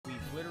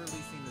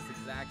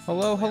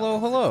Hello, hello,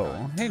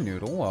 hello. Hey,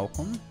 Noodle,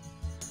 welcome.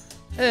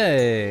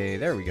 Hey,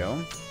 there we go.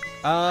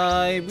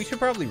 We should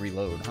probably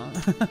reload,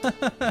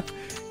 huh?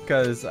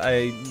 Because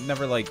I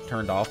never, like,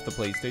 turned off the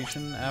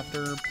PlayStation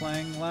after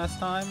playing last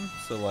time.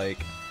 So,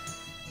 like,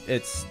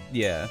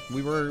 yeah,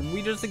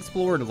 we just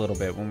explored a little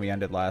bit when we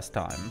ended last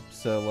time.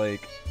 So,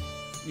 like,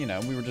 you know,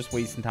 we were just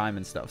wasting time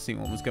and stuff, seeing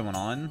what was going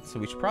on. So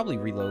we should probably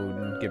reload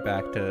and get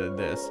back to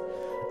this.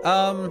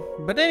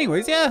 But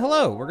anyways, yeah,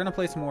 hello. We're gonna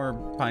play some more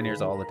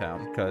Pioneers All the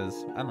Town,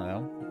 because, I don't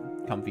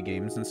know, comfy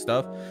games and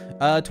stuff.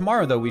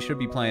 Tomorrow, though, we should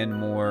be playing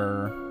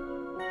more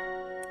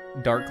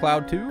Dark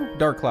Cloud 2?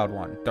 Dark Cloud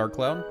 1. Dark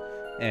Cloud.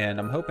 And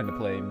I'm hoping to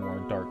play more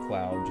Dark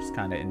Cloud just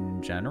kind of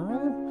in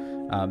general.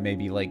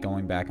 Maybe, like,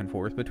 going back and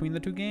forth between the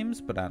two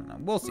games, but I don't know.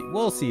 We'll see.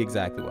 We'll see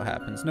exactly what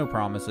happens. No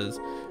promises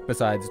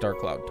besides Dark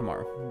Cloud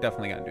tomorrow.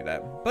 Definitely gonna do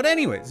that. But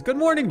anyways, good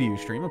morning to you,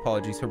 stream.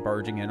 Apologies for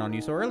barging in on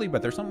you so early,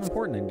 but there's something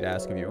important I need to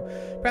ask of you.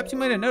 Perhaps you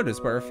might have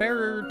noticed, but our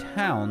fair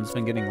town's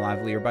been getting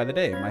livelier by the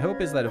day. My hope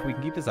is that if we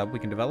can keep this up, we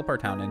can develop our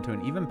town into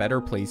an even better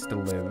place to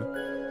live.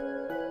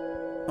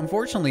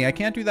 Unfortunately, I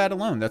can't do that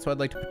alone. That's why I'd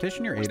like to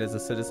petition your aid as a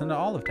citizen to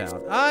Olive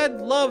Town.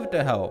 I'd love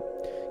to help.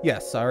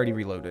 Yes, I already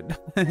reloaded.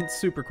 It's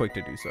super quick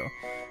to do so.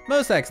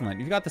 Most excellent.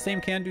 You've got the same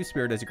can-do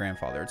spirit as your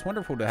grandfather. It's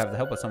wonderful to have the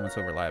help of someone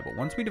so reliable.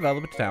 Once we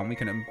develop a town, we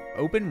can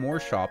open more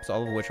shops,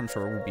 all of which I'm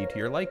sure will be to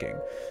your liking.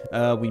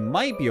 We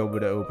might be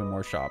able to open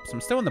more shops. I'm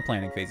still in the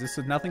planning phases,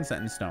 so nothing's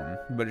set in stone,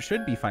 but it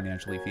should be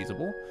financially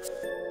feasible.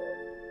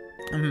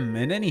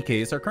 In any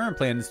case, our current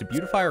plan is to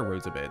beautify our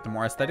roads a bit. The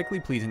more aesthetically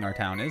pleasing our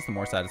town is, the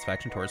more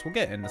satisfaction tourists will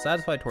get, and the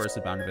satisfied tourist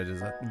is bound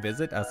to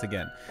visit us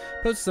again.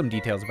 Post some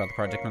details about the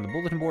project on the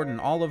bulletin board in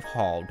Olive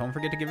Hall. Don't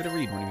forget to give it a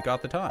read when you've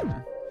got the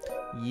time.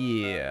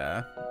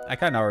 Yeah, I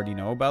kind of already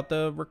know about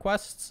the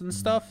requests and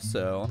stuff,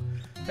 so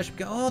I should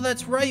go. Oh,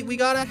 that's right, we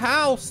got a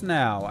house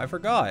now. I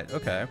forgot.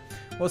 Okay.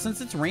 Well,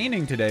 since it's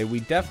raining today,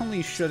 we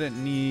definitely shouldn't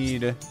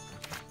need...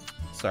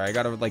 Sorry, I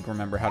gotta, like,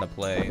 remember how to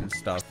play and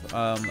stuff.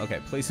 Okay,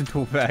 place in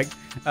tool bag.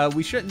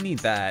 We shouldn't need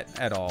that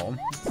at all,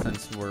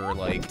 since we're,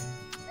 like,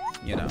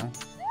 you know,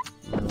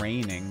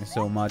 raining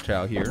so much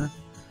out here.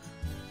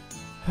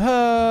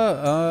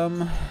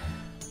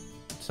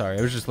 Sorry,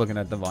 I was just looking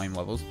at the volume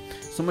levels.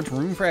 So much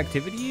room for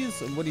activities?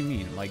 What do you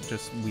mean? Like,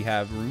 just, we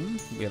have room?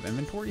 We have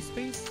inventory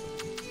space?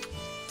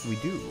 We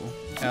do.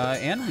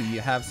 And we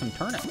have some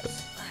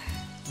turnips.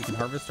 We can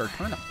harvest our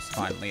turnips,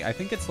 finally. I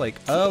think it's like,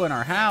 oh, in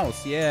our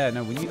house. Yeah,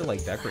 no, we need to,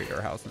 like, decorate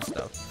our house and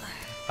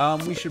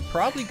stuff. We should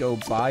probably go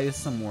buy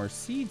some more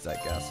seeds, I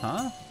guess,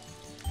 huh?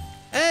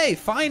 Hey,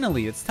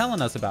 finally, it's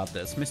telling us about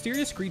this.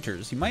 Mysterious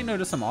creatures. You might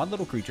notice some odd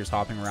little creatures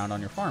hopping around on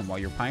your farm while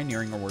you're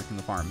pioneering or working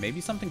the farm.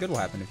 Maybe something good will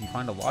happen if you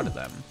find a lot of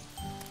them.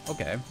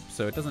 Okay,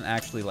 so it doesn't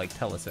actually, like,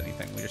 tell us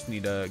anything. We just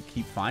need to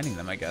keep finding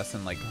them, I guess,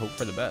 and, like, hope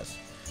for the best.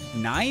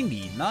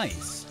 90,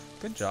 nice.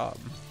 Good job.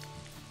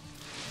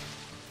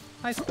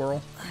 Hi,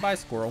 squirrel. Bye,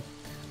 squirrel.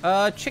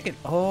 Chicken.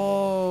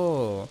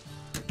 Oh,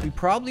 we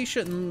probably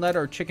shouldn't let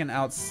our chicken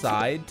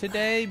outside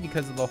today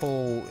because of the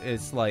whole,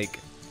 it's like,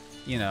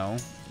 you know,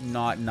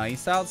 not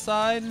nice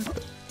outside.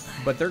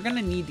 But they're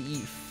gonna need to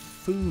eat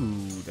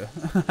food.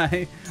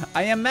 I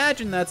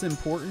imagine that's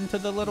important to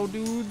the little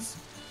dudes.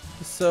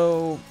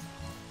 So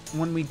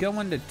when we go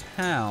into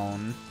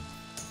town,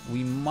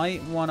 we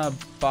might want to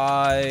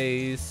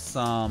buy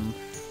some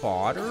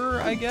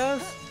fodder, I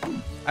guess.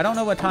 I don't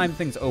know what time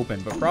things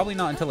open, but probably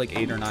not until like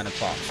 8 or 9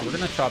 o'clock. So we're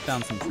gonna chop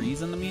down some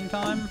trees in the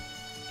meantime,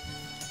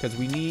 because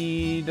we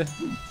need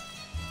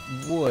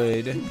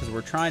wood, because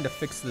we're trying to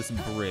fix this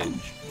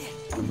bridge,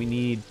 and we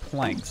need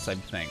planks, I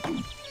think,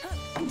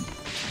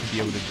 to be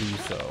able to do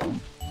so.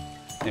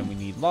 And we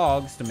need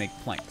logs to make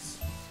planks.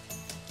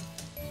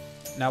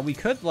 Now we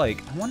could,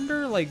 like, I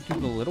wonder, like, do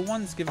the little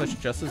ones give us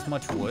just as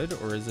much wood,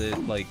 or is it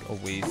like a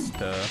waste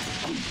to...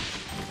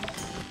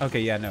 Okay,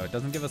 yeah, no, it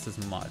doesn't give us as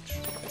much.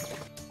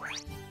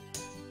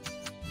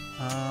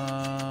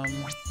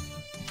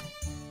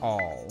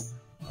 All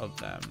of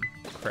them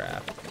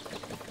craft.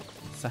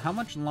 So how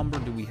much lumber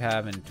do we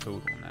have in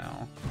total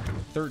now?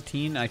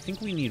 13. I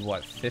think we need,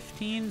 what,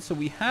 15? So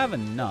we have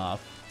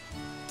enough.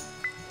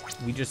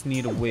 We just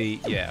need to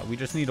wait. Yeah, we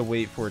just need to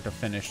wait for it to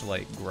finish,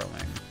 like, growing.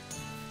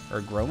 Or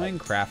growing?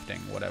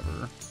 Crafting,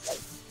 whatever.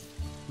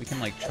 We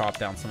can, like, chop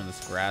down some of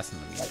this grass in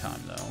the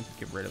meantime, though.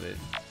 Get rid of it.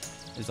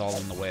 It's all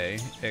in the way.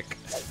 Ick.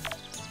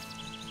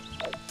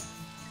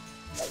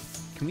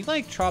 Can we,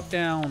 like, chop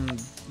down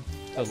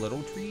the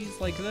little trees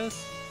like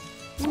this?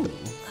 Ooh.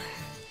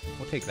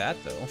 We'll take that,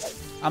 though.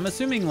 I'm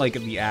assuming, like,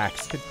 the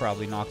axe could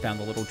probably knock down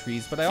the little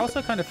trees, but I also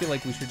kind of feel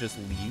like we should just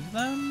leave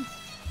them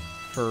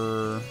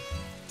for,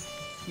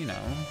 you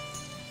know,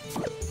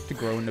 to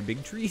grow into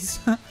big trees.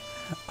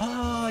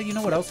 You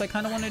know what else I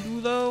kind of want to do,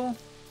 though?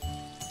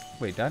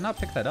 Wait, did I not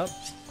pick that up?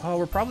 Oh,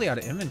 we're probably out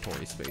of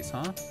inventory space,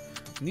 huh?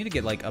 We need to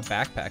get, like, a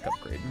backpack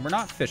upgrade. And we're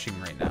not fishing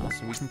right now,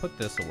 so we can put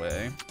this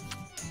away.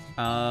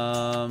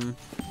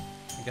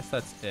 I guess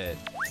that's it.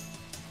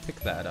 Pick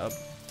that up.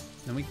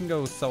 Then we can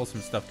go sell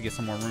some stuff to get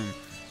some more room.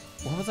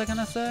 What was I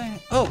gonna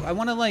say? Oh, I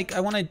wanna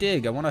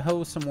dig. I wanna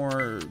hoe some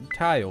more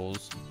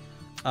tiles.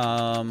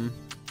 Because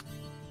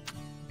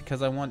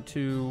I want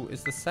to...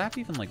 Is the sap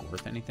even, like,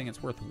 worth anything?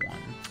 It's worth 1.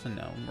 So,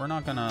 no. We're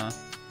not gonna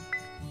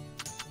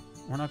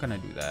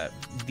do that.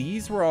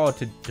 These were all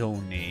to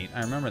donate.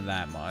 I remember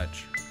that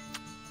much.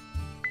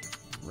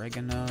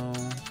 Oregano.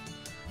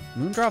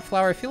 Moondrop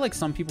flower. I feel like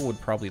some people would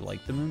probably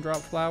like the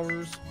moondrop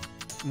flowers.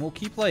 And we'll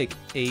keep, like,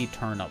 a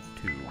turnip,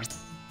 too.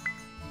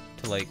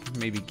 To, like,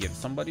 maybe give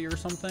somebody or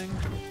something.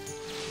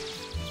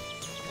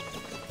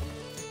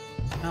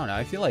 I don't know.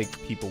 I feel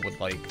like people would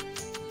like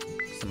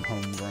some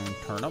homegrown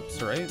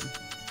turnips, right?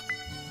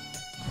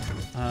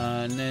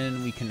 And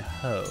then we can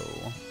hoe.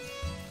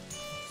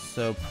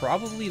 So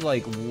probably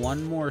like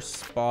one more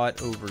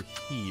spot over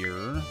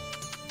here.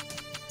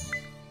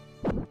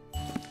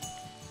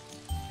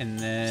 And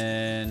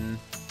then...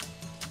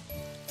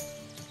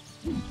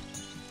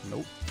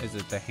 Nope. Is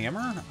it the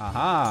hammer?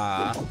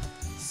 Aha!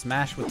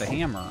 Smash with the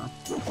hammer.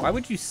 Why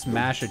would you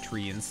smash a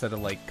tree instead of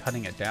like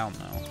cutting it down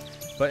though?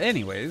 But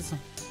anyways...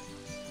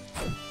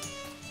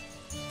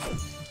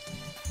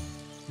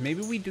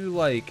 Maybe we do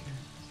like...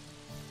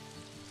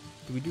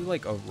 Do we do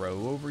like a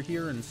row over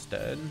here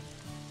instead?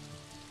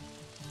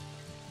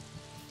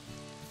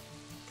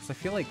 Because I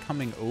feel like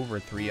coming over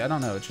 3, I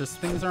don't know, it's just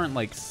things aren't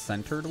like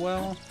centered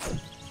well.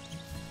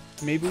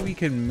 Maybe we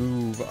can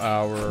move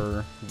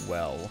our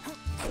well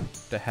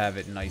to have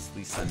it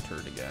nicely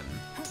centered again.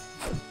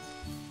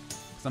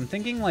 Because I'm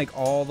thinking like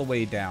all the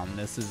way down,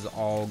 this is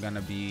all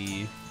gonna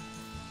be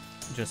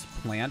just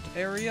plant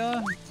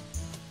area.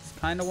 It's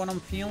kind of what I'm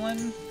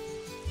feeling.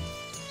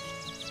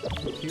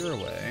 Here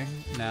away.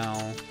 Now,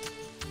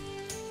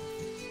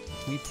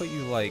 can we put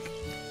you like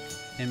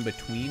in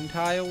between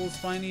tiles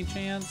by any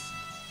chance?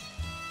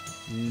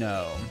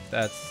 No,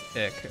 that's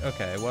ick.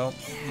 Okay, well,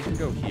 you can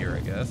go here,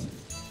 I guess.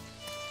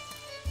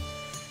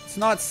 It's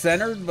not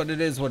centered, but it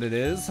is what it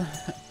is.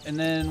 And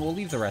then we'll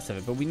leave the rest of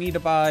it. But we need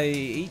to buy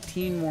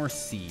 18 more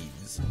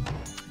seeds.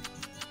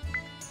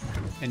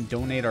 And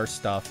donate our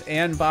stuff.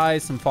 And buy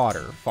some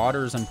fodder.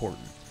 Fodder is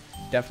important.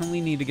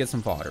 Definitely need to get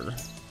some fodder.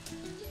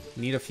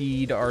 Need to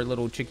feed our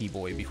little chickie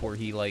boy before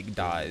he, like,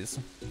 dies.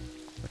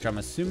 Which I'm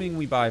assuming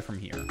we buy from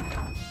here.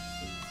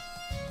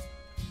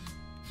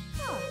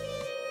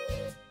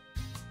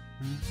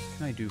 What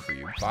can I do for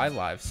you? Buy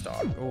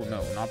livestock. Oh,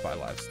 no, not buy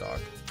livestock.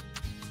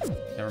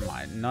 Never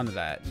mind. None of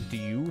that. Do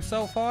you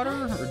sell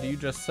fodder, or do you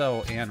just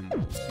sell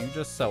animals? You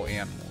just sell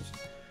animals.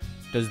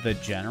 Does the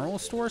general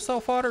store sell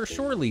fodder?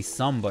 Surely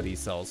somebody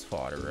sells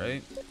fodder,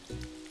 right?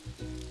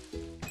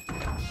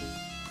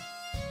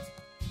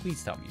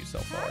 Please tell me you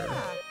sell fodder.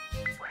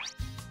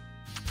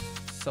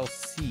 Sell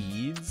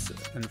seeds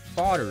and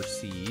fodder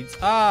seeds.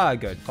 Ah,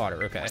 good.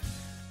 Fodder, okay.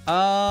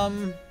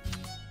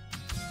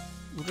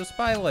 We'll just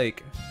buy,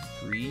 like,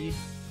 3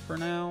 for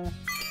now.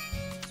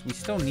 We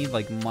still need,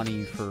 like,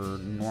 money for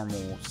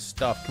normal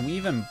stuff. Can we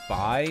even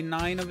buy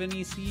 9 of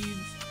any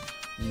seeds?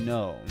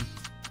 No.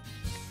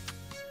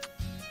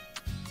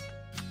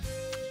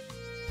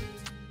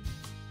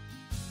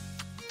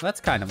 That's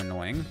kind of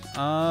annoying.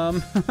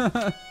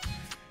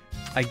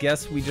 I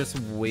guess we just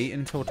wait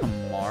until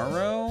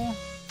tomorrow.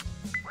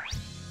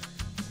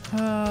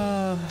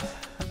 Oh,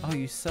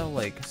 you sell,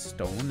 like,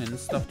 stone and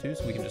stuff, too,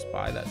 so we can just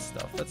buy that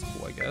stuff. That's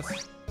cool, I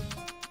guess.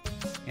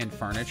 And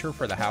furniture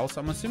for the house.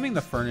 I'm assuming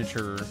the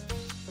furniture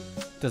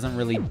doesn't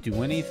really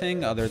do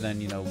anything other than,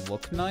 you know,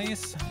 look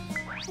nice.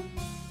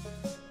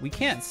 We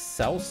can't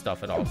sell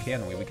stuff at all,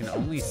 can we? We can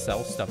only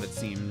sell stuff, it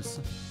seems,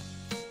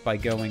 by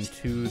going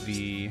to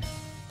the...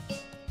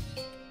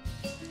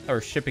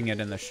 or shipping it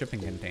in the shipping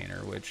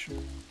container, which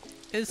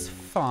is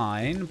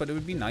fine, but it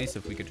would be nice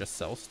if we could just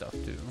sell stuff,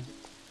 too.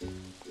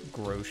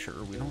 Grocer.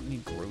 We don't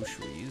need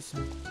groceries.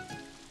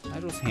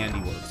 Idle's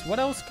Handiworks. What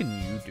else can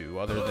you do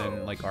other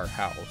than, like, our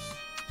house?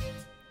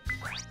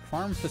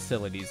 Farm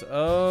facilities.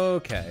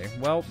 Okay.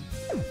 Well,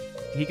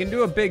 he can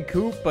do a big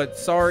coop, but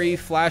sorry,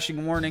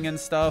 flashing warning and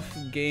stuff.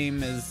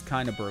 Game is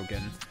kind of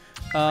broken.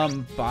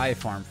 Buy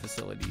farm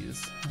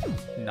facilities.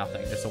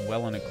 Nothing. Just a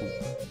well and a coop.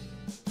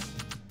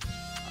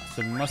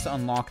 So we must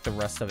unlock the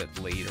rest of it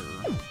later.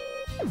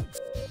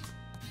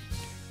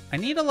 I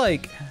need to,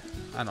 like...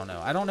 I don't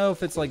know. I don't know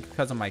if it's, like,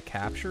 because of my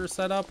capture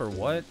setup or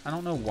what. I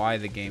don't know why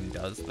the game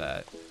does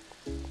that.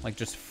 Like,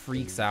 just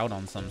freaks out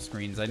on some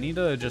screens. I need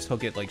to just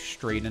hook it, like,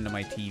 straight into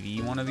my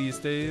TV one of these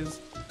days.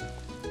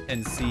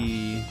 And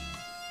see...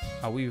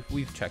 Oh,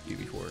 we've checked you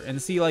before.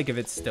 And see, like, if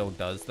it still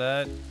does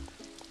that.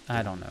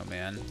 I don't know,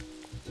 man.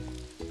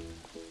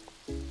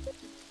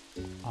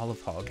 Olive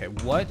Hall. Okay,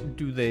 what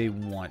do they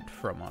want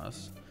from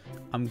us?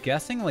 I'm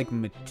guessing, like,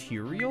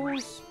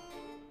 materials?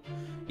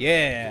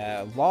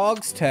 Yeah,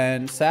 logs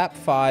 10, sap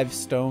 5,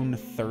 stone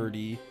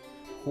 30,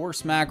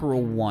 horse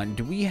mackerel 1.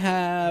 Do we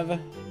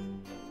have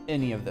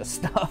any of this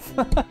stuff?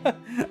 I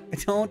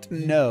don't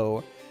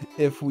know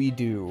if we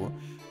do.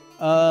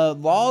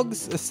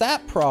 Logs,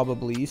 sap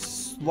probably,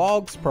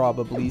 logs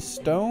probably,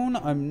 stone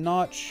I'm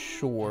not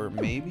sure,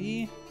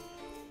 maybe.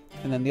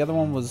 And then the other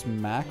one was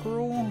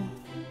mackerel.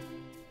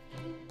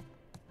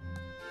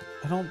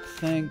 I don't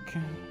think...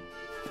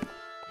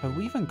 Have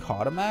we even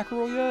caught a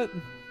mackerel yet?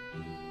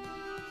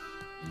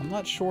 I'm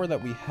not sure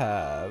that we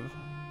have.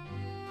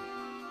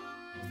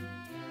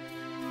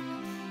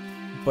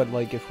 But,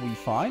 like, if we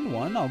find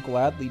one, I'll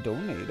gladly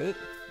donate it.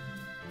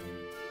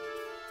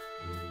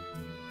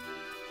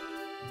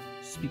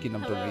 Speaking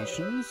of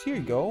donations, here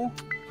you go.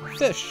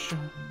 Fish.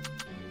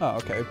 Oh,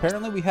 okay.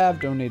 Apparently we have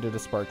donated a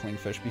sparkling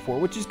fish before,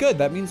 which is good.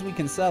 That means we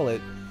can sell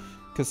it.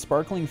 Because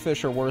sparkling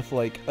fish are worth,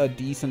 like, a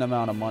decent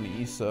amount of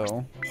money,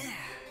 so...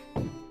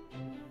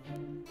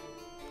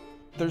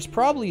 There's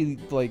probably,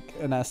 like,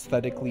 an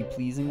aesthetically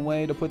pleasing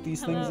way to put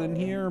these things in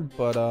here,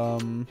 but,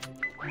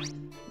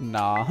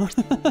 nah.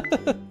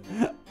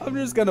 I'm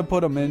just gonna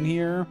put them in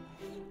here,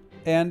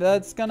 and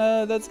that's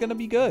gonna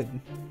be good.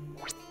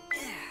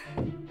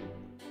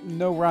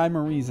 No rhyme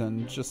or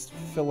reason, just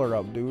fill her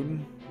up, dude.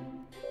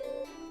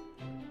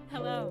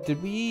 Hello. Do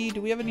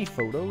we have any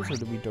photos, or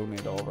did we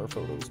donate all of our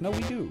photos? No,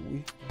 we do.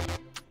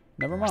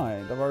 Never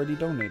mind, I've already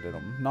donated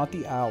them. Not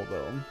the owl,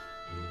 though.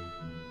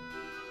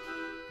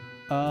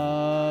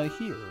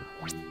 Here.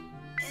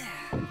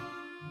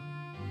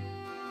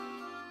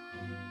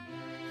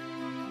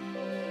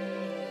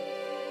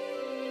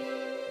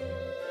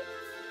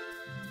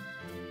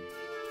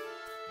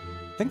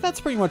 I think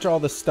that's pretty much all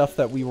the stuff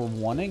that we were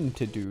wanting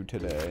to do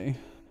today.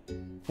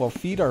 Well,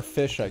 feed our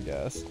fish, I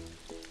guess.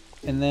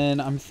 And then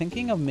I'm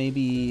thinking of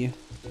maybe...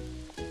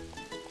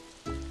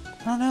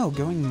 I don't know,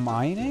 going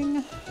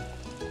mining?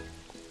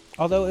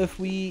 Although if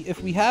we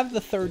have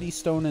the 30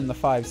 stone and the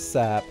 5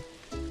 sap,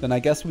 then I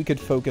guess we could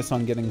focus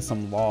on getting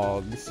some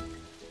logs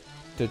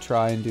to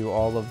try and do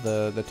all of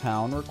the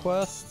town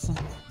requests.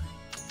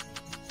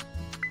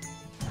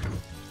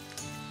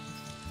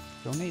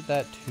 Donate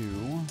that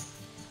too.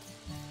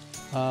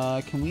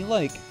 Can we,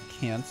 like,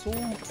 cancel?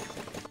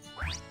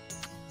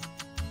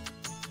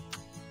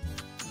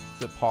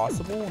 Is it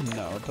possible?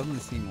 No, it doesn't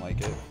seem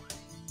like it.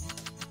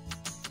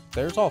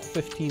 There's all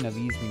 15 of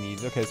these we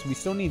need. Okay, so we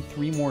still need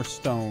 3 more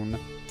stone.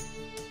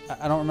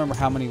 I don't remember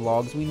how many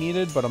logs we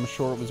needed, but I'm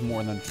sure it was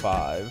more than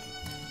 5.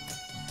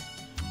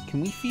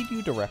 Can we feed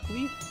you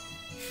directly?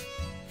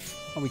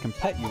 Oh, we can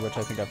pet you, which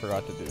I think I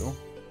forgot to do.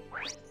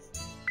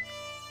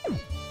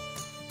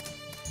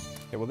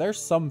 Okay, well, there's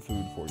some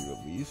food for you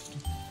at least.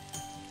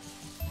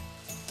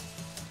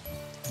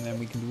 And then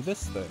we can do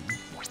this thing.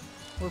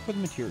 Work with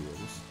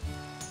materials.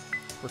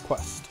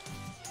 Request.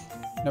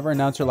 Never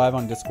announce you're live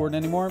on Discord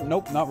anymore?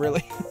 Nope, not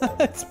really.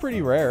 It's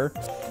pretty rare.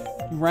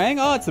 You rang?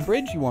 Oh, it's a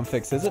bridge you want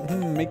fixed, is it?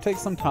 May take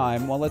some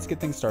time. Well, let's get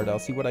things started. I'll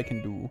see what I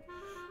can do.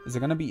 Is it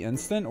going to be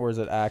instant, or is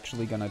it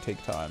actually going to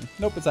take time?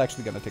 Nope, it's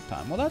actually going to take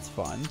time. Well, that's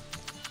fun.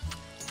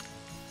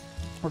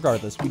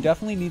 Regardless, we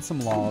definitely need some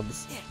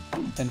logs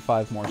and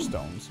 5 more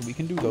stones, so we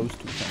can do those 2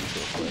 things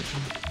real quick.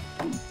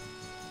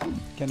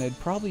 Again, it'd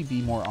probably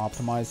be more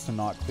optimized to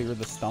not clear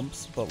the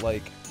stumps, but,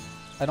 like,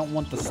 I don't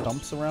want the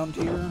stumps around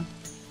here.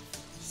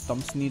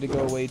 Stumps need to go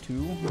away,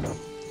 too.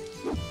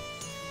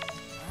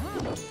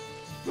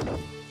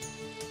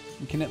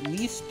 We can at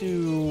least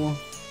do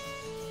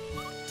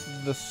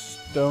the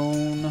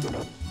stone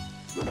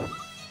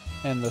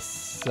and the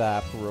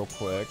sap real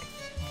quick.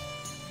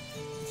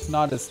 It's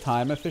not as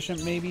time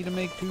efficient maybe to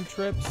make 2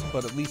 trips,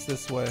 but at least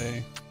this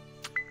way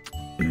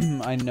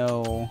I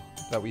know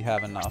that we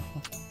have enough.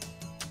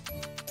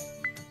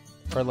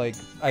 Or, like,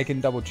 I can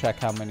double check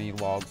how many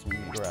logs we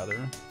need, rather.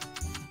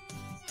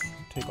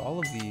 Take all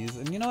of these,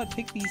 and you know what,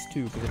 take these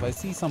 2, because if I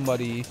see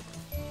somebody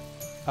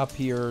up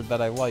here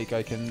that I like,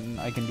 I can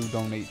do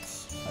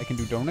donates. I can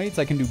do donates?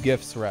 I can do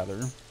gifts,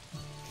 rather.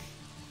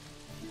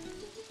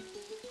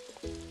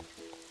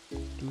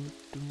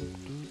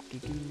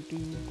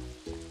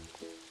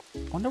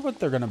 Wonder what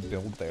they're gonna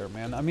build there,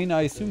 man. I mean,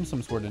 I assume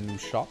some sort of new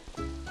shop.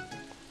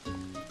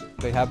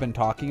 They have been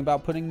talking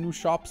about putting new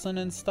shops in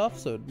and stuff,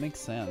 so it makes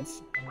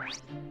sense.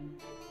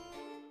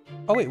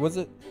 Oh wait, was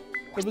it?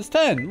 It was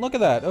 10! Look at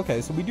that!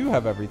 Okay, so we do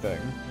have everything.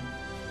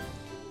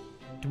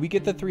 Do we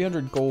get the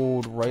 300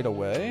 gold right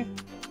away?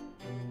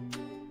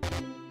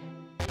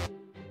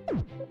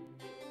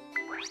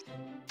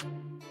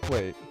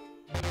 Wait.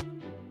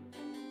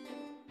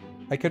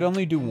 I could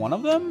only do one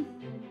of them?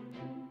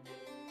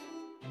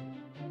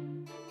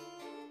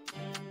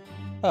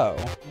 Oh.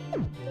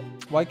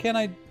 Why can't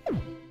I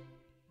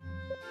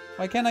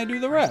do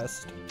the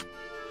rest?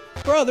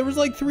 Bro, there was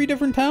like 3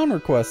 different town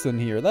requests in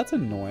here. That's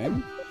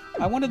annoying.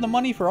 I wanted the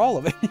money for all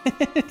of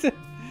it.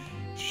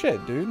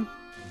 Shit, dude.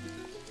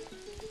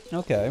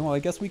 Okay, well, I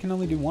guess we can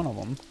only do one of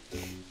them.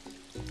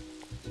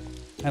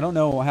 I don't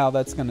know how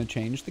that's going to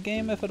change the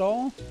game, if at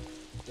all.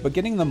 But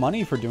getting the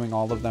money for doing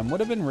all of them would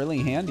have been really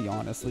handy,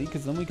 honestly,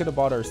 because then we could have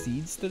bought our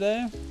seeds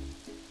today.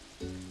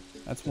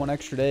 That's 1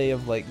 extra day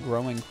of, like,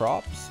 growing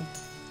crops.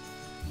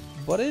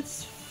 But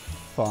it's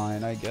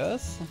fine, I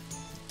guess.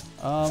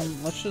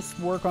 Let's just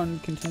work on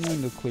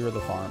continuing to clear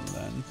the farm,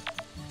 then.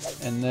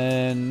 And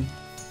then,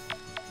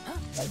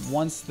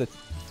 once the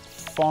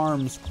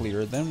farm's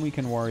clear, then we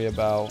can worry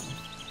about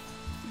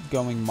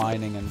going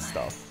mining and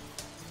stuff.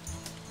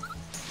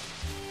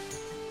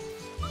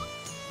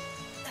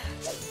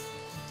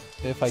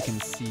 If I can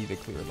see to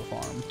clear the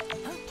farm.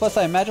 Plus,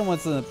 I imagine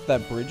once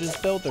that bridge is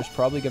built, there's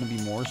probably going to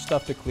be more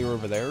stuff to clear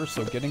over there,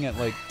 so getting it,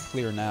 like,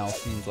 clear now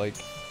seems like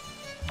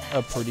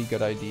a pretty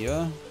good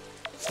idea,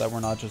 so that we're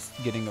not just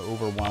getting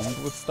overwhelmed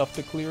with stuff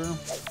to clear.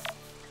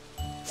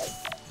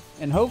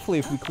 And hopefully,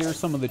 if we clear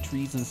some of the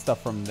trees and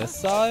stuff from this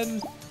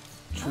side,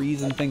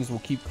 trees and things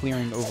will keep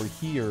clearing over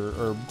here,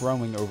 or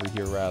growing over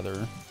here,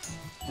 rather,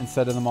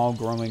 instead of them all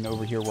growing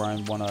over here where I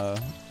want to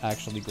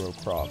actually grow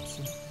crops.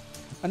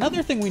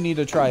 Another thing we need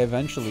to try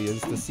eventually is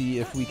to see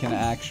if we can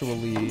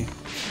actually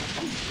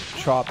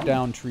chop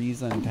down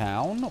trees in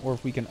town, or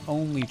if we can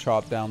only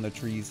chop down the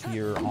trees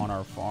here on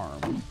our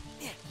farm.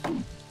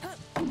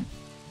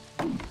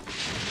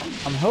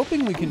 I'm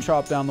hoping we can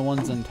chop down the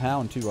ones in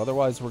town too,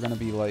 otherwise we're going to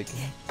be like,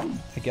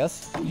 I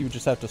guess you would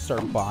just have to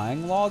start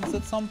buying logs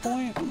at some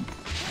point.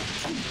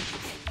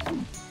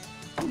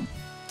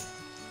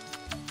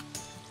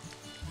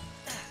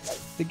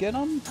 To get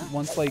them,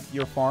 once like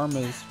your farm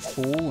is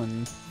full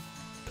and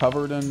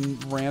covered in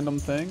random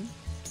things,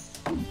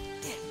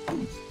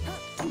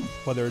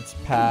 whether it's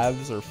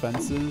paths or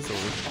fences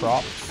or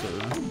crops or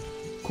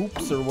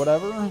coops or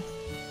whatever.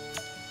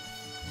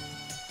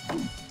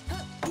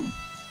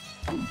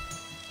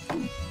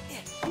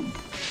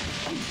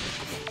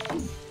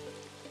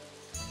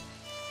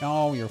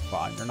 Oh, you're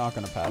fine. You're not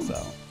gonna pass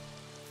out.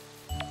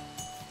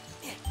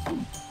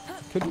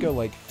 Could go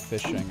like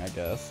fishing, I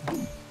guess.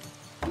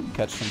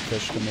 Catch some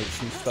fish to make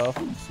some stuff,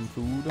 some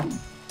food.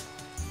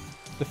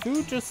 The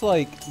food just,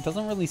 like,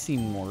 doesn't really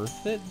seem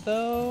worth it,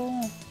 though.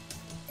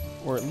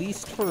 Or at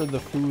least for the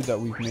food that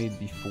we've made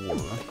before.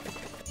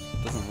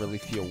 It doesn't really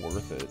feel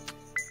worth it.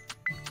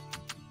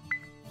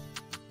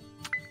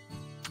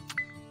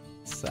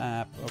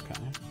 Sap,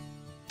 okay.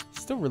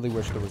 Still really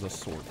wish there was a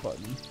sort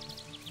button.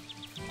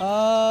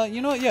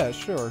 You know what? Yeah,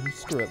 sure.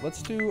 Screw it.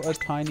 Let's do a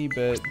tiny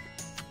bit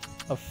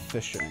of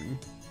fishing.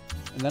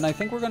 And then I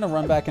think we're going to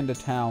run back into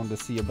town to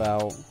see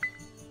about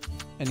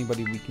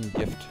anybody we can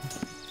gift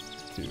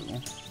to.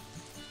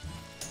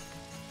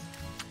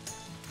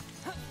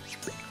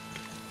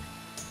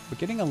 But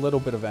getting a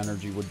little bit of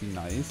energy would be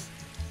nice.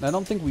 And I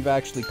don't think we've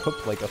actually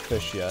cooked like a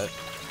fish yet.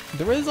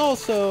 There is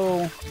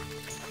also...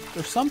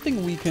 There's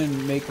something we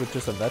can make with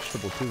just a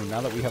vegetable too, now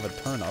that we have a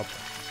turnip.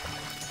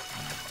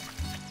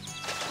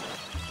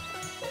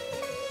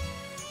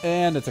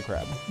 And it's a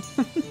crab.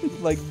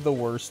 Like the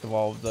worst of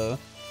all of the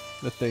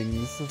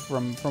things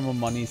from a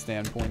money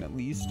standpoint at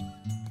least.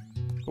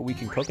 But we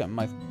can cook them,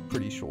 I'm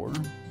pretty sure.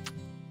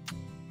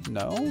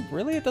 No?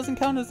 Really? It doesn't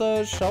count as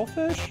a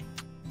shellfish?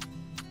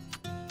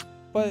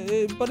 But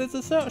it's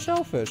a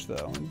shellfish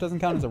though. It doesn't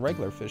count as a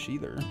regular fish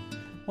either.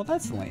 Well,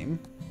 that's lame.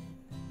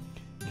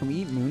 Can we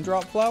eat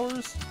moondrop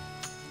flowers?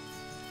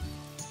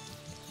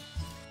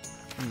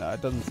 No,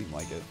 it doesn't seem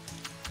like it.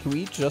 Can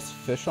we eat just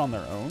fish on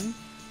their own?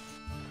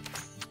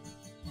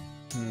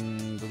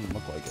 Doesn't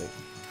look like it.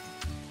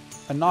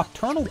 A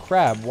nocturnal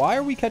crab. Why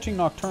are we catching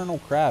nocturnal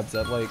crabs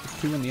at like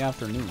 2 in the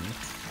afternoon?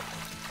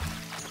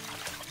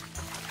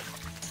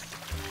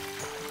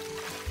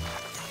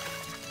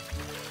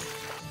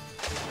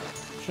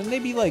 Shouldn't they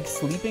be like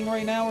sleeping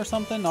right now or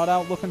something? Not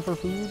out looking for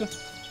food?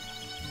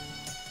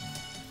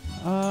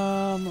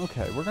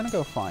 Okay, we're gonna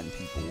go find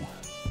people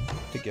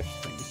to gift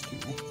things to.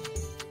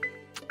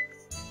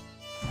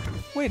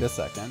 Wait a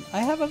second, I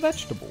have a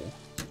vegetable.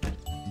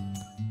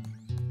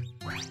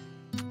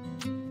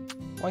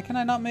 Why can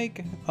I not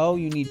make... Oh,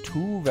 you need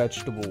 2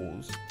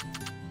 vegetables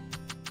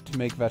to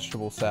make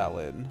vegetable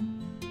salad.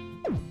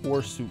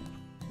 Or soup.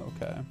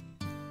 Okay.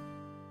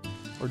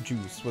 Or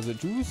juice. Was it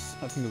juice?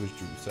 I think it was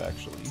juice,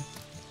 actually.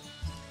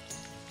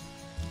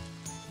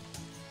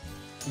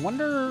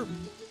 Wonder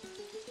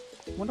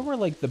where,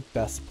 like, the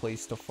best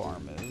place to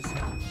farm is.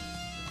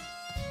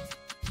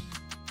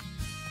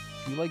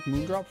 Do you like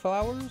moondrop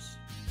flowers?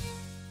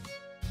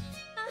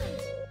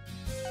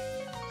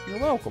 You're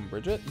welcome,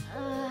 Bridget.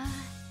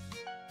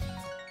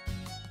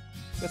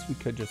 Guess we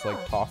could just,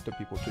 like, talk to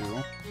people,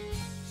 too.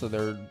 So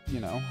they're, you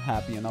know,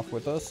 happy enough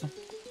with us.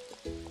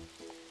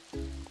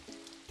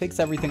 Takes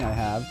everything I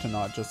have to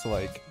not just,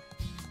 like,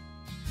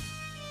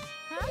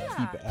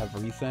 keep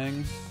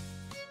everything.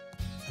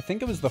 I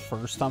think it was the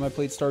first time I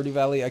played Stardew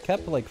Valley. I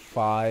kept, like,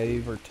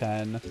 5 or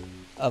 10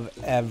 of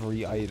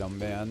every item,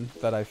 man,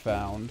 that I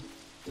found.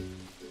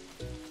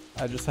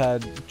 I just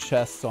had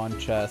chests on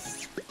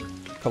chests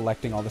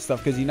collecting all this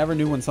stuff, because you never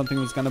knew when something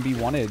was going to be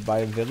wanted by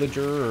a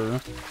villager or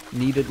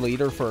needed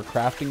later for a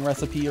crafting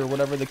recipe or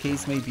whatever the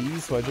case may be,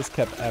 so I just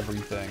kept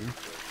everything.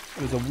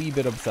 It was a wee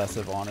bit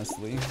obsessive,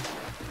 honestly.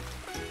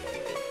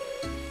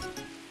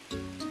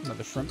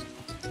 Another shrimp.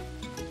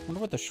 I wonder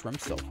what the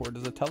shrimp sell for.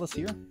 Does it tell us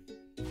here?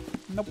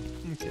 Nope.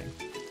 Okay.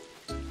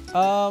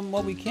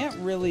 Well, we can't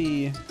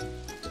really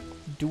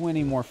do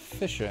any more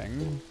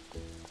fishing.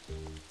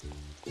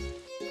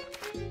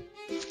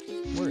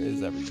 Where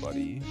is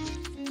everybody?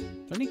 Is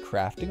there any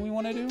crafting we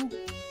want to do?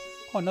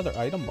 Oh, another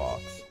item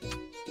box.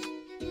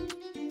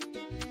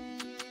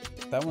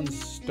 That one's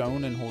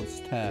stone and holds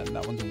 10.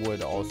 That one's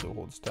wood, also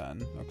holds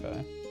 10.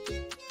 Okay.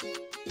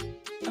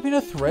 I mean,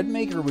 a thread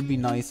maker would be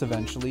nice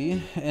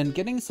eventually, and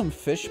getting some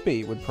fish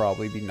bait would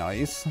probably be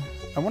nice.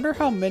 I wonder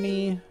how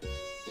many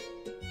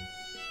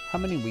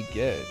we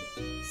get.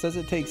 It says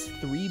it takes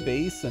 3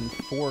 base and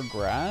 4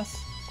 grass.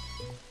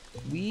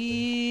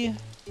 We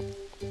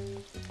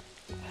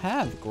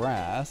have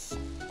grass.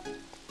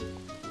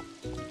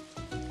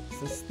 Is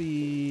this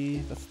the...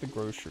 that's the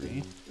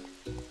grocery.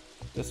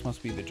 This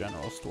must be the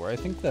general store. I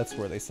think that's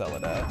where they sell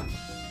it at.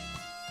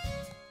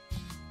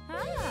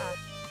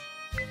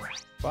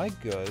 Buy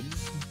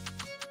goods.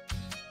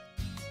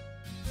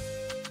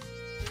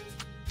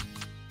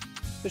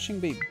 Fishing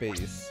bait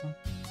base.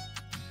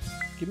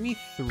 Give me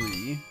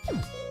 3.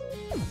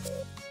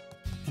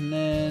 And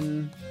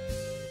then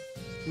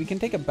we can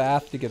take a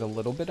bath to get a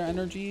little bit of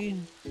energy.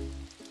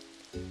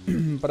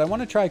 But I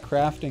want to try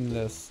crafting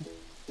this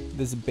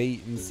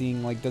bait and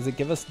seeing, like, does it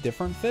give us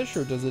different fish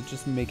or does it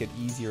just make it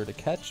easier to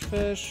catch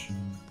fish?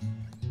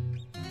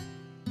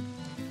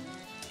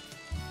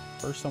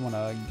 First I want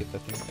to get the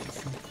thing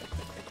base.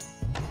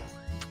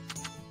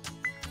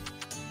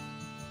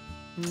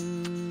 I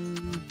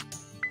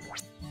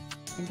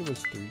think it was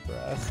 3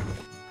 grass.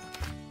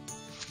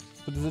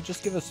 But does it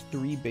just give us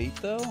 3 bait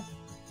though?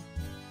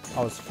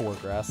 Oh, it's 4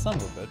 grass. Son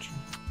of a bitch.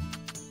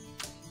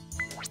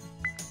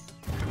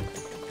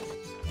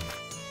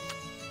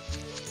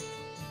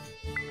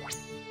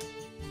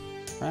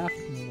 Craft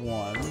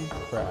 1.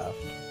 Craft.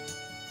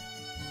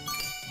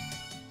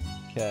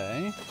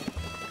 Okay.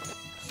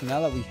 So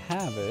now that we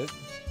have it,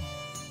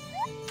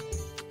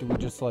 do we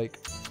just like...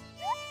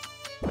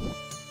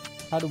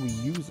 how do we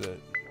use it?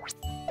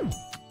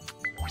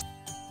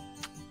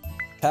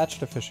 Attached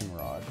to fishing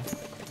rod.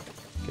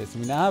 Okay, so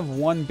we now have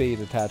 1 bait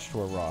attached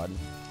to a rod.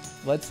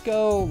 Let's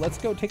go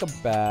take a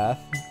bath.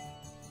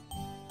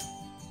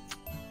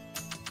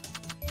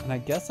 And I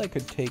guess I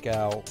could take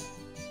out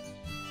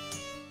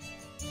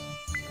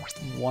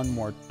 1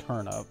 more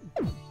turnip.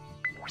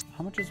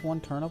 How much is 1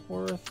 turnip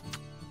worth?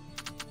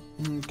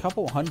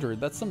 Couple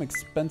hundred. That's some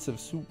expensive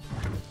soup.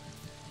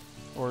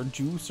 Or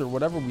juice or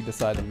whatever we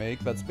decide to make.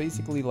 That's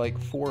basically like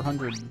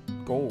 400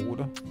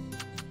 gold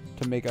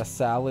to make a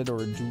salad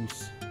or a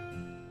juice.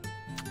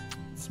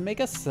 Let's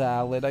make a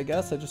salad, I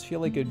guess. I just feel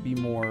like it'd be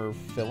more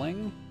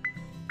filling.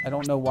 I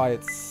don't know why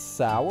it's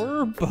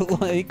sour,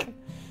 but like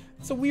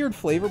it's a weird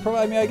flavor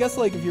profile. I mean, I guess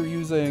like if you're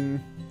using...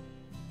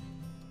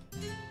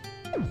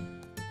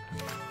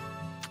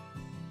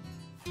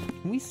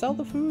 Can we sell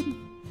the food?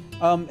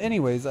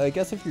 Anyways, I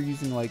guess if you're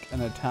using like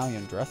an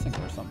Italian dressing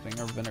or something,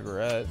 or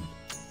vinaigrette.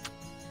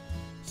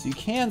 So you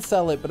can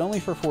sell it, but only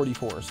for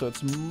 44. So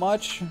it's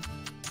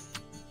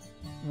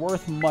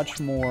worth much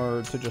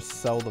more to just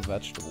sell the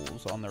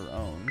vegetables on their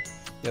own.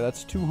 Yeah,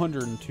 that's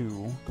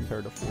 202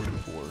 compared to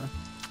 44.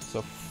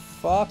 So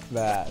fuck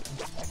that.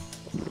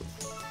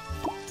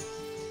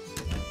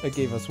 It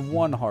gave us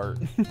 1 heart.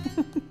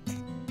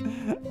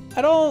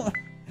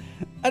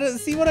 I don't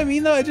see what I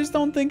mean though. I just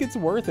don't think it's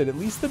worth it. At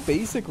least the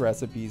basic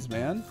recipes,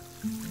 man.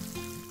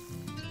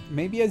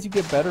 Maybe as you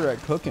get better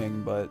at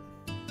cooking, but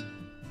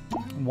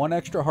 1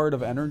 extra heart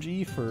of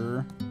energy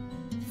for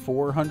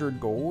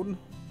 400 gold.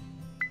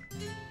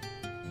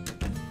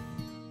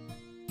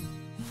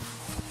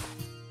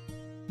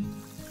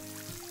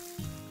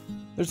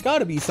 There's got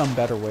to be some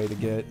better way to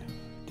get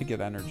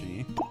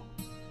energy.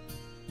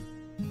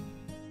 Yeah,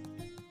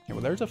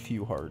 well, there's a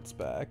few hearts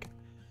back.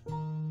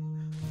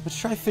 Let's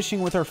try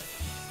fishing with our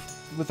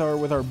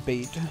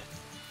bait. Can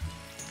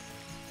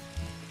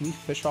we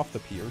fish off the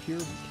pier here?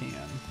 We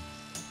can.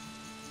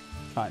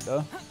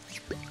 Kinda.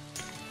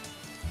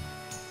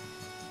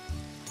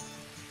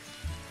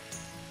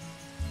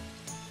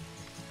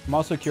 I'm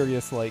also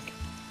curious, like,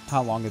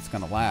 how long it's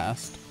gonna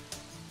last.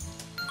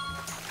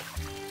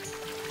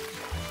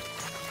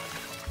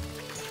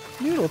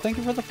 Noodle, thank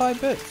you for the 5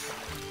 bits.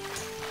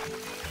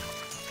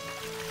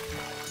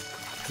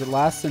 Does it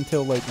last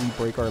until, like, we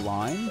break our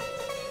line?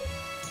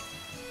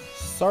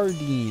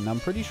 Sardine.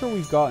 I'm pretty sure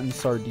we've gotten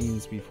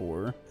sardines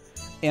before.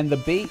 And the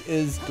bait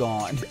is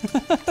gone.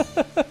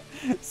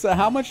 So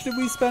how much did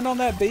we spend on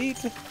that bait?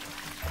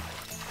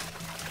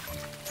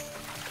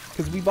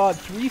 Because we bought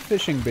 3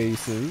 fishing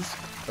bases,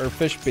 or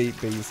fish bait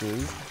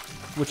bases,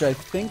 which I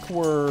think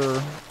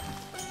were,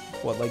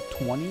 what, like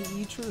 20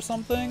 each or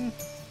something?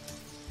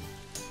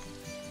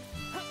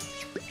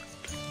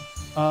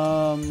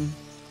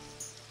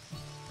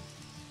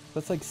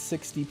 That's like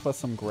 60 plus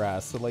some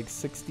grass, so like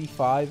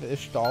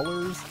 $65-ish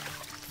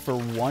for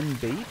 1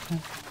 bait?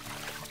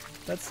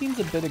 That seems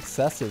a bit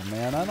excessive,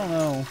 man. I don't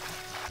know.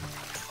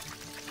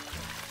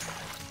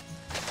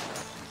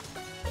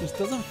 Just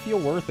doesn't feel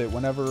worth it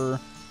whenever,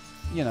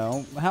 you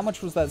know, how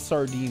much was that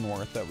sardine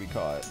worth that we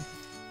caught?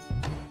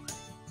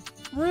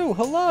 Rue,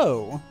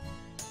 hello!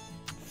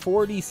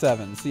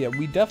 47. So yeah,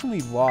 we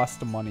definitely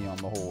lost money on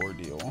the whole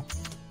ordeal.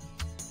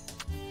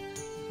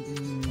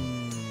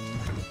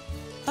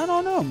 I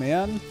don't know,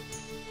 man.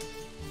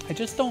 I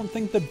just don't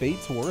think the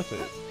bait's worth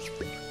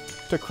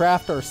it to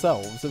craft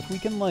ourselves. If we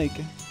can, like,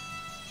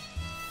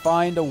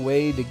 find a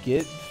way to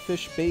get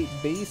fish bait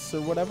base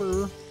or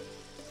whatever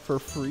for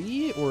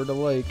free, or to,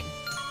 like,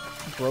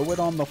 grow it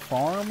on the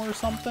farm or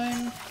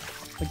something?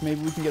 Like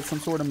maybe we can get some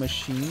sort of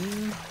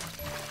machine?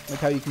 Like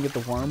how you can get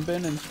the worm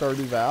bin in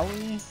Stardew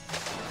Valley?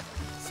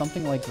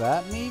 Something like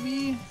that,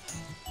 maybe?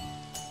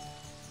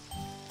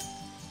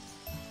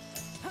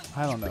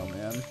 I don't know,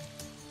 man.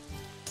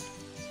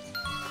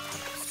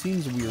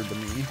 Seems weird to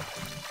me.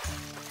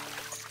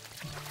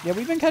 Yeah,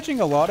 we've been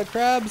catching a lot of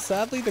crabs.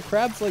 Sadly, the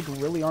crabs, like,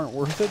 really aren't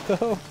worth it,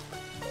 though.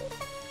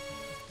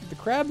 The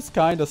crabs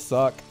kind of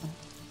suck.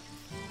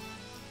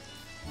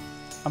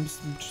 I'm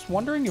just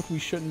wondering if we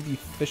shouldn't be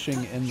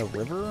fishing in the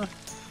river.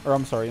 Or,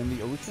 I'm sorry, in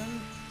the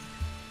ocean.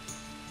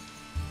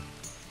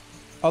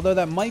 Although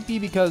that might be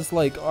because,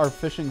 like, our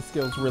fishing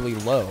skill's really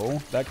low.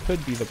 That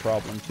could be the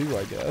problem, too,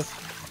 I guess.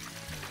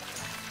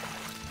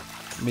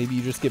 Maybe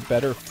you just get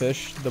better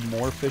fish the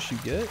more fish you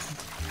get.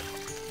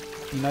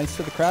 Be nice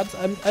to the crabs.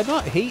 I'm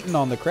not hating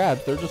on the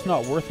crabs. They're just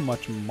not worth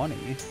much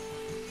money.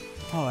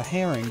 Oh, a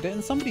herring.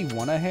 Didn't somebody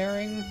want a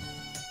herring?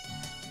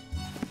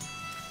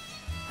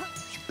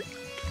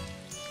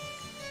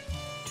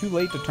 Too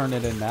late to turn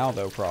it in now,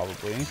 though,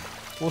 probably.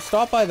 We'll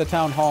stop by the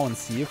town hall and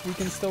see if we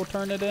can still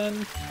turn it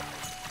in.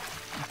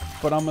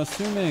 But I'm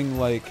assuming,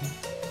 like,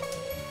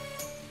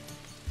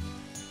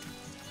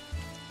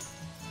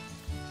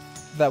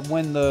 that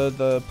when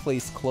the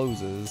place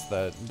closes,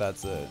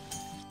 that's it.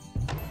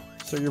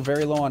 So you're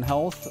very low on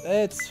health?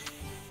 It's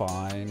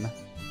fine.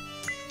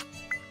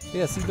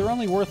 Yeah, see, they're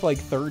only worth like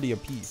 30 a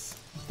piece,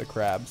 the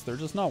crabs. They're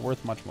just not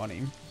worth much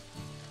money.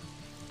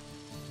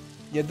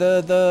 Yeah,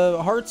 the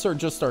hearts are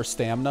just our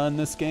stamina in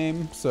this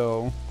game,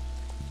 so,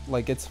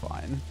 like, it's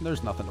fine.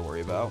 There's nothing to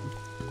worry about.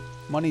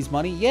 Money's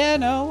money? Yeah,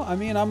 no, I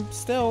mean, I'm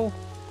still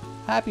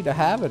happy to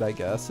have it, I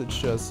guess. It's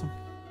just,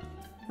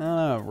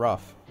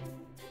 rough.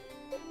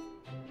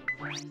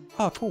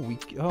 Oh, cool.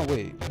 Oh,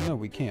 wait. No,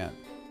 we can't.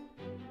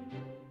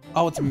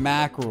 Oh, it's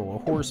mackerel. A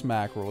horse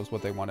mackerel is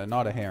what they wanted,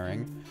 not a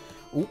herring.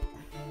 Oop.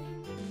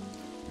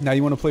 Now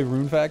you want to play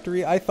Rune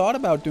Factory? I thought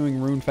about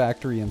doing Rune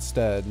Factory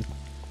instead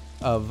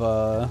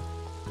of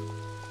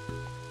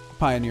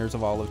Pioneers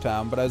of Olive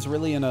Town, but I was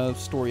really in a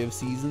Story of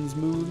Seasons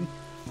mood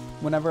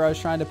whenever I was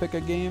trying to pick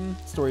a game.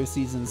 Story of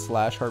Seasons /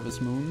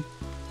 Harvest Moon.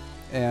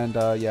 And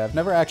yeah, I've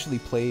never actually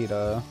played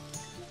a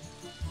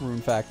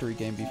Rune Factory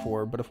game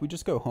before, but if we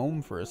just go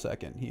home for a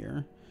second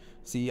here.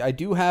 See, I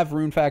do have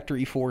Rune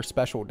Factory 4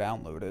 Special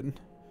downloaded.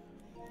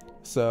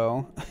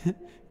 So,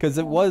 because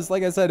it was,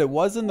 like I said, it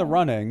was in the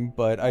running,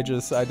 but I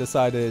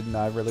decided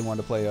I really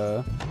wanted to play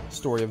a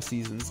Story of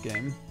Seasons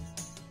game.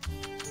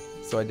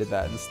 So I did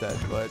that instead,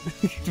 but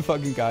to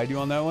fucking guide you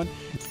on that one.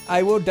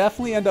 I will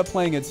definitely end up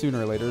playing it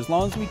sooner or later. As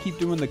long as we keep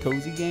doing the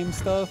cozy game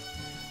stuff,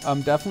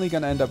 I'm definitely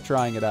going to end up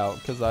trying it out,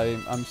 because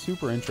I'm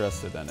super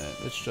interested in it.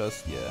 It's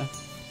just, yeah.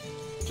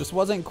 Just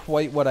wasn't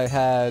quite what I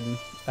had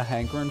a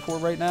hankering for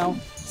right now.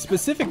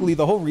 Specifically,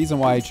 the whole reason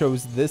why I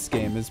chose this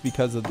game is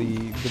because of the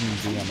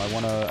museum.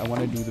 I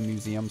wanna do the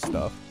museum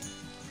stuff.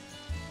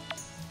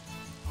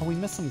 Oh, we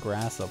missed some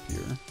grass up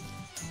here.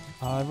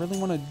 I really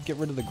want to get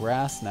rid of the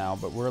grass now,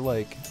 but we're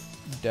like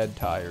dead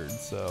tired,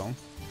 so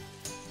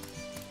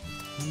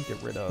let me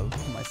get rid of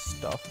my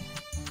stuff.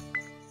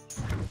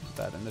 Put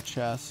that in the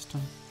chest.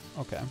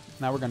 Okay,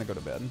 now we're gonna go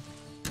to bed.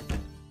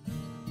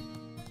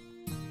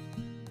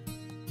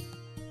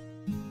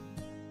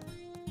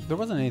 There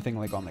wasn't anything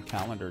like on the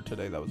calendar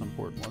today that was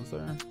important, was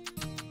there?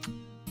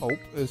 Oh,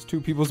 it's two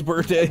people's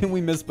birthday and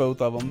we missed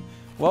both of them.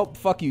 Well,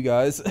 fuck you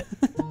guys.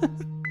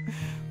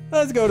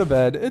 Let's go to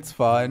bed. It's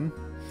fine.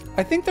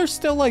 I think there's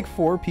still like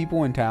 4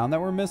 people in town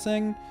that we're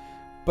missing,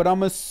 but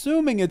I'm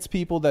assuming it's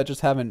people that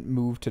just haven't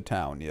moved to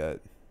town yet.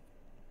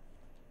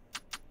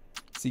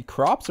 See,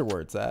 crops are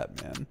where it's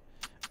at, man.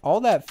 All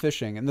that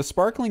fishing, and the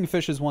sparkling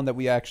fish is one that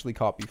we actually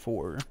caught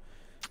before.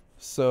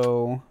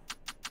 So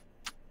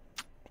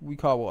we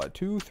caught what?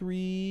 2,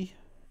 3,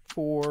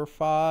 4,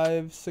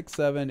 5, 6,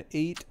 7,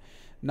 8,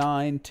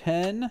 9,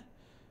 10.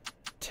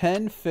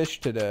 10 fish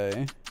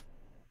today.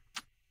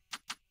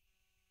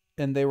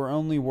 And they were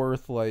only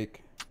worth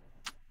like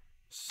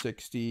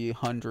 60,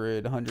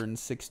 100,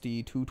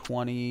 160,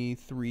 220,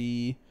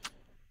 3,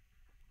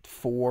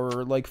 4,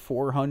 like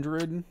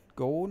 400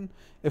 gold.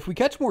 If we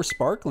catch more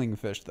sparkling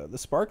fish, though, the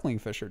sparkling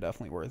fish are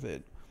definitely worth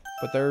it.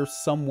 But they're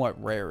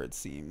somewhat rare, it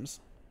seems.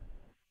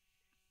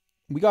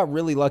 We got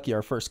really lucky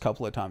our first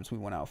couple of times we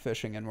went out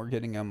fishing, and we're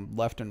getting them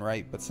left and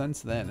right. But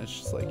since then, it's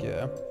just like,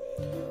 yeah.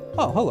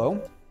 Oh,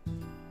 hello.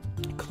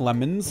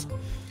 Clemens.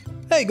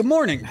 Hey, good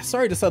morning.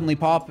 Sorry to suddenly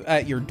pop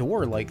at your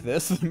door like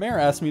this. The mayor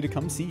asked me to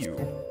come see you.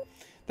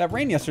 That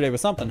rain yesterday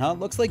was something, huh?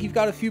 Looks like you've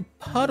got a few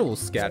puddles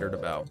scattered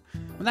about.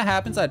 When that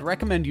happens, I'd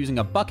recommend using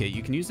a bucket.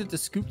 You can use it to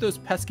scoop those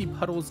pesky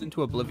puddles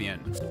into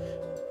oblivion.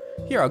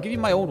 Here, I'll give you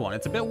my old one.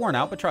 It's a bit worn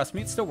out, but trust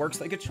me, it still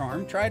works like a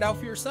charm. Try it out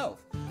for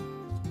yourself.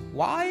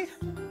 Why?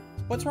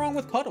 What's wrong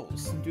with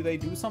puddles? Do they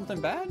do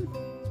something bad?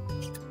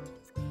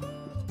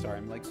 Sorry,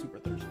 I'm like super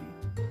thirsty.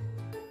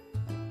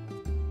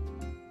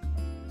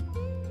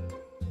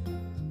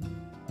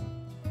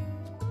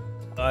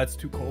 It's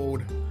too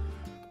cold.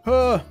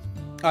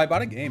 I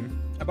bought a game.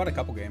 I bought a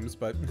couple games,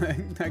 but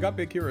I got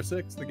Big Hero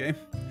 6, the game.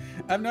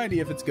 I have no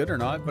idea if it's good or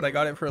not, but I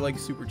got it for like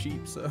super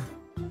cheap, so.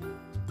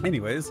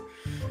 Anyways,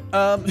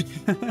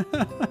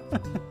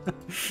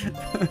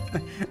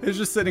 it's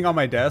just sitting on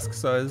my desk,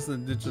 so it's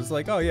just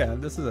like, oh yeah,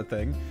 this is a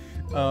thing.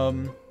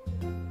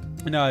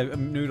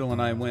 Noodle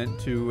and I went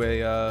to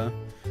a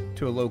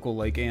local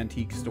like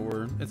antique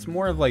store. It's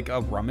more of like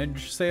a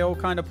rummage sale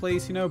kind of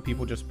place, you know.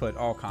 People just put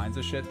all kinds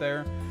of shit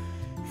there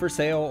for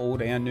sale,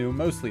 old and new,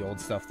 mostly old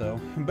stuff though.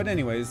 But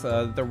anyways,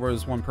 there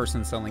was one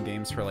person selling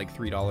games for like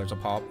 $3 a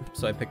pop,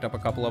 so I picked up a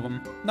couple of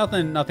them.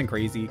 Nothing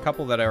crazy. A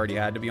couple that I already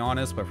had, to be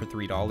honest, but for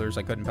 $3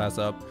 I couldn't pass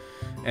up.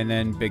 And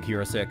then Big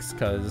Hero 6,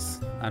 because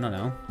I don't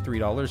know,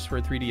 $3 for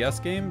a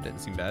 3DS game didn't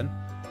seem bad.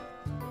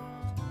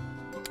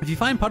 If you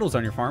find puddles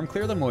on your farm,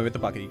 clear them away with the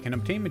bucket. You can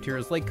obtain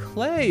materials like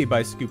clay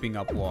by scooping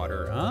up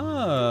water.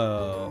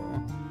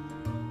 Oh,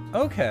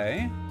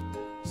 okay.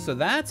 So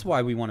that's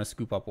why we want to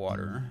scoop up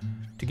water.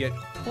 To get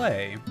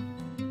clay,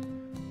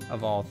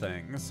 of all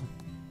things.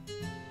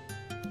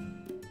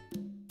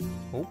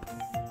 Oh.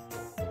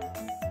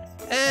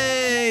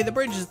 Hey, the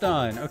bridge is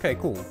done. Okay,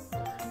 cool.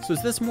 So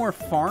is this more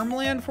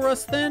farmland for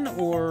us then?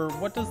 Or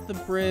what does the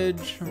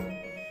bridge...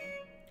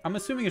 I'm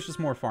assuming it's just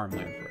more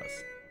farmland for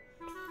us.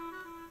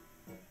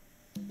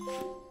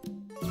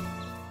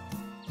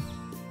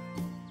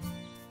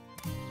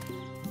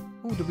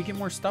 Oh, did we get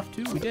more stuff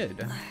too? We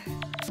did.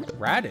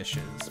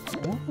 Radishes.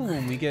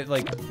 Ooh, we get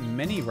like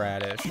mini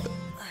radish.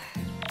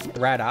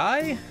 Rat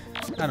eye?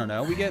 I don't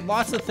know. We get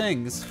lots of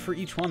things for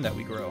each one that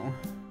we grow.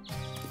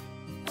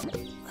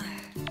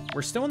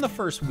 We're still in the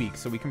first week,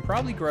 so we can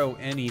probably grow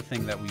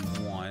anything that we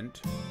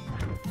want.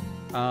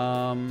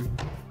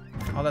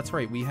 Oh, that's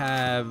right. We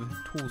have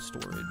tool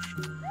storage.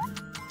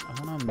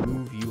 I want to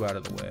move you out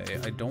of the way.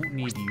 I don't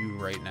need you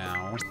right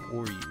now,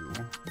 or you.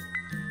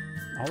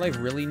 All I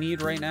really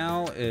need right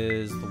now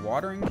is the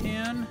watering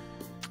can.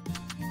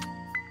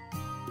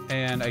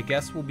 And I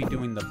guess we'll be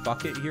doing the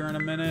bucket here in a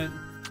minute.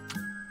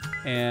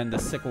 And the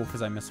sickle,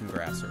 because I missed some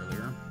grass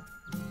earlier.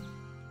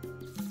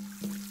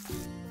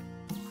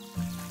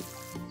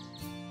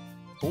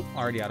 Oh,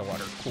 already out of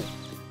water. Cool.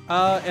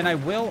 And I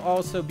will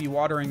also be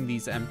watering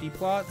these empty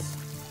plots.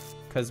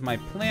 Because my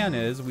plan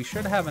is we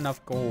should have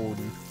enough gold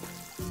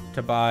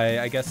to buy,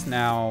 I guess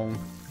now,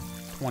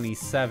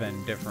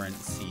 27 different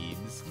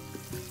seeds.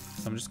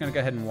 So I'm just going to go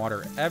ahead and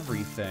water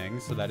everything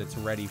so that it's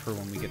ready for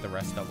when we get the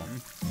rest of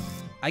them.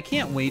 I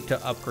can't wait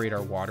to upgrade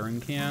our watering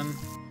can.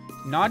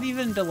 Not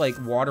even to like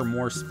water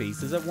more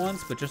spaces at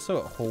once, but just so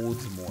it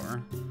holds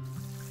more.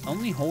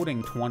 Only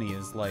holding 20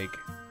 is like,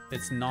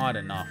 it's not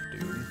enough,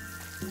 dude.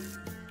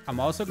 I'm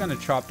also going to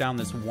chop down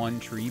this one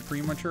tree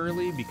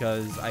prematurely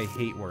because I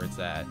hate where it's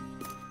at.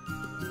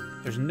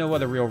 There's no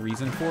other real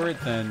reason for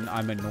it than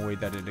I'm annoyed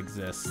that it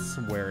exists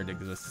where it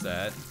exists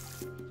at.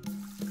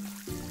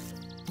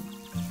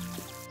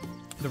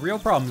 The real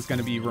problem is going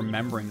to be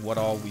remembering what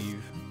all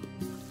we've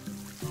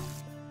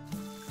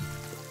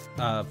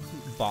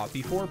bought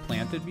before,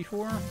 planted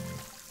before.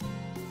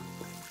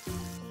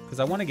 Because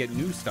I want to get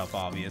new stuff,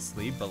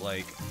 obviously, but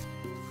like...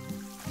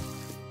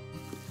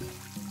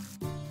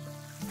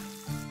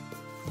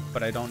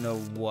 But I don't know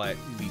what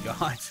we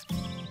got.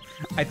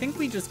 I think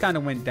we just kind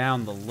of went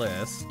down the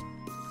list.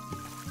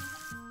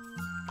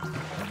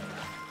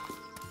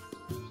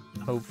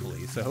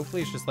 Hopefully. So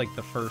hopefully it's just like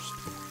the first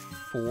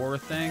 4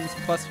 things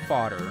plus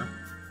fodder.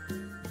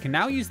 You can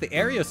now use the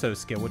Aeroso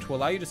skill, which will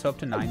allow you to sow up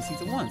to 9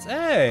 seeds at once.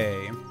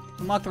 Hey!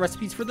 Unlock the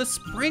recipes for the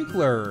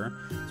sprinkler.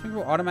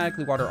 Sprinkler will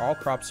automatically water all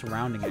crops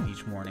surrounding it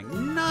each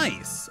morning.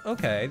 Nice!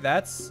 Okay,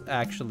 that's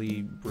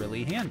actually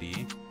really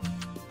handy.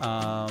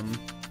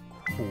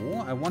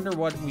 Cool. I wonder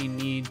what we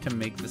need to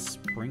make the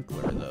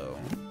sprinkler, though.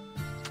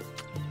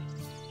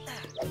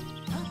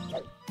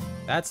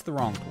 That's the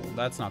wrong tool.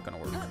 That's not gonna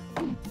work.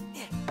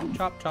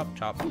 Chop, chop,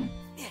 chop.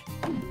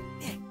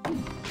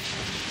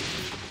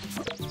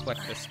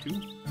 Collect this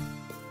too.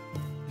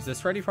 Is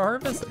this ready for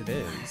harvest? It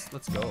is.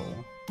 Let's go.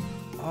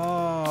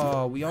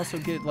 Oh, we also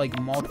get like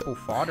multiple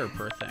fodder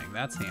per thing.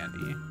 That's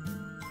handy.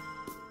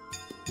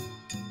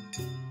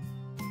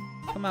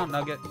 Come out,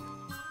 Nugget.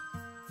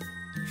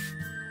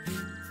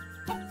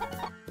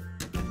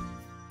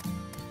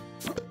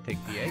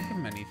 Take the egg,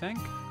 many thank.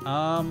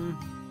 I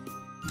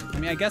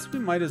mean, I guess we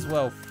might as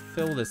well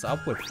fill this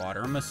up with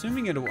fodder. I'm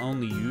assuming it'll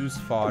only use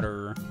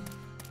fodder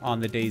on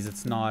the days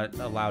it's not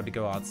allowed to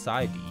go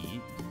outside to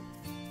eat.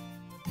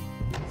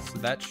 So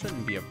that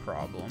shouldn't be a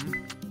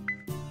problem.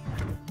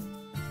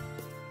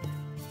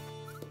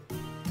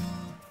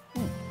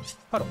 Ooh,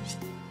 puddle.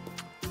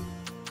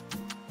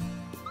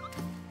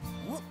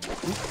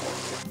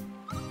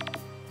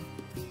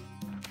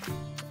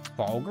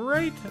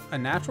 Fulgurite? A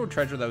natural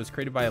treasure that was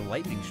created by a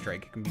lightning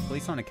strike. It can be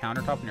placed on a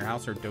countertop in your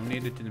house or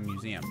donated to the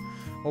museum.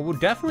 Well, we'll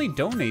definitely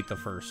donate the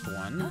first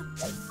one.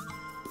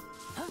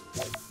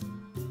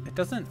 It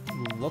doesn't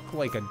look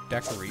like a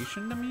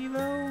decoration to me,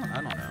 though.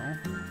 I don't know.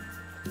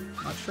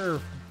 Not sure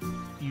if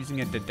using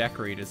it to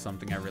decorate is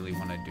something I really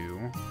want to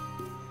do.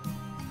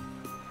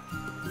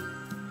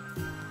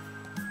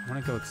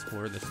 want to go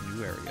explore this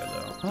new area,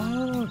 though.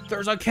 Oh,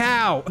 there's a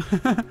cow!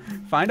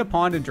 Find a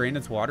pond and drain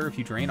its water. If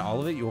you drain all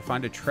of it, you will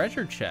find a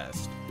treasure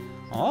chest.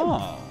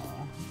 Oh,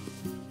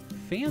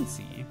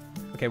 fancy.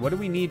 Okay, what do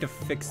we need to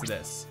fix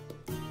this?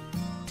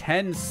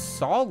 10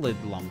 solid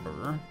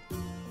lumber.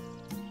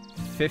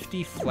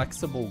 50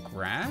 flexible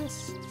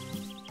grass?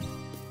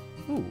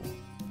 Ooh.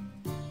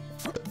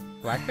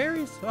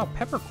 Blackberries? Oh,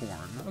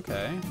 peppercorn.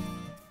 Okay.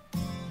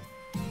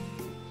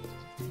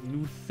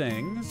 New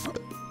things.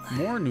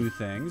 More new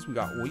things. We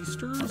got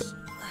oysters.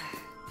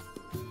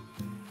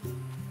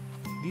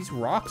 These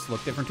rocks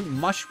look different too.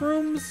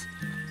 Mushrooms?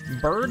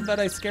 Bird that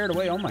I scared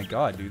away. Oh my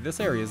god, dude. This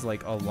area is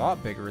like a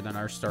lot bigger than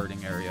our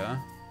starting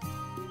area.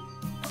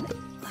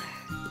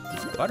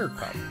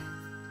 Buttercup.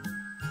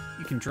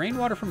 You can drain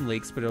water from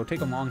lakes, but it'll take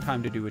a long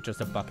time to do with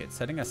just a bucket.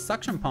 Setting a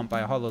suction pump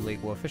by a hollow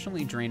lake will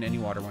efficiently drain any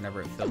water whenever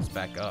it fills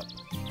back up.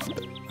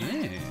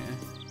 Yeah.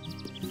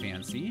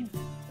 Fancy.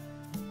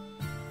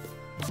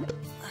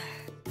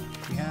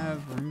 We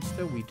have room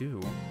still? We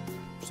do.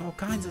 There's all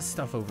kinds of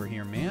stuff over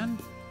here, man.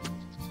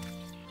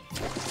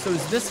 So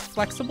is this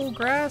flexible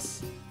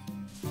grass?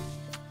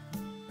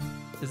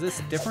 Is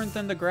this different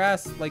than the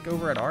grass like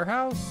over at our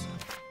house?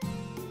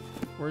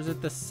 Or is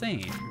it the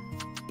same?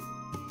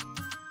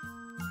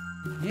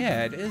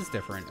 Yeah, it is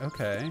different.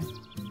 Okay.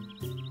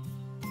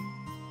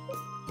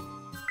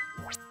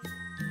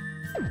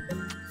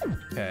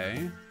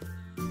 Okay.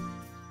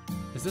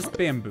 Is this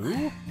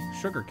bamboo?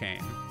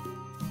 Sugarcane.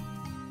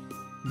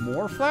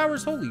 More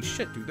flowers? Holy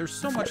shit, dude. There's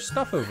so much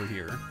stuff over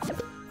here.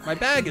 My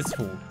bag is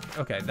full.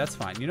 Okay, that's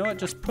fine. You know what?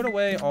 Just put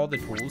away all the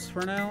tools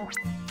for now.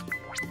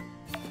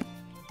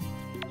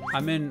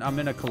 I'm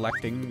in a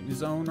collecting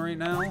zone right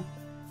now.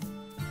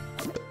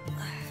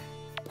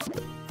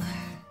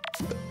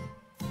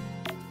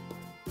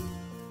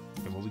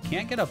 Okay, well, we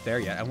can't get up there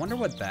yet. I wonder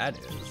what that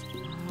is.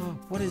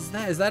 What is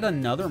that? Is that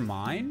another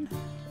mine?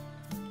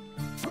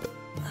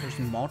 There's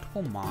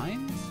multiple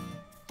mines?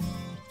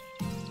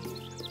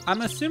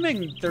 I'm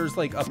assuming there's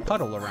like a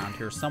puddle around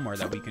here somewhere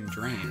that we can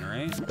drain,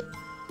 right?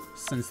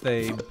 Since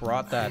they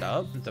brought that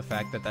up, the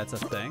fact that that's a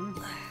thing.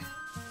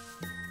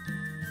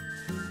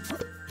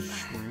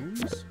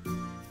 Shrooms?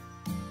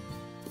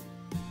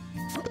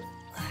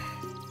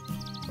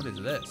 What is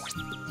this?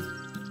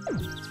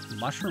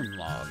 Mushroom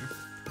log.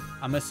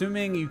 I'm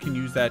assuming you can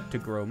use that to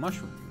grow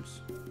mushrooms.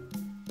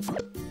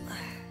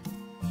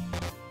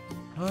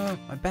 Oh,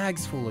 my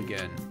bag's full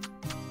again.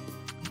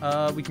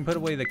 We can put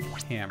away the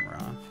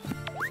camera.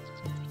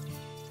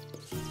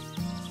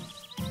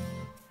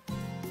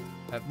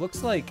 It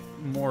looks like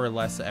more or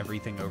less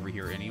everything over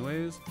here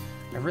anyways.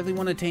 I really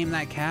want to tame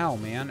that cow,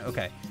 man.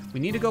 Okay,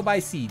 we need to go buy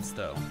seeds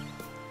though.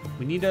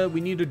 We need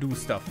to do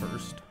stuff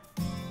first.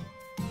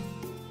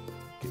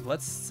 Okay,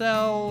 let's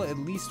sell at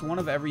least one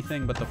of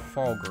everything but the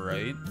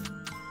fulgurite.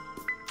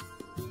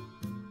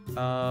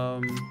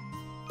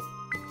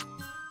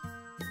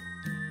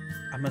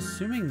 I'm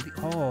assuming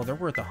oh, they're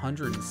worth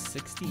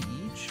 160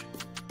 each.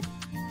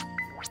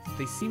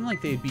 They seem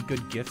like they'd be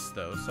good gifts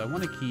though, so I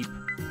want to keep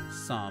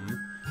some.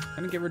 I'm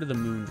gonna get rid of the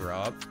moon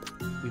drop.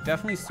 We've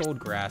definitely sold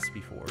grass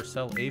before.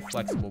 Sell a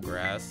flexible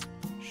grass.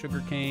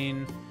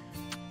 Sugarcane.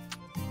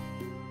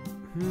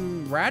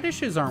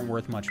 Radishes aren't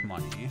worth much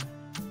money.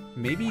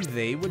 Maybe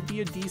they would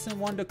be a decent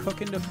one to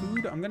cook into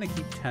food. I'm gonna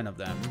keep 10 of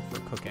them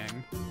for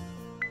cooking.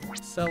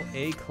 Sell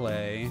a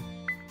clay.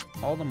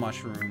 All the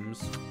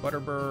mushrooms.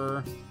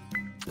 Butterbur.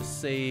 The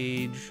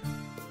sage.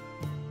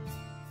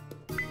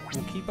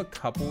 We'll keep a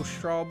couple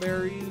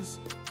strawberries.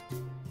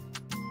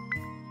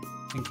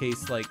 In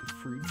case, like,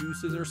 fruit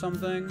juices or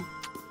something.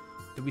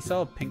 Did we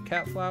sell a pink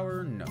cat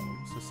flower? No.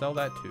 So sell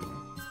that too.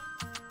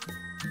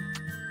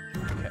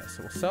 Okay,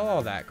 so we'll sell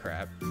all that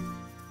crap.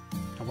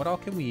 And what all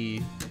can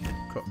we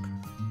cook?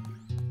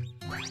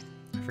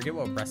 I forget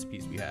what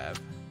recipes we have.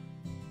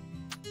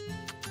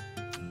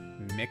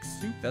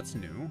 Mixed soup? That's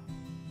new.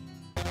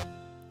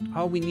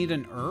 Oh, we need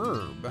an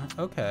herb.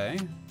 Okay.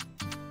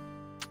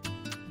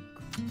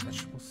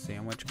 Vegetable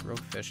sandwich, grilled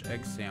fish,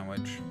 egg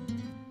sandwich.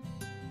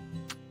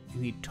 We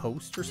need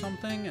toast or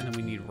something, and then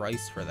we need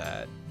rice for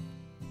that.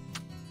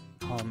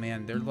 Oh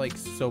man, there's like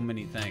so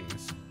many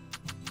things.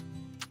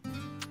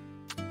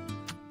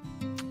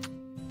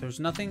 There's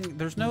nothing,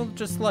 there's no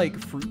just like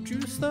fruit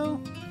juice though?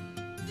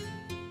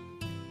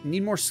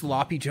 Need more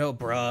sloppy joe,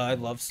 bruh. I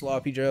love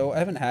sloppy joe. I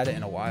haven't had it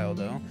in a while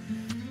though.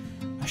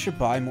 I should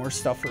buy more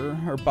stuff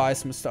or buy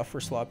some stuff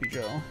for sloppy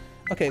joe.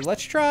 Okay,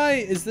 let's try,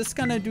 is this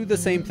gonna do the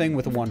same thing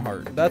with 1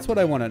 heart? That's what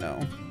I wanna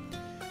know.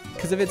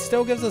 Because if it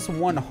still gives us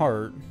 1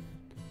 heart,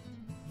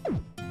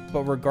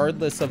 but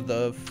regardless of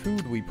the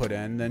food we put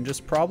in, then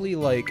just probably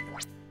like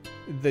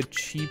the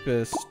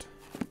cheapest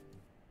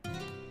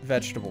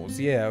vegetables.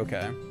 Yeah,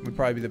 okay. Would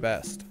probably be the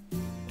best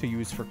to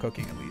use for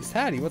cooking at least.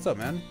 Hattie, what's up,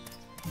 man?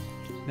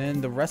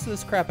 Then the rest of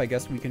this crap, I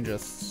guess we can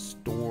just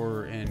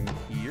store in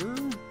here.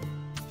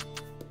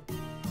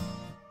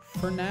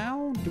 For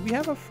now, do we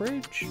have a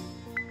fridge?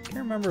 Can't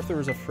remember if there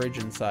was a fridge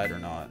inside or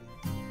not.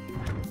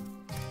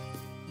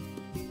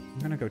 I'm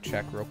gonna go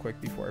check real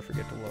quick before I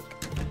forget to look.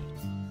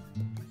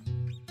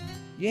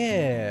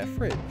 Yeah,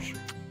 fridge.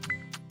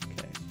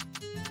 Okay.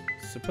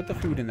 So put the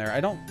food in there.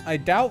 I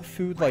doubt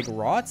food like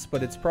rots,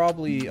 but it's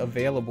probably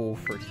available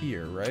for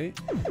here, right?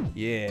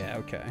 Yeah,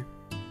 okay.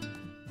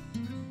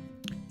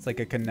 It's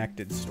like a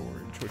connected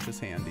storage, which is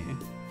handy.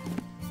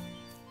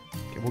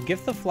 Okay, we'll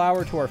give the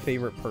flour to our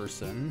favorite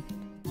person.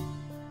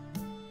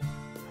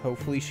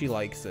 Hopefully she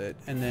likes it.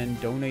 And then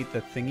donate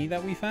the thingy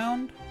that we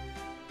found.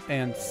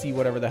 And see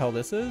whatever the hell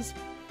this is.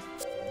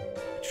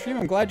 Stream,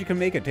 I'm glad you can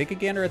make it. Take a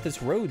gander at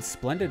this road.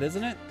 Splendid,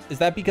 isn't it? Is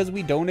that because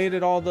we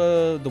donated all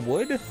the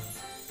wood? I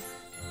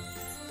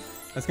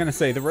was gonna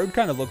say, the road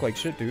kind of looked like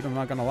shit, dude. I'm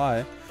not gonna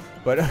lie.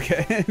 But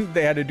okay,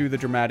 they had to do the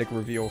dramatic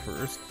reveal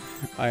first.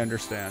 I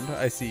understand.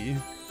 I see.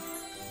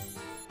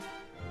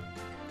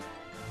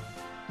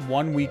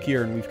 1 week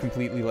here and we've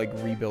completely, like,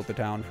 rebuilt the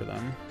town for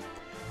them.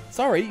 It's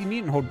alright, you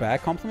needn't hold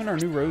back. Compliment our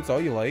new roads all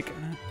you like.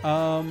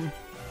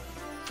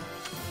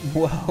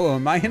 Whoa,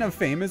 am I in a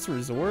famous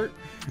resort?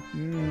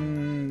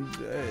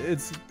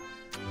 It's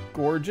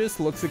gorgeous,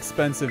 looks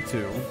expensive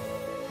too.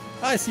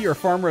 I see you're a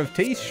farmer of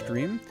taste,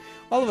 stream.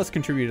 All of us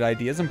contributed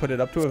ideas and put it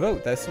up to a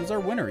vote. This was our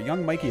winner.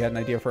 Young Mikey had an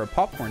idea for a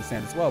popcorn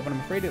stand as well, but I'm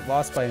afraid it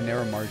lost by a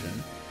narrow margin.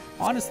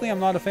 Honestly, I'm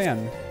not a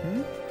fan.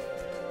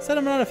 Said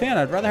I'm not a fan.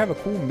 I'd rather have a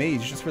cool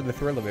mage just for the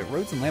thrill of it.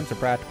 Roads and lamps are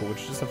practical,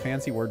 which is just a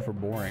fancy word for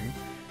boring.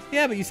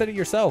 Yeah, but you said it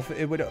yourself.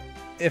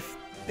 If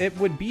it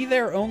would be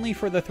there only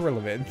for the thrill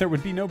of it, there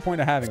would be no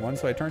point of having one,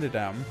 so I turned it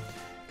down.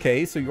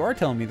 Okay, so you are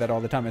telling me that all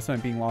the time I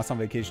spent being lost on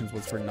vacations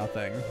was for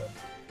nothing.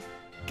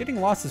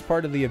 Getting lost is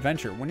part of the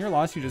adventure. When you're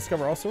lost, you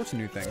discover all sorts of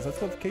new things. That's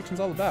what vacation's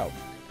all about.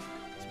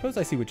 Suppose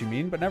I see what you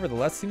mean, but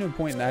nevertheless, see no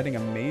point in adding a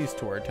maze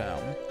to our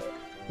town.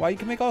 Why, you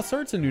can make all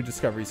sorts of new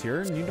discoveries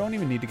here, and you don't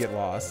even need to get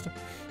lost.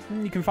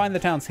 You can find the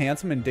town's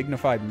handsome and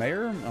dignified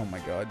mayor. Oh my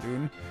god,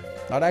 dude.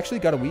 Not actually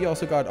got a Wii,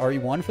 also got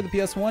RE1 for the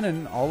PS1,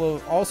 and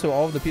also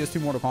all of the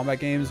PS2 Mortal Kombat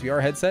games,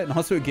 VR headset, and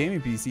also a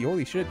gaming PC.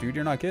 Holy shit, dude,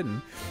 you're not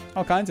kidding.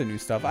 All kinds of new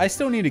stuff. I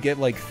still need to get,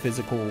 like,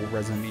 physical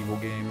Resident Evil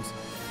games.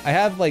 I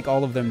have, like,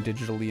 all of them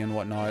digitally and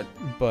whatnot,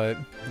 but,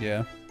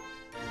 yeah.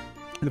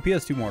 The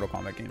PS2 Mortal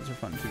Kombat games are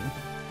fun, too.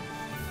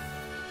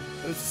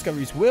 Those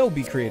discoveries will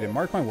be created.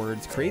 Mark my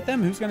words. Create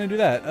them? Who's gonna do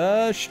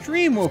that?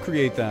 Stream will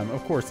create them.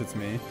 Of course it's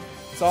me.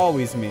 It's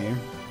always me.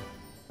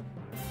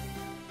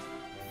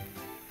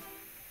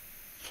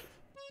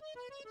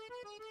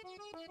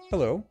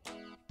 Hello.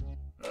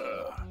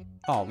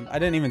 Oh, I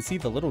didn't even see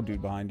the little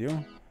dude behind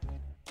you.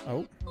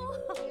 Oh.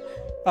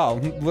 Oh,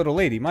 little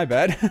lady, my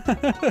bad.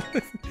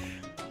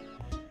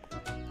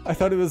 I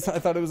thought it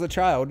was a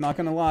child, not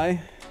gonna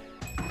lie.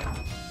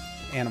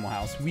 Animal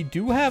house. We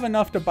do have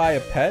enough to buy a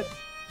pet,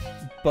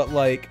 but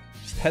like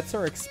pets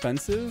are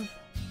expensive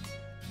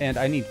and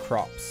I need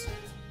crops.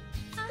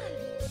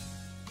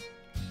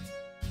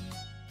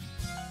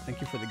 Thank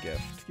you for the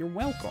gift. You're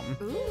welcome.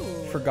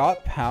 Ooh.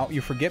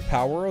 You forget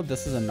Power World?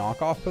 This is a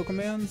knockoff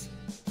Pokemon's?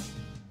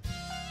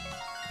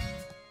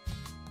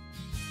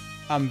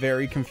 I'm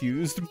very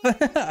confused.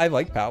 I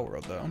like Power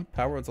World though.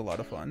 Power World's a lot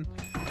of fun.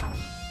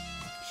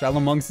 Shallow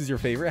Monks is your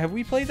favorite. Have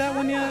we played that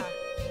one yet?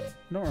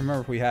 I don't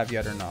remember if we have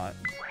yet or not.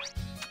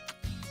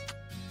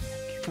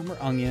 Cucumber,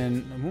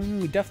 onion.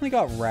 We definitely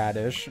got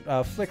radish.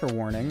 Flicker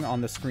warning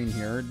on the screen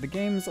here. The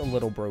game's a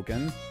little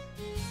broken.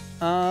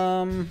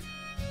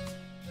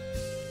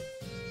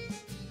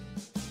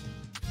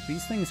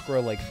 These things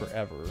grow like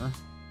forever.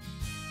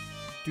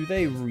 Do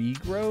they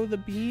regrow the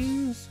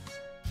beans?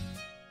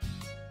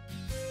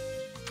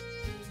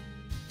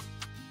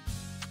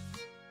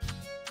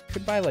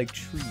 Could buy like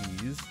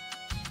trees.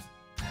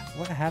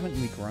 What haven't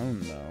we grown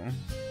though?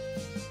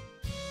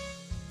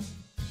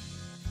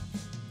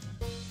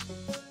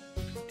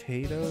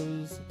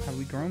 Potatoes? Have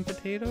we grown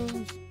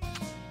potatoes?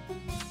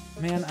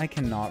 Man, I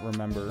cannot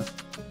remember.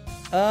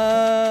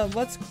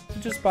 Let's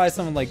just buy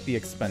some of like the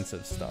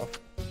expensive stuff.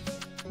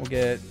 We'll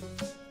get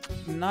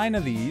 9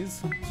 of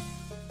these.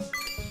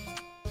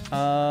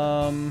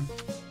 9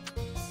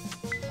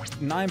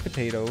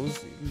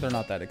 potatoes. They're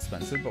not that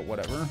expensive, but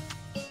whatever.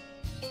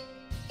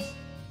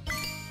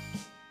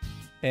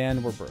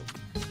 And we're broke.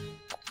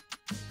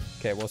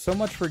 Okay, well, so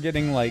much for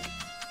getting, like,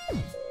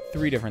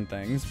 3 different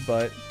things,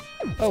 but...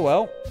 Oh,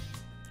 well.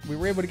 We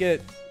were able to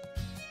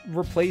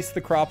replace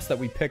the crops that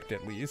we picked,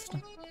 at least.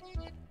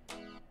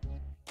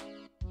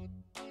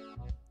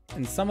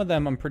 And some of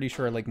them, I'm pretty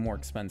sure, are, like, more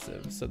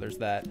expensive, so there's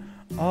that.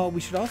 Oh,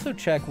 we should also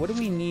check, what do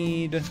we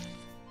need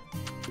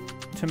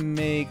to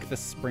make the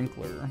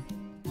sprinkler?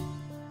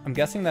 I'm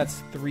guessing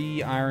that's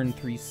 3 iron,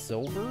 3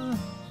 silver?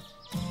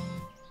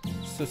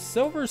 So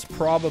silver's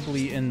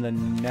probably in the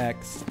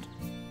next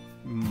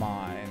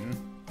mine.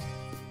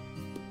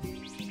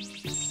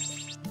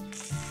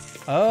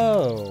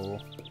 Oh,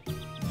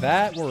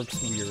 that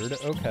works weird.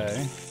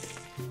 Okay,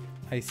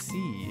 I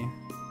see.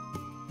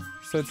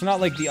 So it's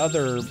not like the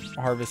other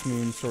Harvest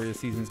Moon Story of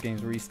Seasons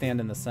games where you stand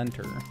in the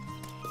center.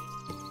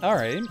 All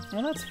right,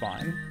 well that's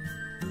fine.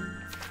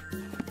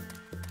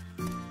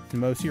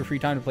 Most of your free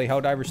time to play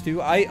Helldivers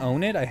 2? I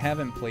own it. I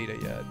haven't played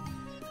it yet.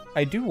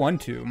 I do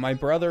want to. My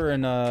brother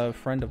and a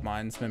friend of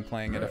mine's been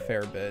playing it a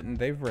fair bit, and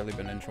they've really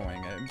been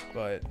enjoying it,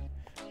 but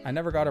I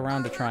never got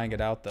around to trying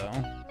it out, though.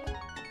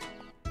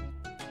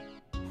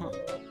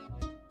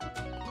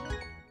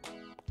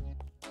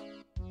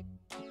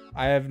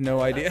 I have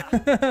no idea.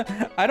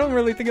 I don't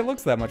really think it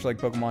looks that much like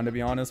Pokemon, to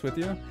be honest with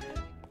you.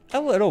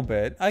 A little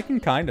bit. I can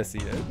kind of see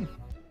it.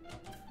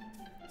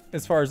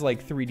 As far as,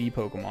 like, 3D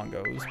Pokemon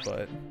goes,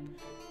 but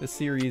the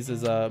series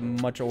is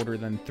much older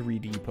than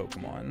 3D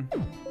Pokemon.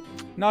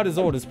 Not as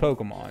old as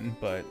Pokemon,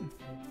 but...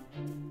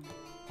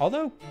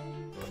 although,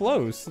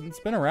 close. It's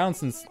been around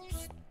since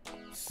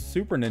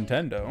Super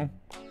Nintendo.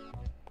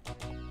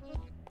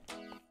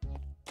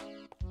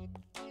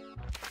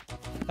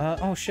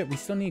 Oh shit, we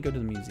still need to go to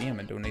the museum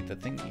and donate the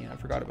thingy. I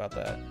forgot about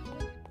that.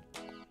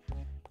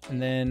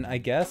 And then, I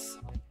guess,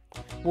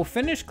 we'll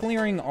finish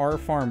clearing our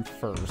farm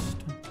first.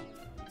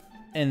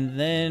 And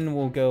then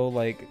we'll go,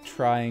 like,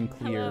 try and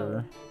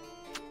clear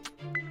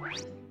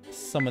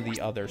some of the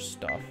other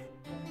stuff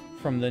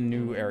from the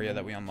new area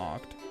that we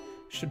unlocked.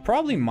 Should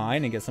probably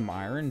mine and get some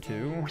iron,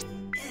 too.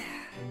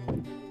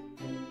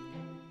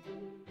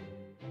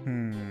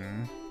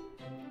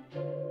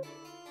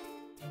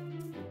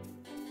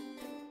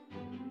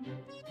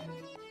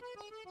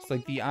 It's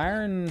like the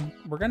iron,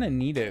 we're gonna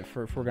need it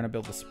if we're gonna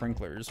build the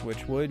sprinklers,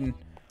 which would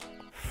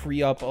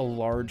free up a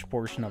large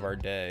portion of our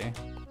day.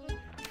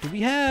 Do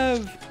we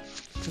have,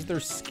 because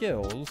there's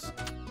skills,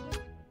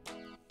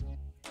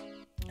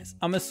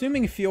 I'm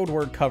assuming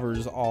fieldwork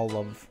covers all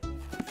of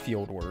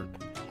fieldwork,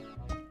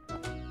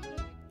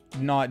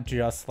 not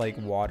just like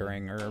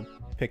watering or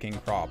picking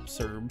crops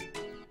or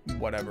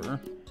whatever.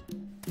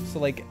 So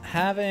like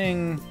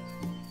having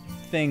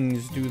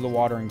things do the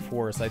watering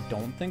for us, I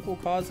don't think will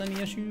cause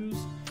any issues.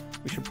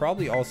 We should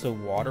probably also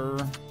water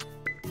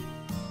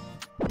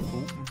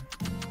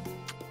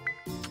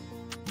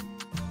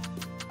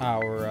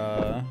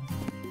our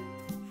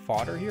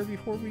fodder here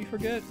before we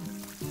forget.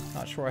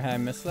 Not sure how I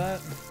missed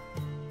that.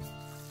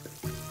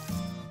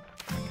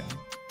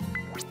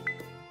 Okay.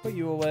 Put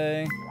you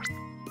away.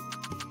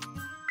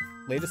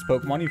 Latest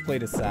Pokemon you've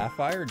played is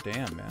Sapphire?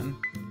 Damn, man.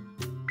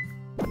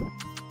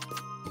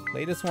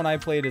 Latest one I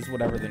played is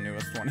whatever the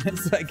newest one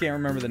is. I can't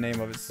remember the name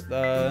of it.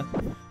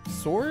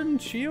 Sword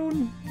and Shield?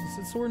 Is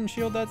it Sword and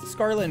Shield? That's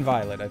Scarlet and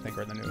Violet, I think,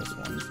 are the newest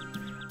ones.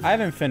 I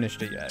haven't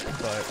finished it yet,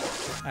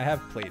 but I have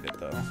played it,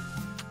 though.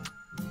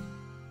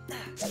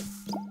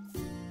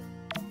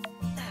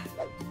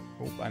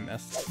 Oh, I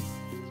missed.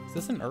 Is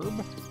this an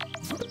herb?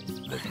 It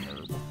is an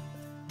herb.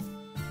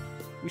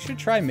 We should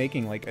try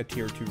making, like, a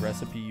tier 2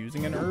 recipe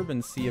using an herb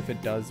and see if it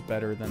does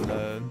better than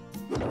the...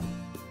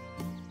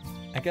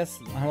 I guess,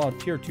 well,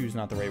 tier 2 is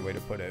not the right way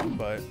to put it,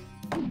 but...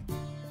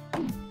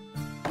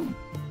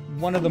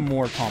 one of the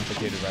more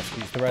complicated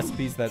recipes. The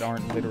recipes that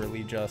aren't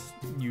literally just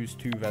use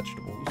 2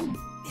 vegetables.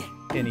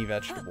 Any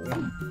vegetable.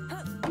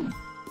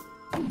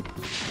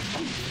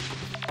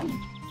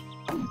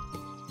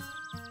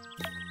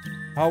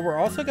 Oh, we're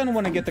also going to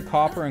want to get the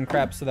copper and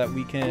crap so that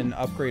we can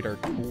upgrade our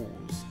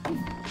tools.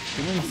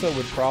 Doing so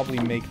would probably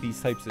make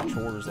these types of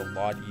chores a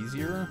lot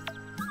easier.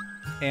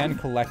 And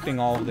collecting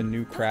all of the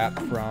new crap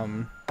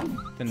from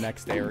the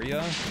next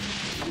area.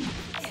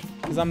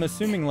 Because I'm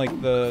assuming,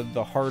 like,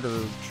 the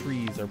harder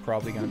trees are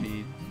probably going to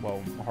be,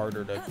 well,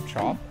 harder to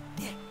chop.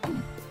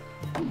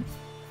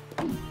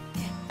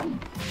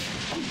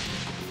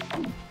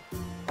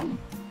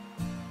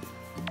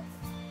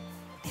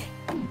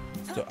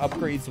 So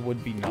upgrades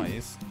would be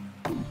nice.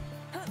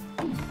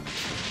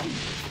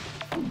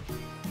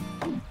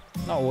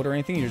 Not old or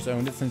anything, you just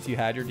owned it since you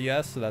had your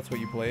DS, so that's what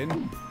you played.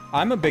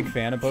 I'm a big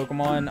fan of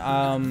Pokemon.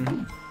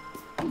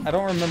 I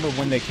don't remember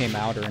when they came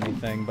out or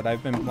anything, but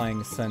I've been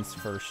playing since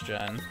first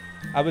gen.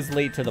 I was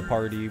late to the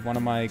party. One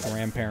of my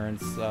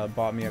grandparents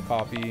bought me a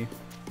copy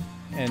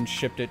and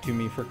shipped it to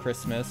me for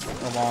Christmas,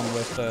 along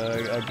with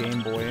a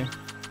Game Boy.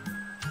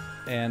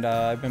 And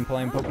I've been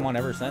playing Pokemon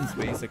ever since,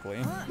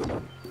 basically.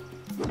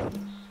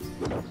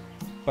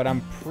 But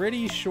I'm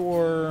pretty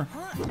sure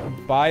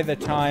by the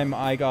time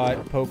I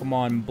got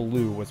Pokemon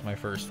Blue was my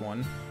first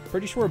one.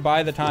 Pretty sure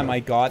by the time I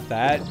got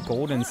that,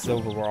 Gold and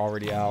Silver were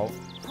already out.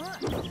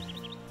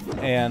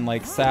 And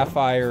like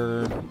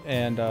Sapphire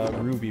and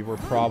Ruby were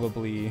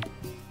probably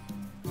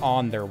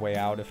on their way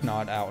out, if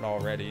not out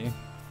already.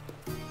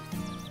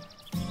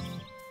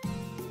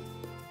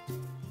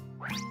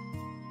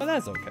 But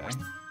that's okay.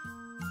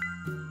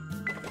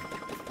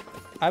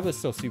 I was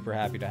still super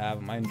happy to have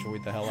them. I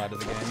enjoyed the hell out of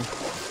the game.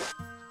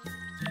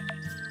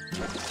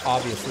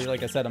 Obviously,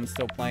 like I said, I'm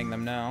still playing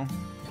them now.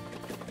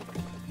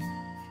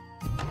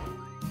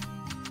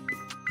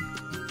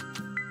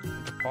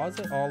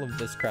 Deposit all of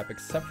this crap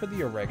except for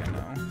the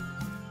oregano.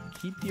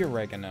 Keep the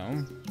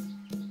oregano.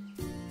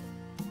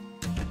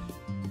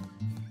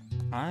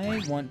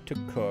 I want to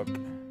cook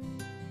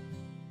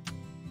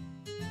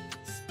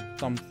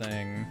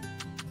something.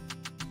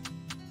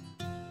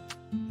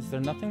 Is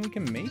there nothing we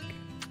can make?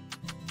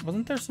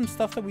 Wasn't there some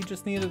stuff that we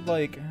just needed,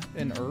 like,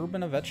 an herb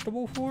and a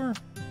vegetable for?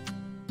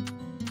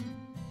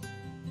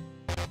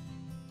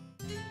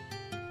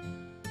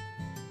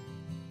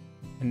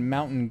 And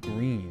mountain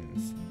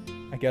greens.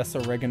 I guess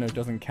oregano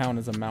doesn't count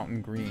as a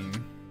mountain green.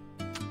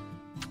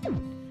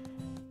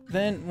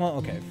 Then, well,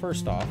 okay,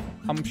 first off,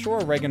 I'm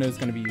sure oregano is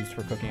going to be used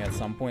for cooking at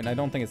some point. I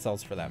don't think it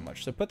sells for that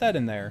much, so put that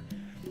in there.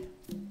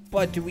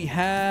 But do we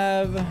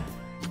have...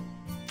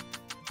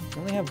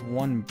 We only have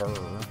one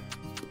burr.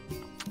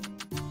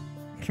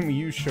 Can we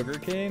use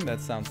sugarcane? That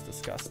sounds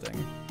disgusting.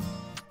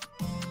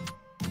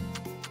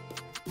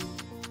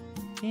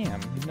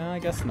 Damn, no, I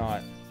guess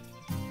not.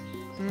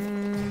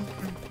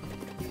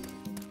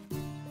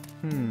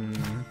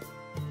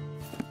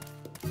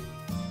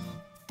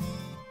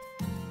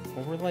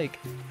 Well, we're like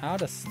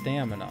out of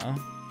stamina.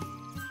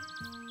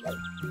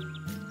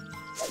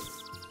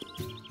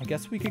 I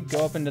guess we could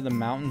go up into the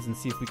mountains and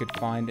see if we could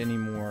find any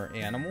more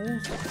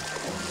animals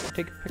to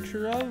take a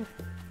picture of.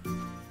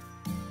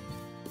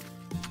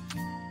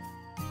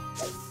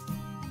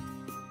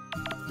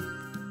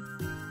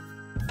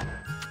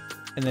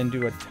 And then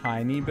do a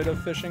tiny bit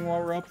of fishing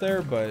while we're up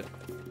there, but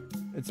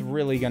it's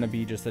really gonna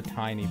be just a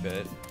tiny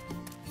bit.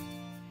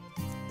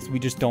 So we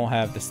just don't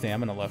have the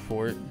stamina left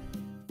for it.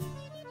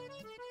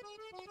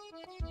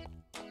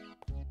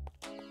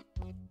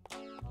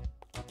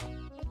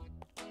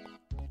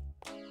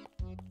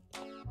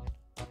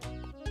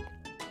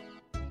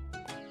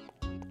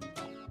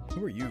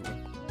 Who are you?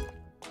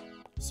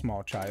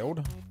 Small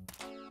child.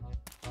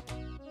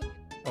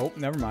 Oh,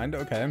 never mind.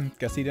 Okay.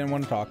 Guess he didn't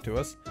want to talk to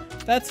us.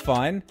 That's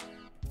fine.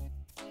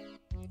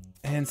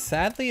 And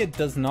sadly, it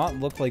does not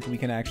look like we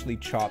can actually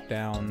chop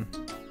down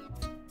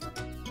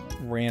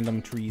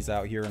random trees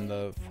out here in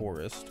the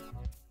forest.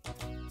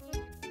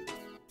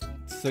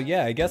 So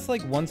yeah, I guess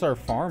like once our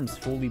farm's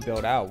fully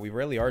built out, we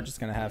really are just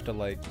gonna have to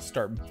like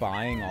start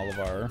buying all of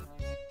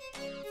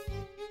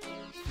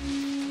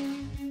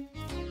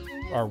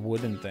our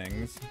wooden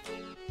things.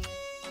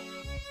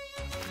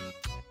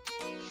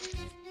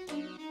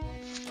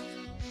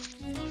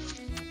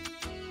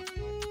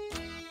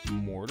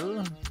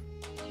 Mortar?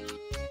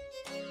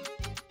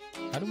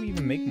 How do we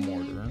even make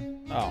mortar?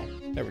 Oh,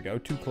 there we go.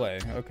 2 clay.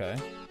 Okay.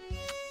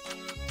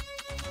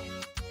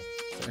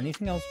 Is there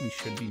anything else we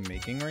should be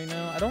making right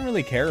now? I don't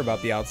really care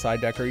about the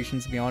outside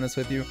decorations, to be honest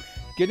with you.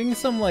 Getting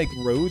some, like,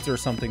 roads or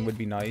something would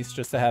be nice,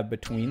 just to have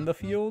between the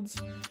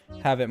fields.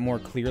 Have it more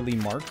clearly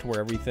marked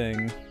where we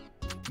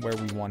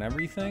want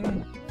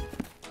everything.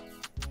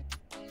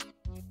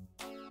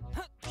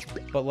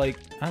 But, like,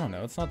 I don't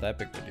know. It's not that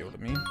big of a deal to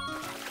me.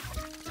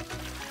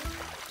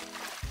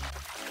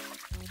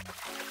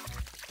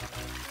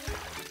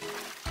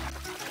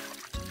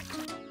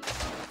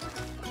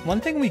 One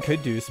thing we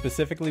could do,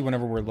 specifically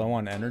whenever we're low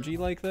on energy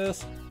like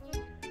this,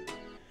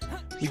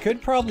 we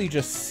could probably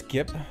just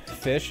skip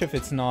fish if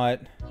it's not,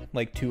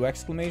 like, 2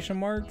 exclamation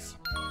marks.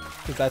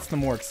 Because that's the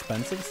more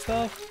expensive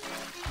stuff.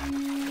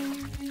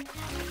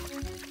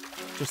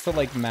 Just to,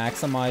 like,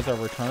 maximize our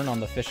return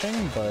on the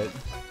fishing, but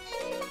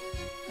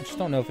I just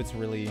don't know if it's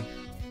really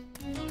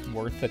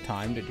worth the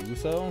time to do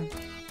so.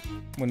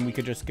 When we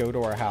could just go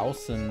to our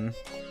house and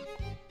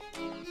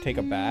take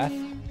a bath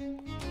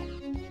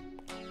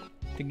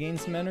to gain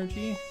some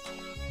energy.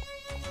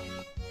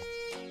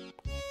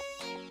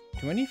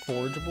 Do any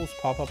forageables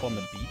pop up on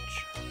the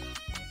beach?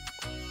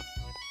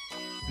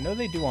 I know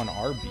they do on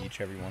our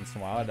beach every once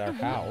in a while at our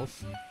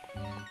house.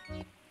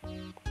 I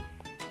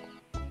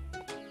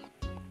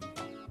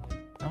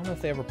don't know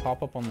if they ever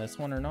pop up on this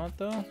one or not,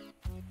 though.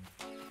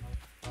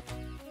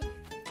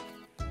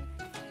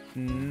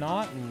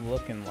 Not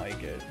looking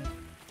like it.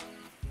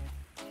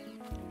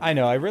 I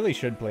know, I really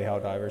should play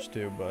Helldivers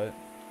too, but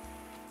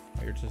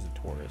you're just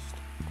a tourist.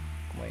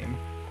 Lame.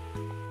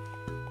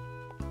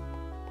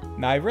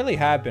 Now, I really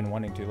have been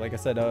wanting to. Like I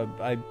said,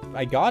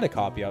 I got a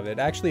copy of it.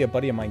 Actually, a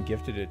buddy of mine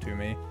gifted it to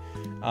me.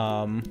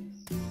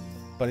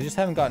 But I just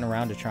haven't gotten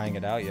around to trying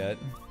it out yet.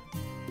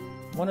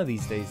 One of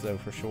these days, though,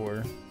 for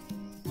sure.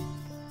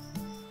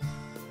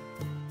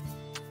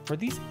 Were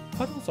these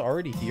puddles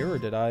already here, or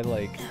did I,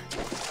 like...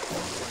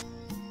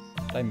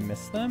 Did I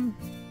miss them?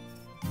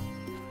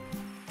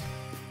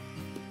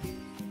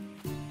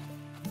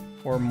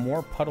 Or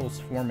more puddles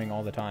forming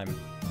all the time?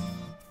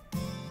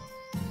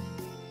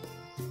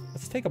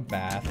 Let's take a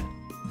bath.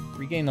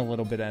 Regain a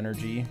little bit of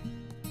energy.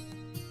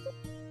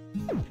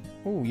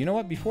 Oh, you know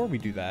what? Before we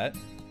do that,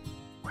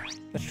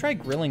 let's try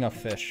grilling a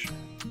fish.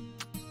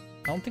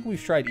 I don't think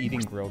we've tried eating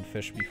grilled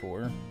fish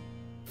before.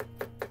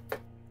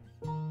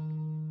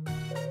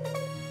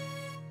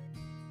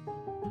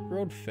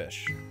 Grilled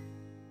fish.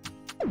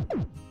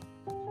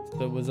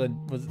 So was it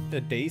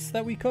a dace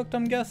that we cooked,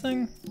 I'm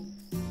guessing?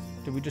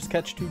 Did we just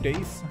catch 2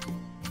 dace?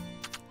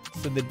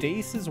 So the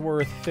dace is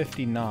worth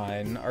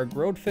 59. Our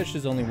grilled fish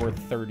is only worth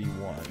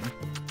 31.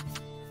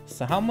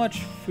 So how much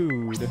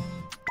food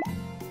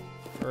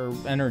or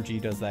energy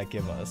does that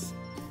give us?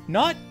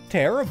 Not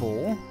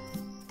terrible.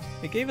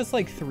 It gave us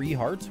like 3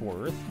 hearts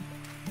worth.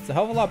 It's a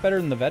hell of a lot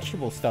better than the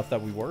vegetable stuff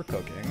that we were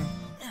cooking.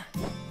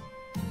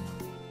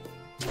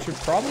 Should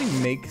probably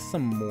make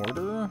some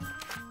mortar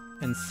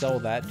and sell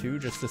that too,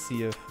 just to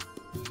see if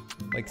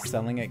like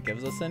selling it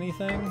gives us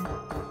anything.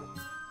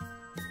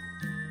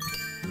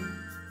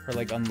 Or or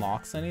like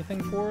unlocks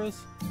anything for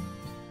us.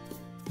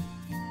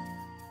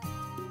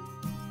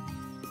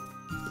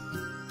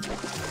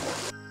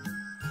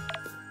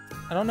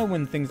 I don't know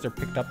when things are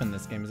picked up in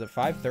this game. Is it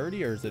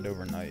 5:30 or is it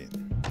overnight?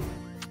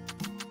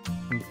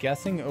 I'm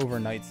guessing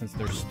overnight since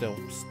there's still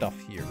stuff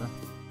here.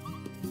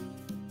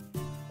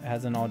 It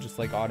hasn't all just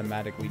like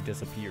automatically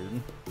disappeared.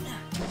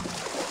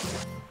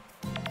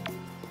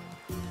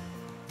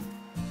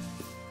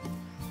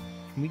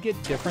 Can we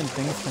get different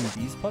things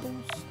from these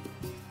puddles?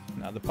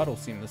 No, the puddles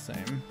seem the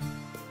same.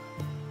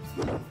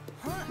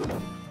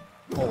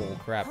 Oh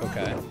crap,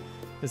 okay.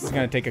 This is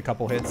gonna take a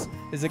couple hits.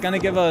 Is it gonna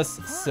give us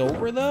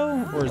silver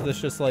though? Or is this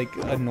just like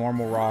a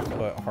normal rock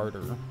but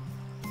harder?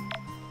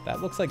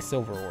 That looks like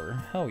silver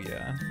ore. Hell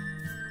yeah.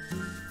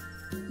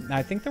 Now,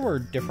 I think there were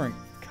different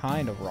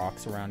kind of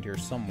rocks around here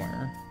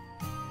somewhere.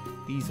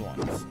 These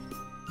ones.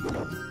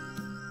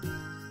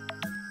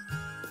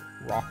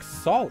 Rock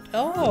salt.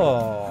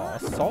 Oh,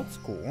 salt's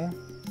cool.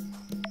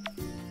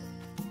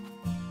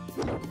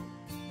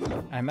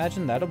 I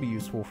imagine that'll be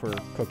useful for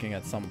cooking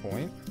at some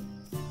point.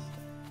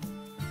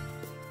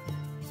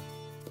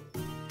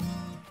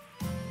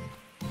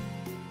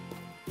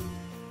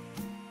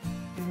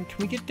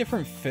 Can we get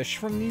different fish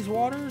from these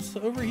waters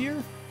over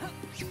here?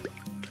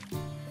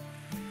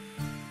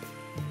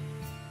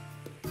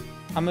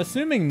 I'm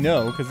assuming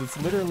no, because it's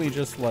literally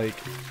just like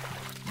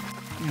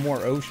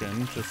more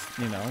ocean, just,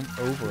 you know,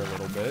 over a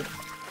little bit.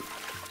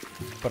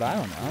 But I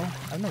don't know.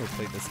 I've never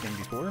played this game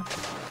before.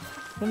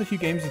 One of the few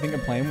games you think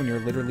of playing when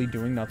you're literally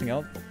doing nothing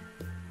else.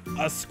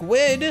 A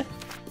squid!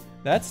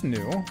 That's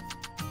new.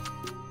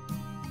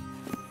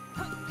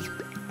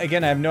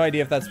 Again, I have no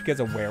idea if that's because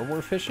of where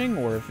we're fishing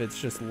or if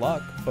it's just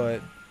luck, but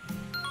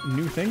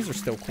new things are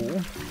still cool.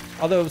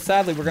 Although,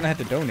 sadly, we're going to have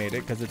to donate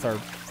it because it's our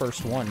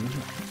first one,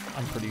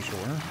 I'm pretty sure.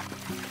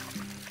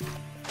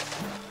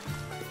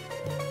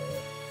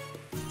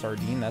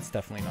 Sardine, that's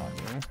definitely not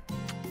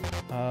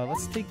new.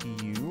 Let's take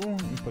you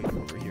and put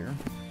you over here.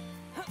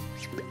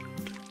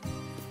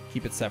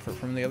 Keep it separate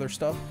from the other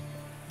stuff.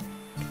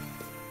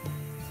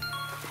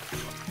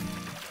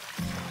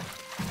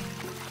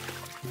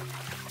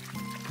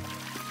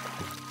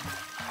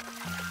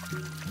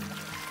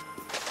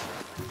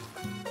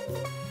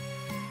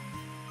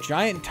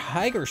 Giant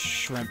tiger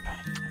shrimp.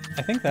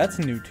 I think that's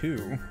new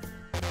too.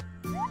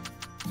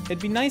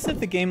 It'd be nice if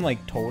the game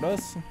like told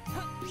us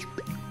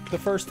the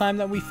first time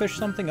that we fish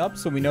something up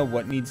so we know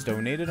what needs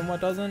donated and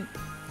what doesn't.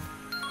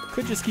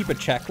 Could just keep a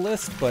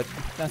checklist, but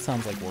that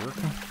sounds like work.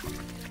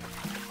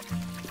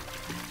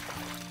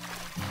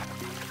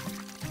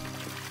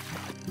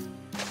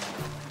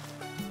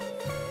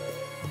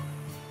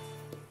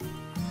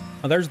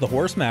 Oh, there's the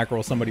horse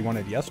mackerel somebody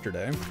wanted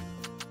yesterday.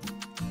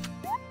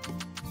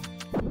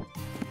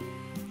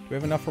 Do we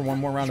have enough for one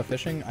more round of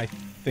fishing? I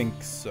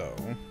think so.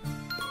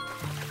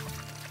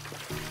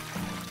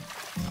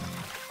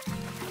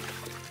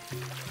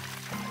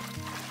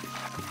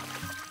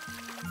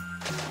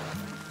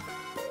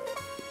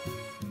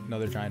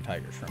 Another giant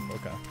tiger shrimp,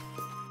 okay.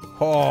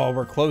 Oh,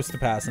 we're close to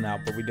passing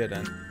out, but we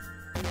didn't.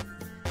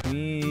 Can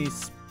we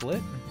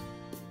split?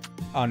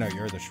 Oh, no,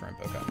 you're the shrimp,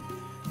 okay.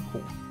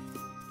 Cool.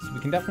 So we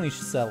can definitely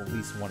sell at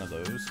least one of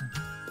those.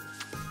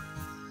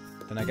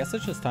 Then I guess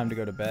it's just time to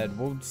go to bed.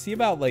 We'll see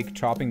about, like,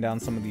 chopping down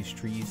some of these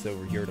trees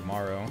over here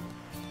tomorrow.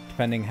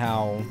 Depending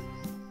how,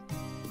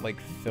 like,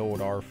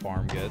 filled our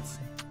farm gets.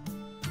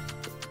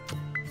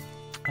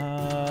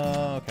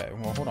 Okay,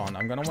 well, hold on.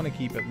 I'm gonna want to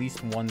keep at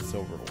least one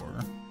silver ore.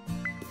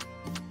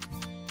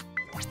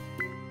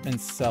 And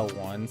sell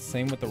one.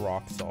 Same with the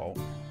rock salt.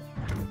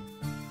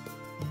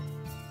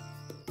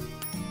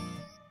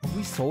 Have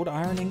we sold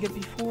iron ingot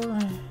before?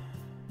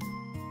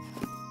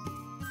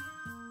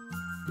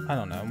 I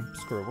don't know.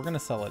 Screw it. We're gonna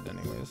sell it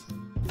anyways.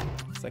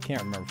 Because I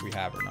can't remember if we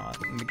have or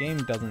not. And the game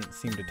doesn't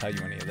seem to tell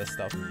you any of this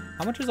stuff.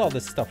 How much is all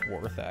this stuff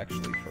worth,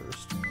 actually,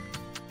 first?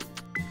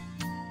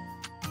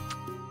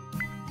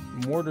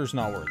 Mortar's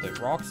not worth it.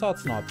 Rock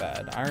salt's not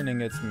bad. Iron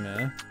ingots,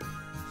 meh.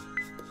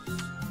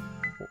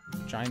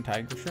 Giant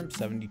tiger shrimp,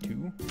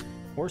 72.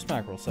 Horse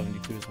mackerel,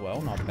 72 as well.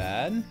 Not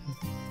bad.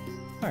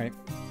 Alright.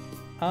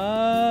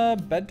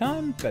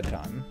 Bedtime?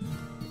 Bedtime.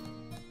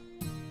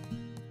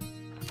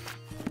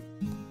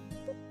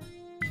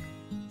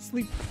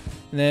 Sleep.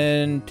 And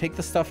then take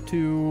the stuff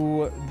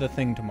to the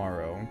thing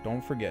tomorrow.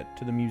 Don't forget,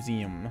 to the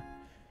museum.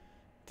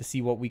 To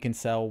see what we can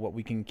sell, what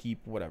we can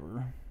keep,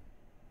 whatever.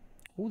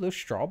 Oh, those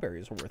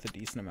strawberries are worth a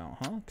decent amount,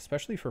 huh?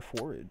 Especially for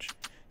forage.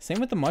 Same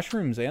with the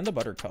mushrooms and the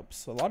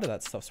buttercups. A lot of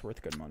that stuff's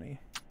worth good money.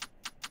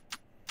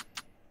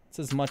 It's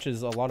as much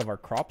as a lot of our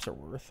crops are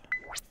worth.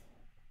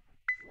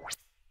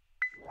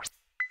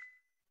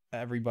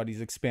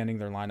 Everybody's expanding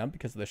their lineup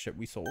because of the shit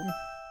we sold.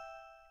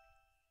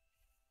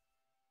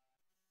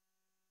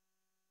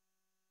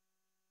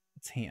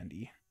 It's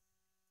handy.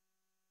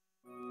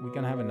 We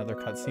gonna have another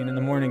cutscene in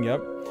the morning,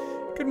 yep.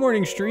 Good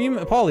morning, stream.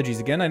 Apologies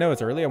again. I know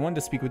it's early. I wanted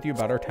to speak with you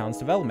about our town's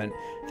development.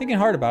 Thinking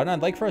hard about it,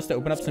 I'd like for us to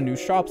open up some new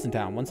shops in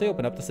town. Once they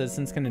open up, the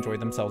citizens can enjoy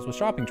themselves with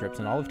shopping trips,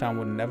 and all of town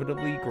would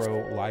inevitably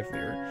grow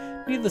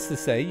livelier. Needless to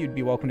say, you'd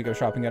be welcome to go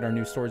shopping at our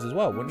new stores as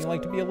well. Wouldn't you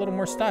like to be a little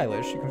more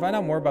stylish? You can find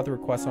out more about the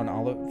requests on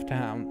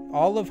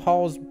Olive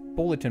Hall's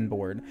bulletin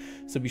board,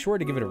 so be sure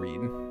to give it a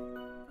read.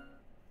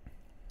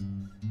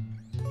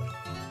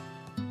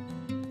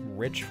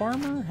 Rich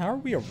farmer? How are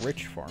we a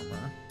rich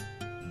farmer?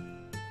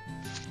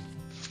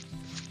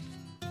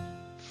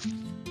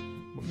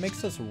 What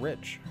makes us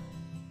rich?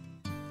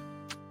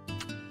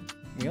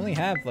 We only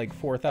have like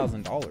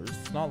 $4,000.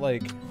 It's not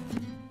like...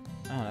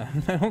 I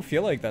don't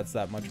feel like that's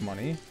that much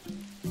money.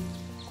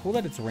 Cool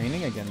that it's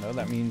raining again though.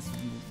 That means,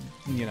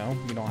 you know,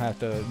 we don't have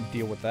to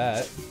deal with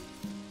that.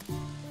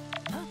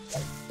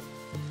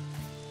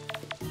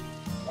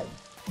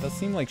 Does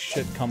seem like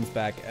shit comes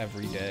back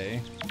every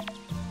day.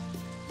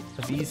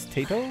 Are these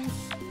potatoes?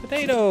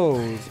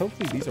 Potatoes!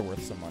 Hopefully these are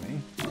worth some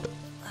money.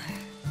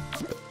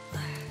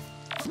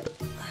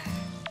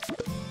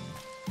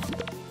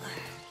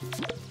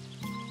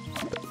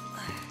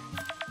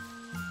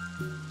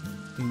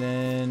 And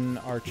then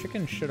our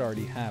chicken should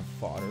already have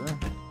fodder.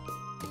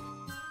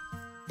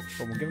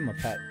 But we'll give him a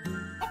pet.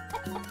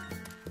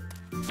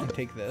 And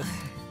take this.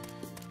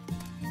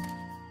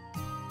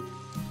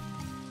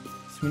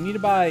 So we need to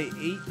buy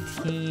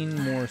 18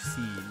 more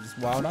seeds.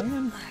 Wild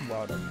onion?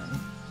 Wild onion.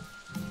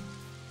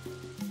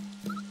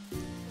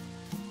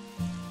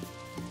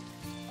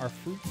 Our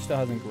fruit still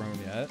hasn't grown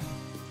yet.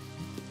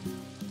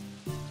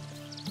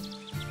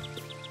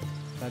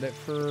 Is that it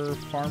for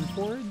farm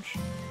forage?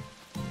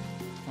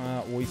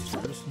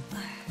 Oysters.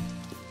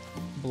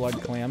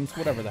 Blood clams,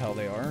 whatever the hell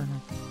they are.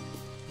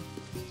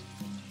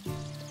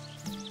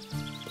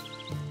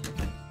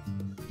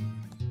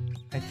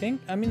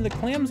 I mean, the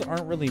clams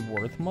aren't really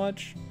worth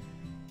much.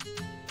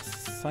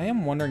 So I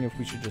am wondering if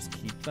we should just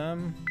keep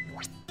them.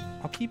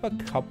 I'll keep a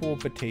couple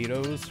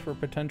potatoes for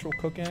potential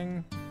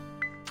cooking.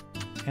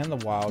 And the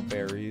wild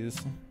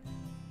berries.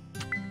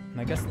 And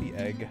I guess the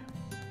egg.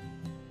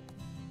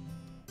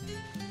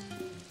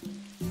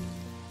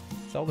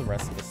 Sell the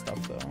rest of the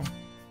stuff, though.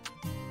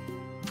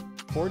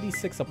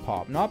 46 a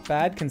pop. Not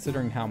bad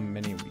considering how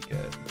many we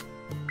get.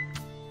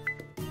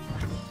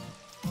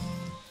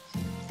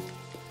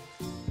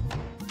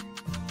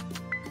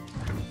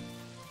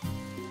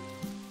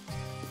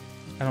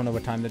 I don't know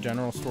what time the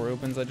general store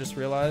opens, I just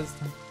realized.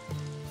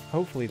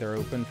 Hopefully they're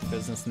open for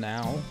business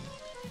now.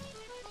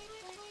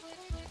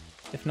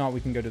 If not, we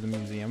can go to the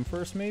museum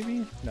first,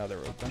 maybe? No, they're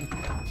open.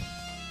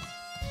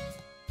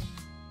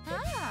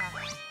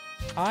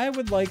 I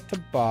would like to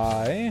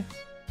buy...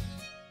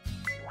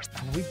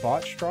 Have we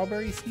bought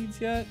strawberry seeds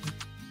yet?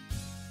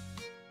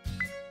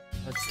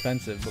 They're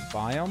expensive, but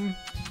buy them.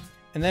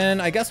 And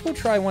then I guess we'll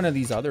try one of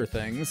these other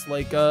things.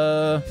 Like,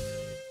 I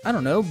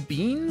don't know,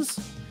 beans?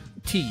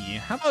 Tea.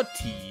 How about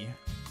tea?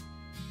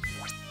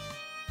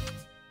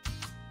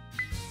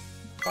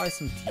 Buy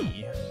some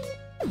tea.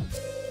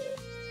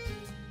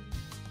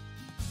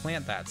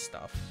 Plant that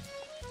stuff.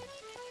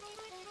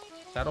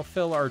 That'll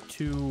fill our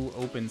 2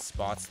 open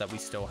spots that we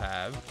still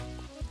have.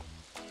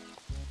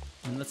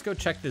 And let's go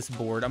check this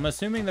board. I'm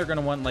assuming they're gonna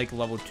want like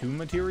level 2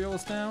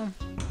 materials now.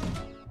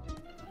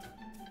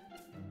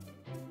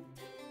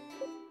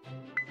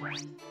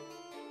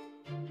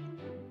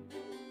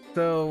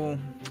 So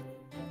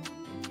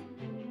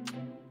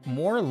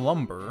more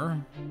lumber.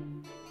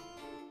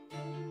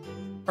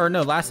 Or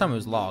no, last time it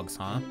was logs,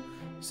 huh?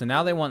 So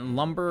now they want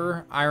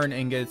lumber, iron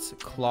ingots,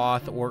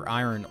 cloth, or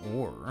iron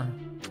ore.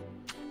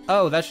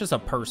 Oh, that's just a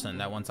person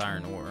that wants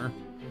iron ore.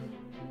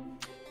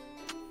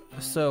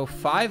 So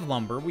 5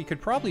 lumber, we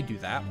could probably do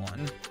that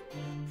one.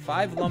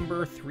 5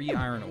 lumber, 3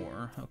 iron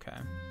ore. Okay.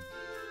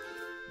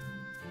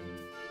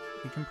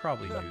 We can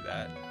probably do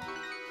that.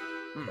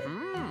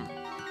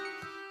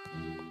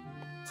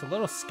 It's a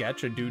little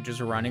sketch, a dude just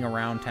running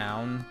around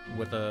town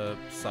with a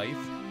scythe.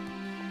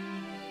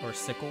 Or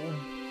sickle.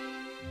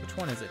 Which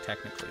one is it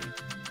technically?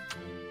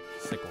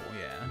 Sickle,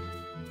 yeah.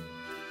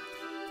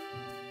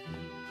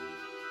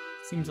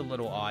 Seems a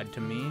little odd to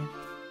me.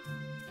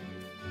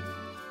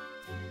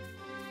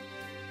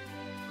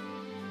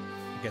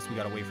 I guess we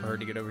gotta wait for her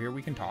to get over here.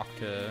 We can talk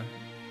to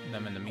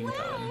them in the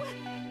meantime.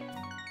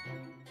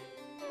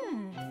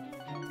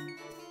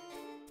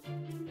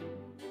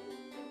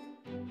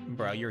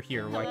 Bro, you're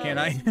here. Why can't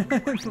I?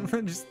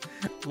 Just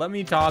let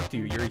me talk to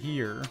you. You're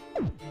here.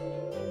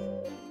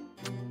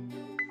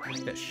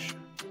 Fish.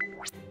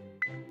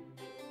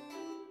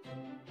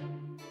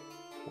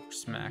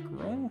 Horse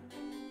mackerel.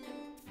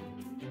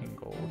 Can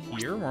go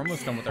here. We're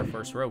almost done with our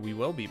first row. We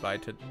will be by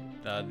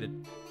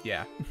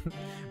yeah.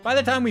 By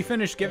the time we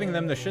finish giving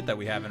them the shit that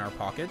we have in our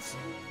pockets.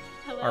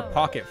 Hello. Our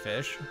pocket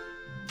fish.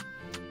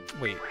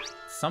 Wait,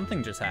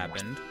 something just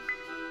happened.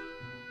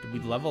 Did we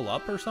level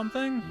up or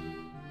something?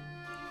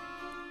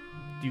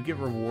 Do you get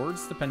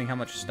rewards depending how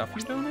much stuff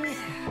you donate?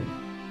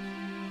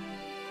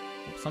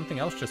 Something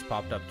else just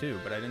popped up too,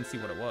 but I didn't see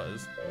what it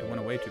was. It went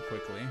away too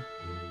quickly.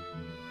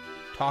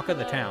 Talk of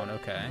the town,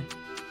 okay.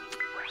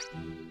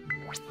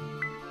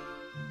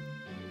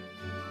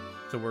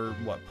 So we're,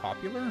 what,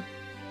 popular?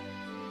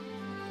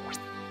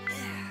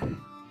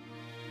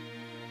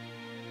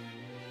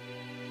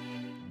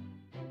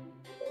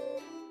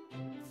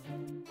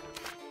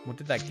 What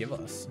did that give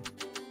us?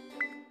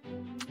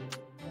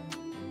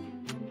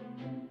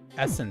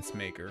 Essence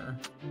Maker.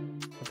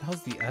 What the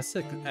hell's the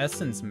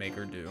Essence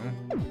Maker do?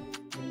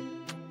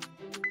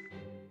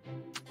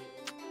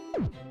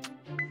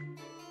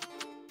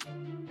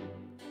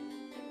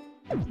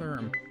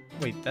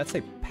 Wait, that's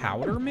a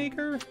Powder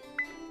Maker?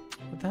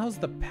 What the hell's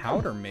the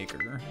Powder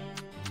Maker?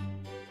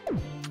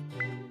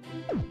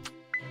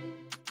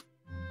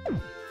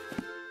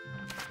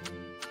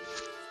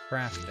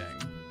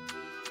 Crafting.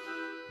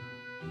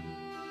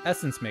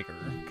 Essence Maker.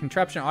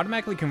 Contraption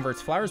automatically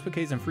converts flowers,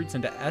 bouquets, and fruits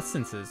into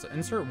essences.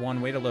 Insert one,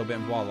 wait a little bit,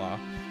 and voila.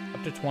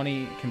 Up to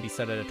 20 can be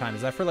set at a time.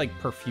 Is that for, like,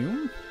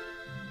 perfume?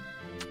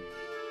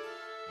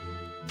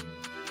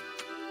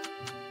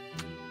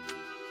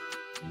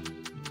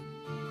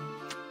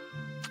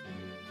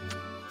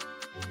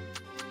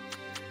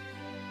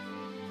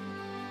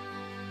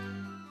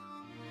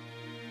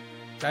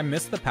 Did I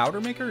miss the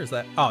powder maker? Is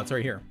that... Oh, it's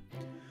right here.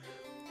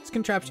 This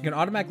contraption can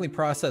automatically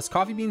process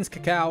coffee beans,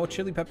 cacao,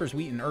 chili peppers,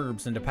 wheat, and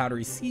herbs into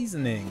powdery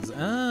seasonings.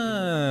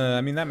 I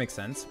mean, that makes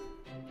sense.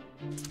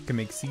 Can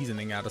make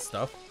seasoning out of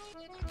stuff.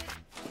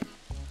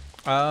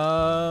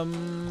 But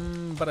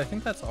I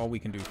think that's all we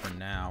can do for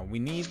now. We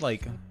need,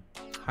 like,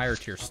 higher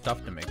tier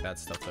stuff to make that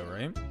stuff, though,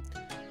 right?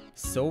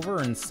 Silver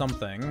and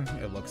something,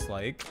 it looks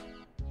like.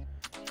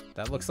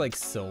 That looks like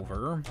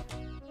silver.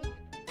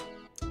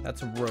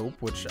 That's rope,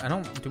 which I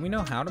don't... Do we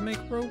know how to make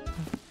rope?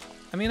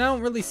 I mean, I don't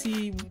really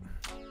see...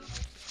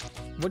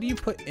 What do you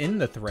put in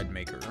the thread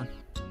maker?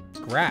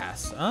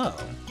 Grass. Oh.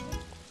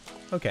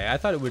 Okay, I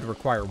thought it would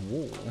require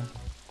wool.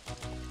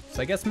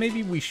 So I guess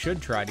maybe we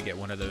should try to get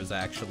one of those,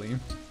 actually.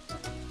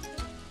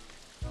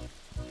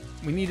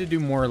 We need to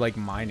do more, like,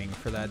 mining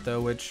for that,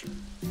 though, which...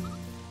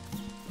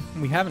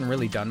 we haven't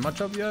really done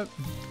much of yet.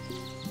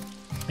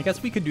 I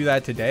guess we could do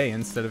that today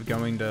instead of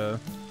going to...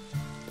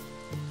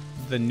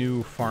 the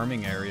new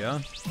farming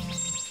area.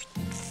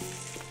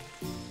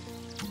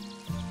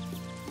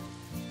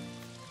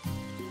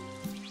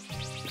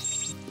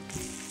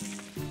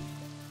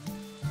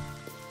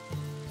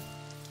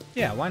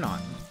 Yeah, why not?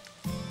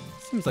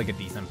 Seems like a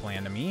decent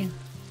plan to me.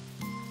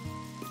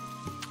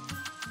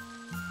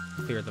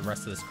 Clear the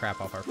rest of this crap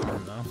off our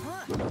farm, though.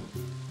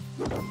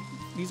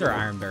 These are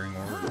iron-bearing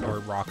or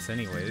rocks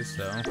anyways,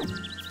 so...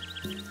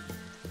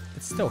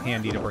 it's still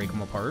handy to break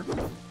them apart.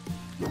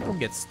 We'll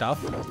get stuff.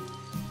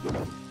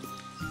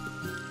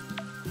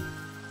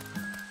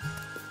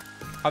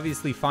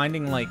 Obviously,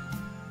 finding, like,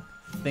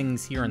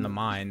 things here in the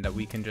mine that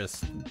we can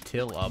just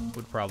till up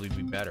would probably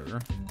be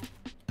better.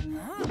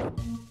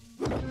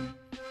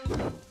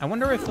 I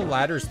wonder if the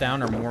ladders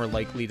down are more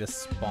likely to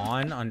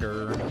spawn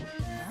under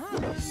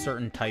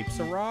certain types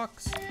of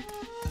rocks.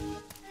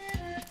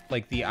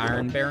 Like the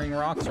iron-bearing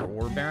rocks or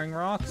ore-bearing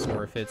rocks,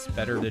 or if it's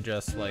better to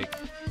just, like,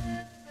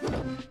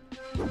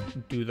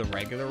 do the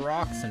regular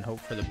rocks and hope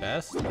for the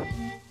best.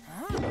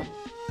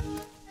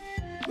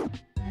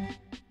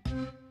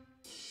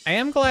 I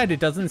am glad it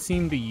doesn't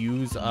seem to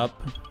use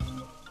up...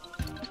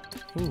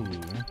 Ooh.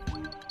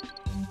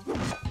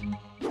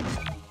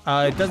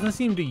 It doesn't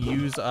seem to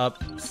use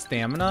up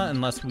stamina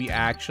unless we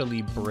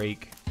actually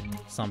break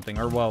something,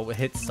 or, well,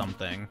 hit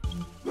something.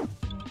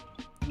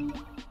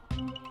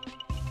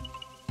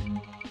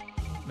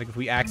 Like, if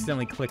we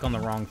accidentally click on the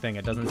wrong thing,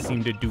 it doesn't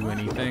seem to do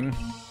anything.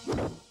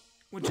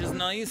 Which is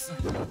nice.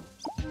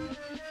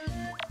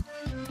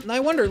 And I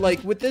wonder,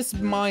 like, with this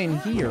mine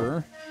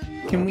here,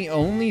 can we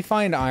only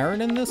find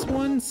iron in this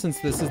one, since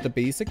this is the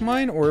basic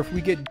mine? Or if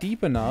we get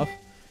deep enough,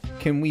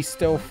 can we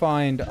still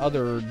find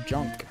other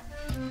junk?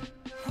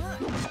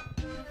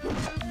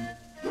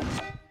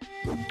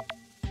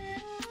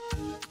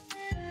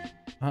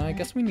 I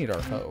guess we need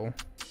our hoe.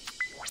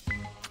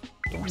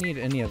 Don't need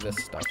any of this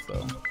stuff,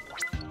 though.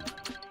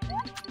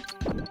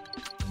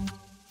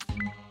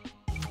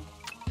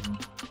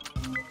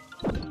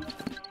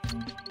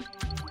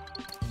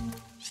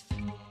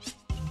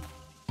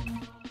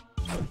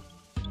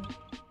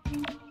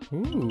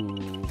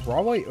 Ooh,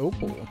 raw white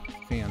opal.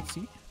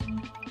 Fancy.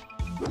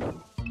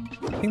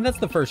 I think that's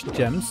the first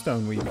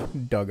gemstone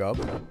we've dug up.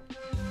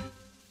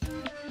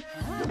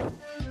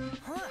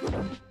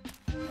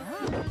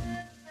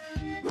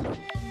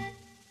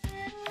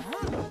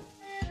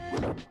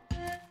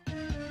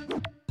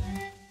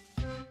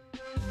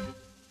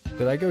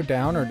 Did I go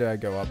down or did I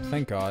go up?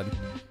 Thank God.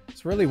 I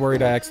was really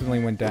worried I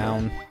accidentally went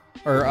down.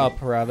 Or up,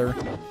 rather.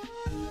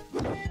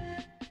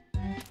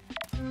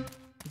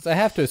 Because I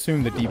have to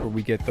assume the deeper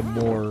we get, the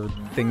more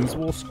things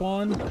will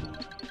spawn.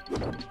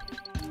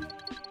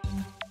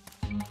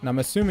 And I'm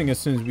assuming as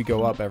soon as we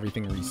go up,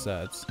 everything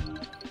resets.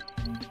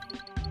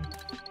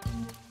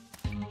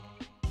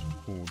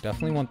 Ooh,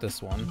 definitely want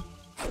this one.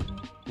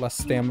 Less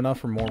stamina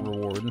for more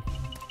reward.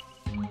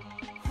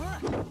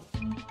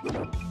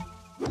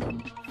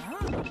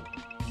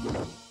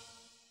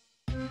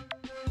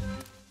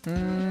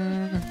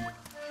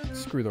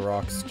 through the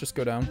rocks. Just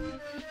go down.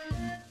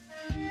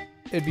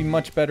 It'd be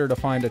much better to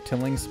find a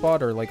tilling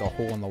spot or like a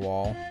hole in the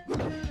wall.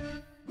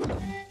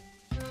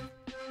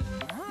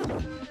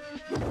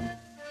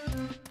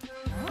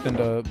 Than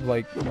to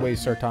like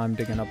waste our time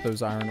digging up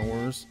those iron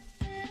ores.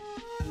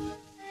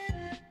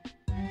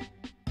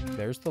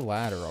 There's the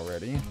ladder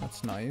already.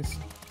 That's nice.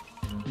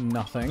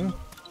 Nothing.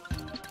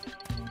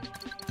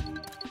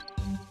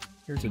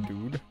 Here's a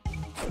dude.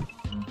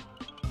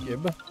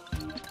 Gib.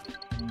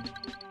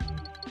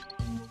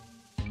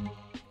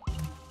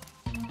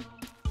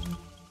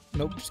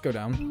 Nope, just go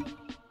down.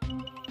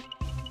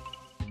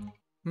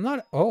 I'm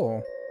not...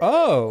 Oh.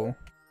 Oh!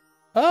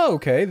 Oh,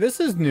 okay. This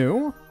is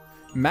new.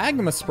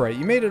 Magma Sprite.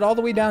 You made it all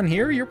the way down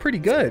here? You're pretty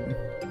good.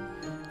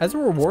 As a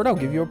reward, I'll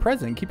give you a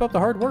present. Keep up the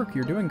hard work.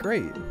 You're doing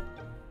great.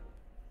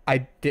 I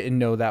didn't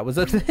know that was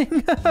a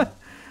thing.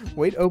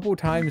 Wait, Opal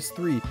times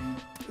 3.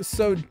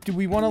 So, do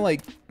we want to,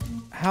 like...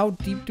 How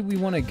deep do we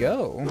want to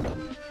go?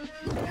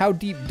 How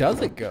deep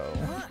does it go?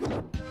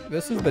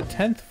 This is the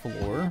 10th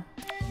floor.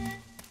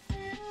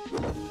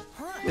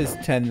 Is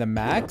 10 the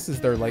max? Is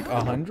there like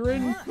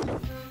 100?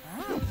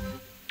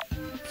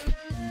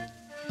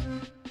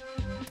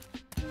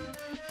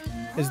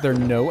 Is there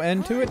no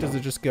end to it? Does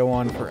it just go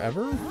on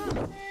forever?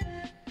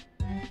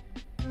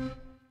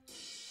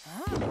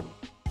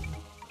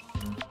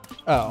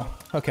 Oh,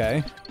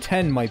 okay.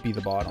 10 might be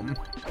the bottom.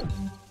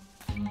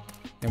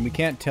 And we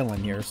can't till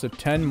in here, so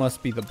 10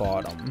 must be the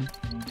bottom.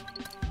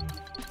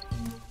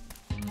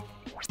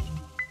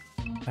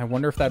 I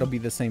wonder if that'll be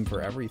the same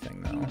for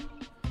everything, though.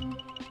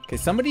 Okay,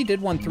 somebody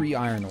did want 3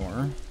 iron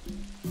ore.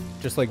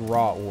 Just like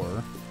raw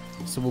ore.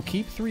 So we'll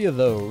keep 3 of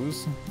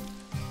those.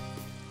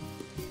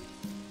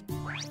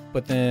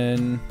 But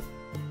then...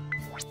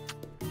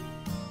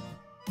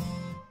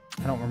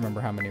 I don't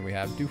remember how many we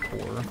have. Do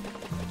 4.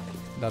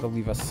 That'll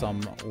leave us some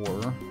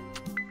ore.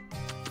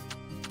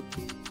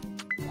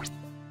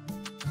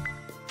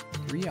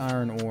 3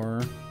 iron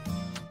ore.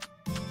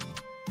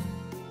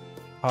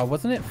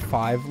 Wasn't it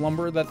 5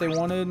 lumber that they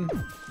wanted?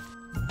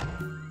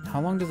 How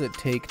long does it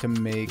take to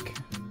make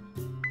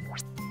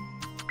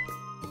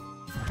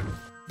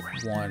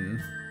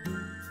 1?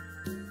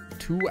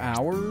 2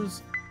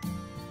 hours?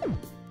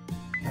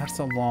 That's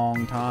a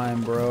long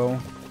time, bro.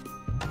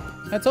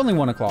 That's only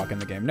 1 o'clock in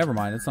the game. Never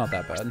mind, it's not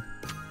that bad.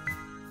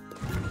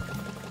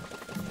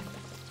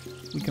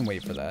 We can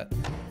wait for that.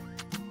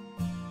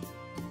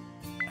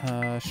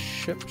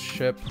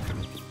 Ship.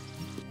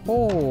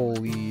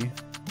 Holy.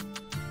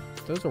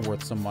 Those are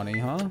worth some money,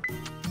 huh?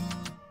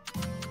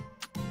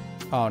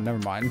 Oh, never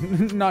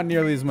mind. Not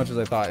nearly as much as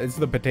I thought. It's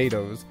the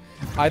potatoes.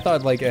 I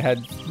thought, like, it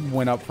had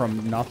went up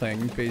from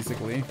nothing,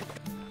 basically.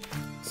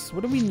 So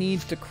what do we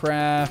need to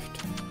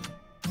craft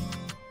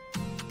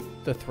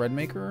the thread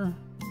maker?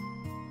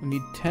 We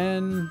need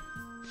 10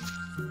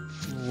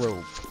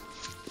 rope.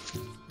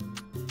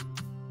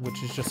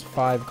 Which is just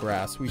 5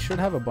 grass. We should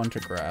have a bunch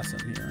of grass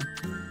in here.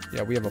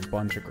 Yeah, we have a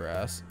bunch of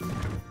grass.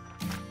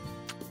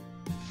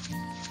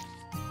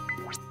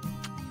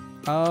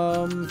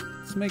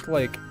 Let's make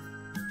like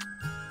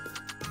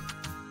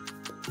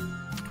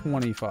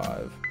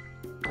 25.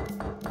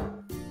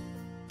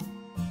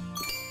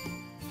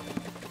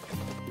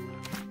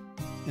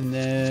 And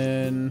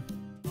then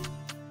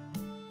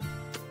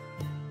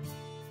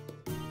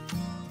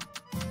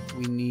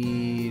we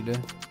need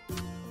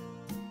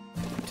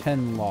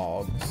 10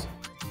 logs.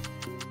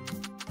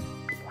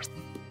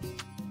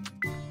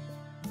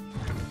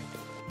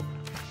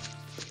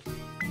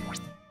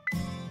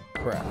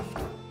 Craft.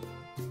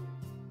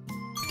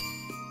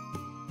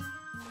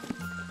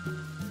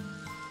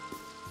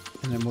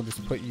 And then we'll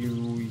just put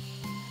you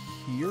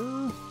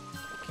here.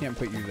 Can't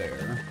put you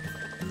there.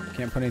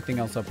 Can't put anything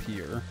else up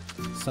here.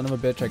 Son of a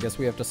bitch, I guess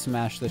we have to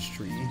smash this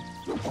tree.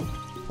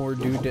 Poor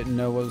dude didn't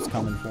know what was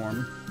coming for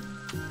him.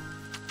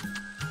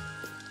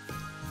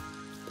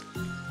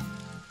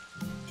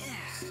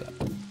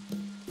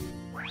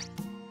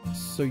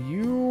 So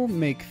you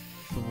make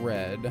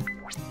thread.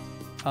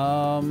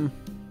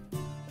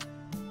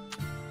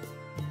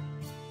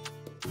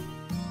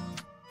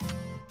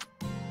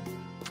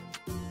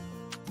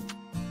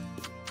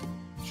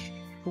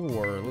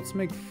 Sure,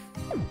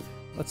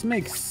 let's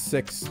make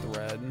 6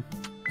 thread.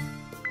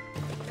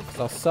 'Cause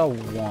I'll sell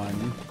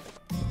 1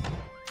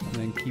 and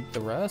then keep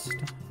the rest.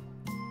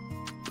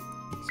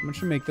 Someone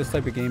should make this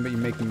type of game, but you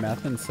make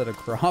meth instead of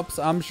crops.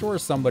 I'm sure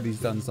somebody's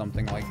done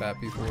something like that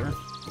before.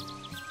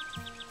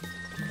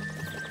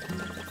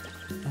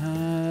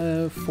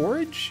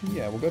 Forage?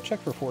 Yeah, we'll go check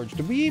for forage.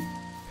 Did we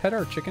pet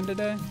our chicken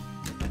today?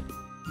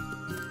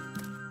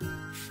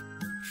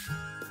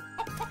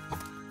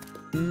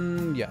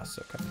 Yes,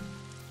 okay.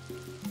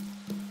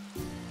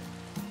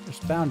 There's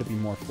bound to be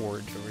more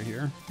forage over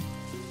here.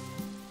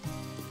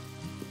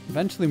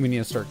 Eventually we need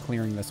to start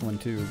clearing this one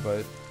too,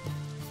 but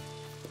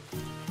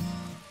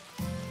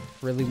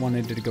really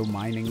wanted to go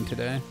mining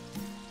today.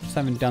 Just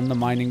haven't done the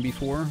mining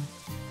before.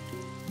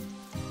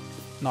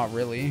 Not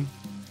really.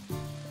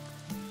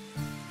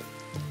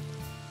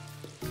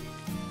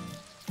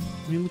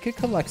 I mean, we could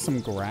collect some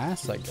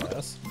grass, I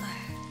guess.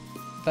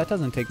 That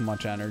doesn't take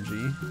much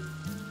energy.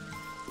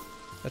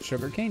 That's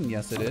sugarcane?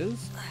 Yes, it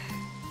is.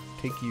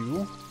 Take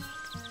you.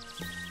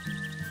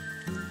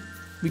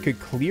 We could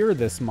clear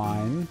this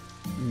mine.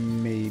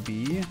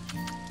 Maybe.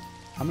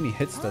 How many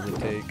hits does it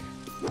take?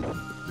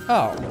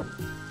 Oh.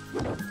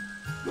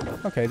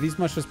 Okay, these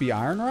must just be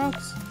iron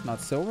rocks,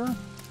 not silver.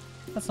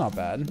 That's not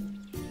bad.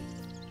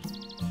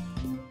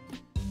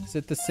 Is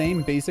it the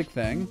same basic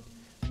thing?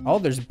 Oh,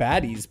 there's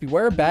baddies.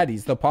 Beware of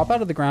baddies. They'll pop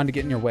out of the ground to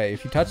get in your way.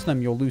 If you touch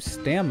them, you'll lose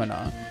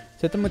stamina.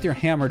 Hit them with your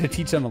hammer to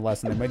teach them a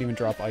lesson. They might even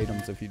drop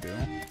items if you do.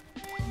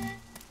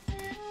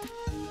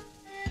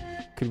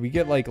 Could we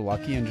get, like,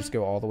 lucky and just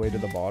go all the way to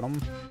the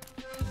bottom?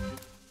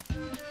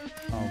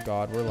 Oh,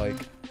 God. We're, like,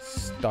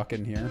 stuck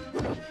in here.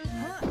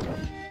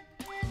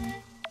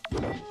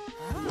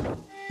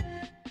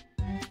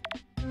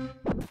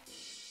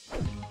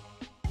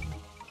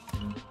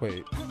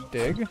 Wait.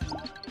 Dig?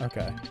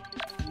 Okay.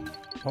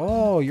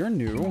 Oh, you're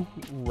new.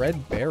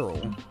 Red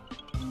barrel.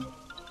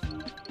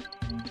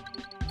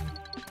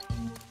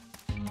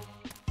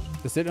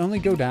 Does it only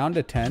go down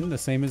to 10, the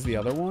same as the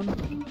other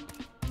one?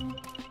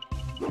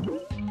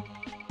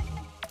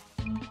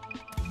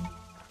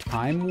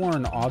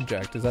 Time-worn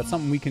object. Is that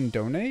something we can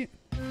donate?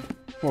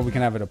 Or we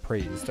can have it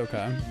appraised.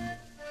 Okay.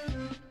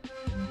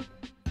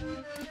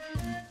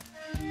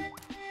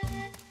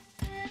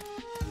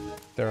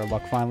 There, our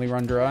luck finally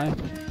run dry?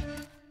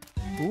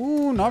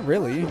 Ooh, not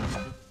really.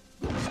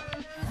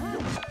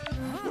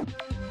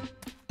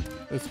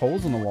 Those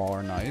holes in the wall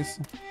are nice.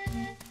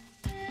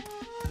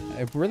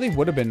 It really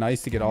would have been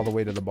nice to get all the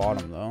way to the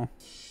bottom, though.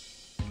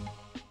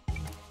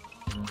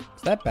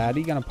 Is that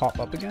baddie gonna pop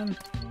up again?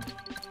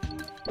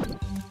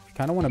 I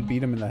kind of want to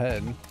beat him in the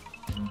head.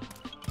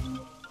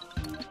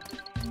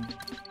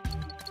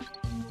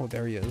 Oh,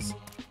 there he is.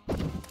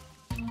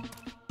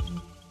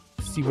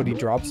 See what he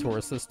drops for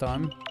us this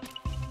time.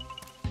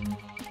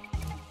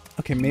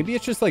 Okay, maybe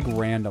it's just like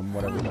random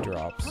whatever he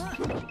drops.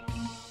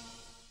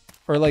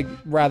 Or like,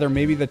 rather,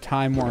 maybe the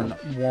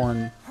time-worn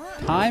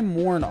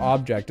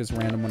object is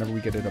random whenever we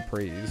get it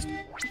appraised.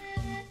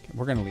 Okay,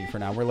 we're gonna leave for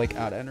now. We're like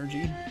out of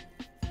energy.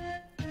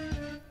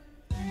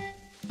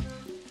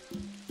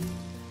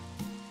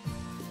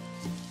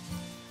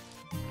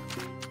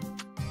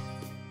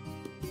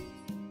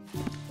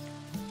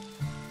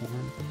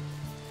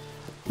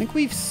 I think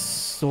we've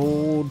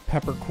sold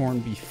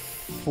peppercorn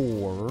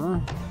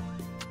before.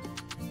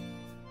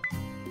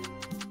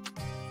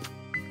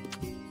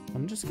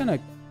 I'm just gonna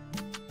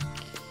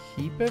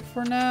keep it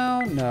for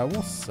now. No,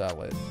 we'll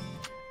sell it.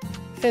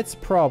 It's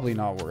probably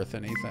not worth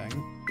anything.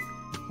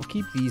 We'll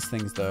keep these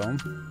things though.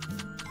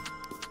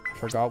 I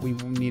forgot we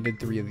needed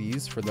 3 of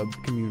these for the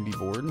community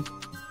board.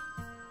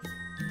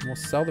 We'll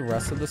sell the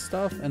rest of the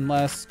stuff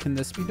unless, can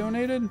this be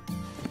donated?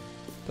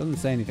 Doesn't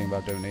say anything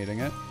about donating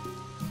it.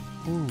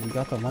 Ooh, we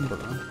got the lumber.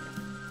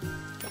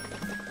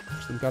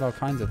 So we've got all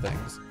kinds of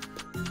things.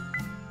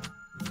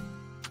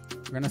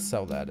 We're gonna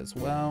sell that as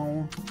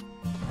well.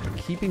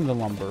 Keeping the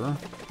lumber.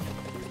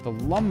 The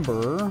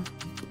lumber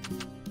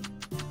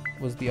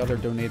was the other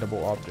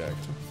donatable object.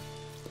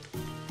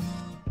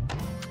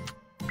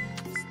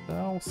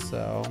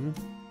 Sell.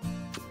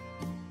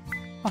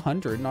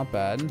 100, not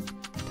bad.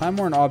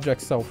 Time-worn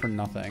objects sell for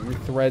nothing.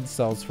 Thread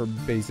sells for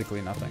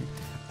basically nothing.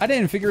 I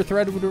didn't figure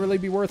thread would really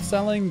be worth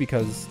selling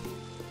because,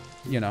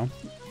 you know,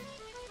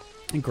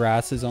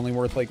 grass is only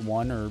worth like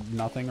 1 or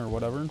nothing or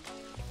whatever.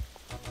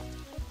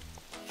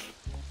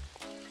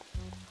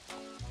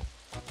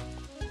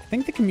 I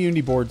think the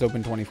community board's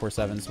open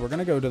 24/7, so we're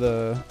gonna go to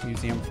the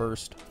museum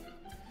first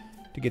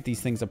to get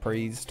these things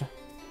appraised.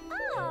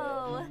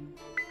 Oh.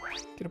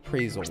 Get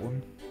appraisal.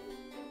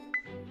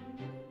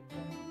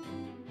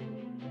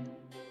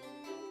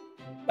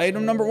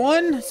 Item number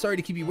 1. Sorry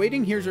to keep you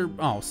waiting. Here's your...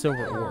 Oh,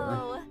 silver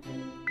ore.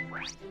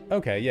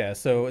 Okay, yeah,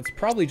 so it's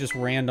probably just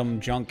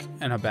random junk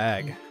in a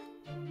bag.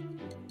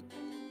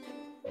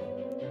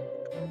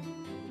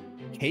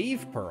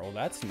 Cave pearl,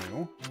 that's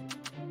new.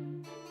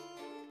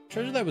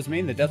 Treasure that was made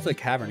in the depths of the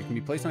cavern. It can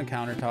be placed on a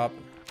countertop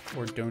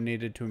or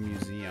donated to a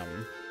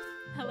museum.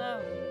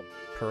 Hello.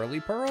 Pearly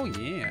pearl?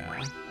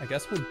 Yeah. I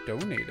guess we'll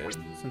donate it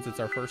since it's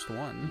our first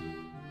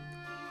one.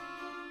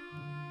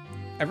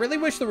 I really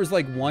wish there was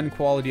like one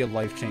quality of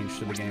life change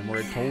to the game where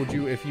it told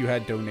you if you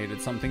had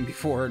donated something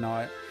before or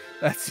not.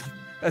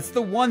 That's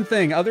the one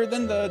thing, other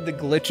than the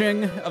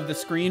glitching of the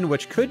screen,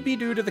 which could be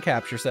due to the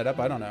capture setup,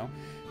 I don't know.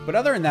 But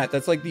other than that,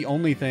 that's like the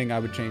only thing I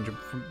would change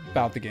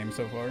about the game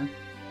so far.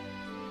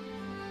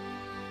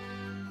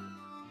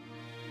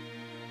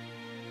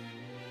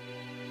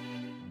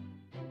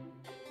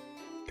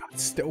 God,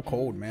 it's still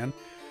cold, man.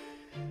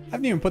 I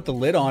haven't even put the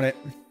lid on it,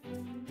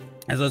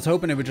 as I was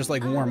hoping it would just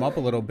like warm up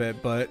a little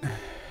bit, but...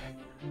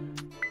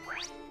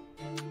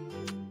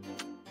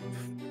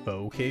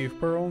 Faux cave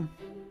pearl?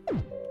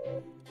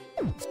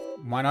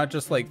 Why not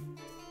just like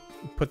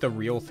put the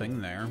real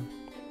thing there?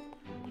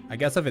 I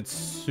guess if it's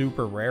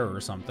super rare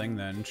or something,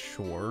 then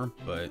sure,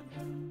 but...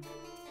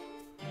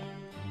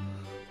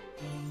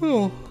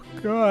 Oh,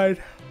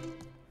 God.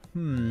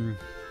 Can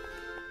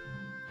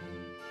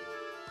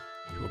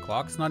 2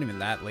 o'clock. It's not even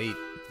that late.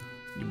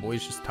 Your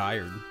boy's just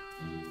tired.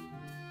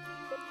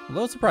 A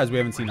little surprised we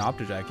haven't seen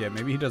Optijack yet.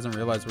 Maybe he doesn't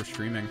realize we're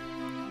streaming.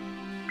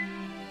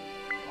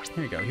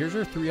 Here you go. Here's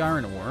your 3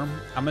 iron ore.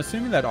 I'm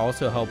assuming that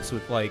also helps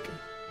with, like,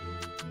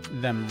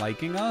 them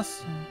liking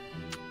us.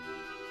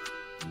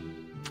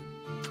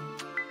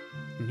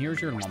 And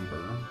here's your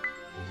lumber.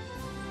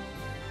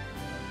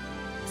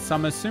 So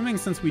I'm assuming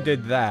since we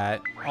did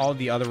that, all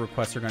the other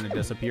requests are going to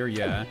disappear,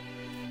 yeah.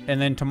 And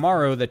then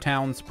tomorrow, the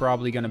town's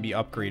probably going to be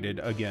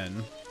upgraded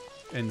again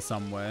in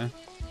some way.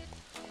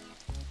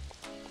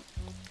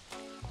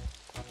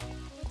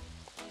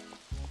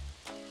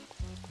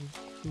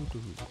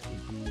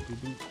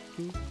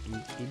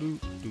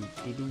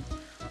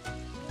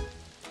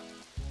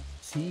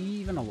 Is he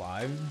even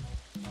alive?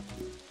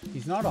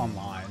 He's not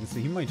online, so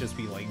he might just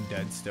be, like,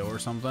 dead still or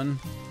something.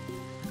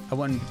 I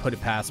wouldn't put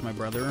it past my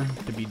brother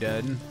to be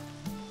dead.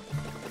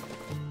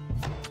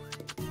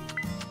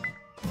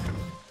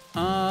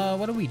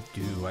 What do we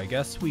do? I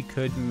guess we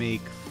could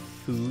make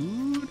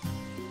food.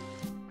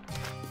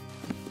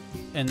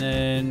 And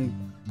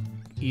then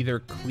either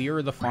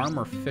clear the farm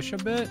or fish a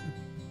bit.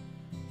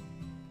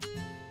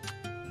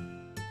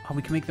 Oh,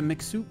 we can make the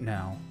mixed soup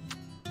now.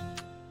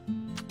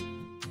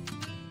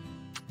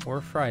 Or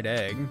a fried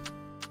egg.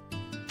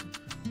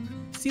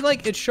 See,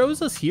 like, it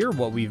shows us here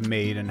what we've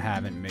made and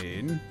haven't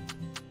made.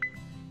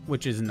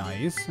 Which is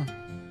nice.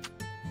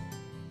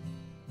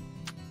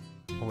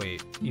 Oh,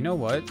 wait, you know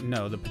what?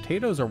 No, the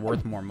potatoes are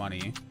worth more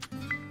money.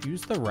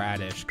 Use the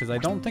radish, because I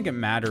don't think it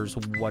matters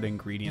what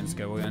ingredients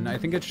go in. I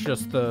think it's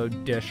just the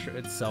dish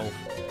itself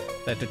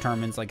that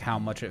determines, like, how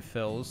much it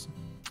fills.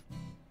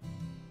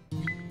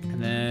 And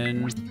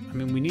then, I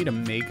mean, we need to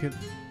make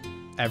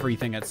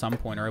everything at some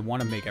point, or I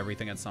want to make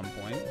everything at some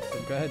point. So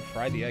go ahead,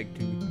 fry the egg,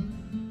 too.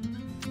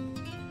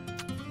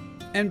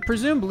 And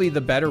presumably,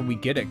 the better we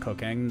get at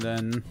cooking,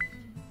 then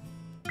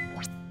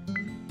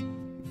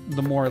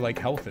the more, like,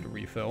 health it'll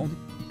refill.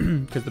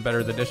 Because the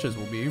better the dishes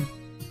will be.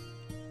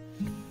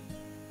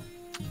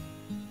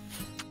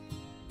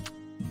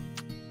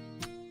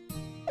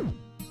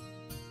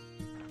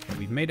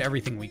 We've made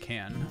everything we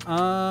can.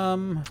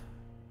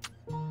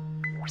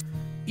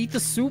 Eat the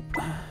soup.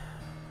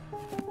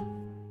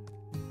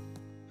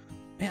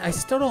 Man, I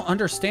still don't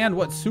understand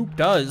what soup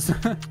does.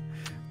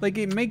 Like,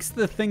 it makes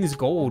the things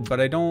gold, but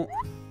I don't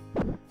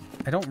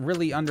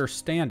really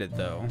understand it,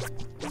 though.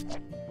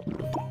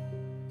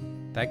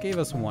 That gave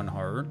us 1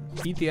 heart.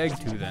 Eat the egg,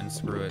 too, then.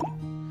 Screw it.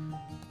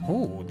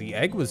 Oh, the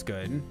egg was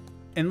good.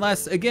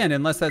 Unless, again,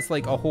 unless that's,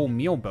 like, a whole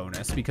meal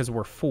bonus, because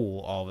we're full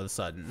all of a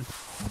sudden.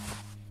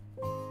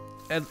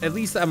 At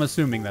least I'm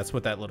assuming that's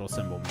what that little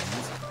symbol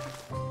means.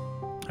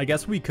 I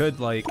guess we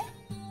could, like...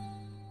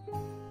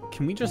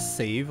 Can we just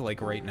save,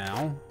 like, right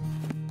now?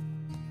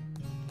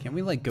 Can't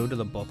we, like, go to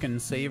the book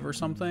and save or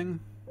something?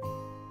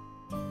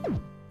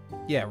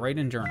 Yeah, write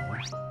in journal.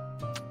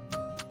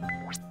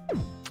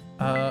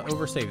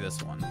 Oversave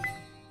this one.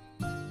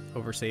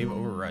 Oversave,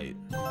 overwrite.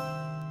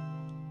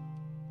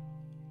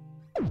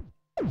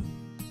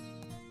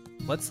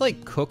 Let's,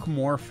 like, cook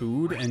more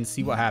food and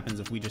see what happens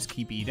if we just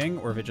keep eating,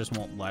 or if it just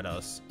won't let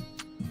us.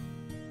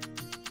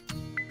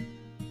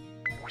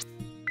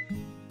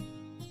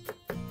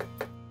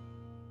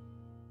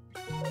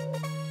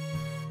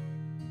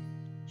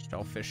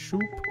 Shellfish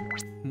soup.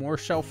 More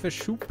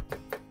shellfish soup.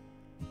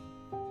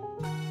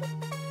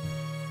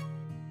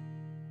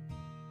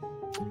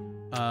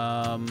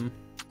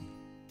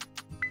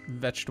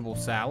 Vegetable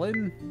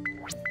salad.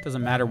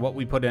 Doesn't matter what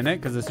we put in it,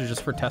 because this is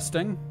just for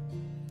testing.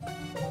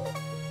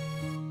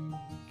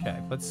 Okay,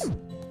 let's...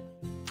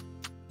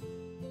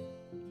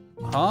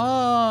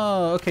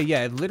 Oh, okay,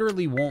 yeah, it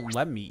literally won't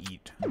let me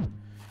eat.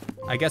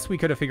 I guess we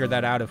could have figured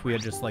that out if we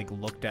had just, like,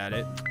 looked at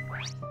it.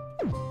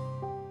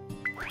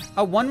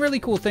 One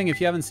really cool thing,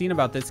 if you haven't seen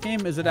about this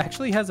game, is it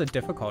actually has a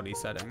difficulty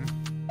setting.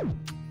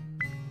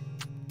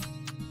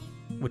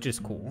 Which is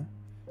cool.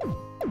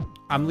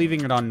 I'm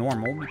leaving it on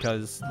normal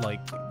because,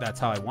 like, that's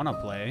how I want to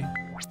play.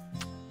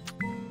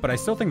 But I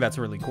still think that's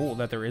really cool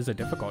that there is a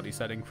difficulty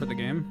setting for the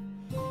game.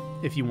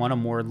 If you want a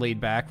more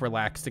laid-back,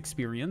 relaxed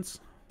experience.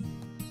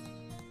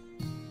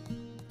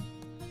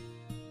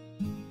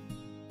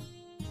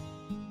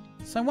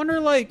 So I wonder,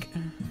 like...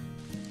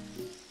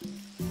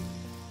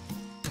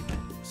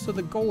 So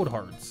the gold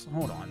hearts.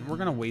 Hold on. We're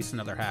going to waste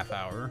another half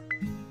hour.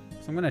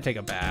 So I'm going to take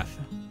a bath.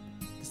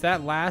 Does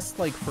that last,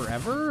 like,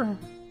 forever?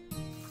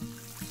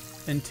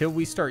 Until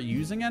we start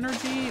using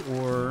energy,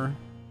 or...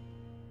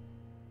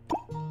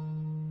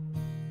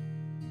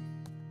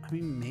 I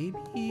mean,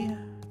 maybe...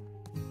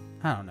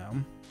 I don't know.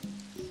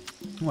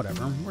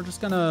 Whatever. We're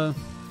just gonna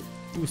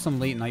do some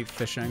late night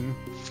fishing.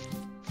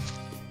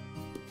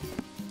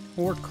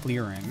 Or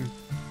clearing.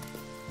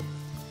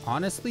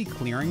 Honestly,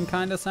 clearing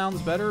kind of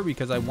sounds better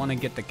because I want to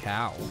get the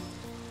cow.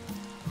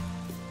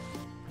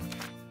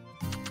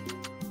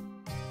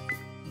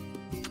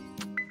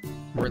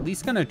 We're at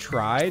least gonna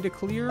try to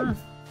clear.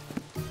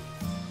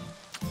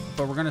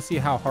 But we're gonna see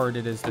how hard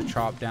it is to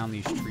chop down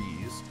these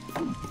trees.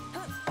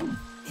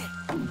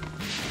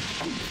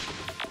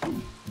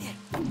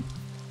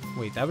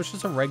 Wait, that was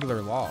just a regular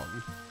log.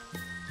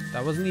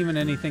 That wasn't even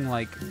anything,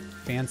 like,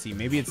 fancy.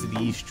 Maybe it's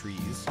these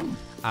trees.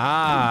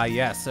 Ah,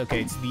 yes.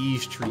 Okay, it's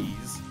these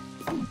trees.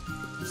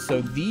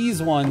 So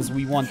these ones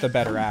we want the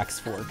better axe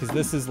for, because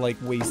this is, like,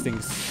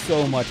 wasting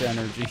so much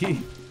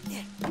energy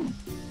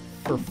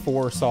for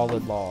 4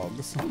 solid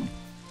logs.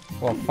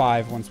 Well,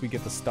 5 once we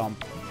get the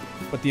stump.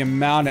 But the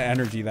amount of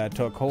energy that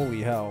took,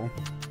 holy hell.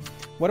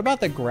 What about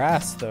the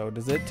grass, though?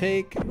 Does it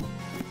take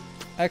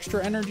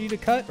extra energy to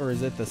cut, or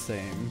is it the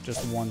same?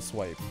 Just one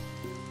swipe.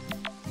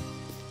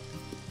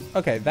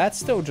 Okay, that's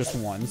still just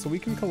one, so we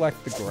can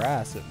collect the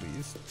grass at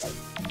least.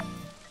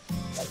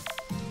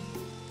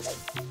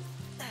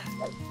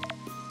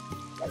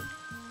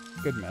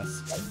 Good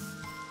miss.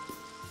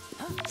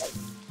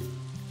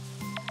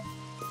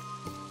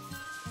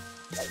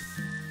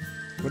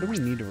 What do we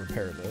need to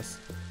repair this?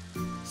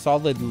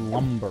 Solid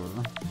lumber.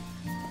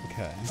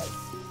 Okay.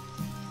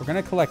 We're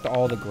gonna collect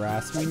all the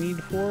grass we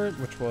need for it,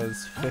 which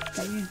was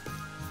 50.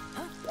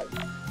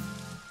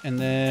 And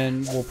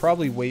then we'll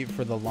probably wait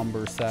for the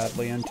lumber,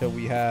 sadly, until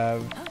we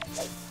have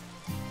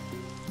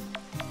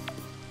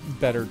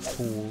better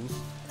tools.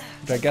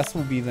 Which I guess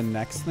will be the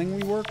next thing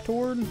we work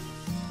toward.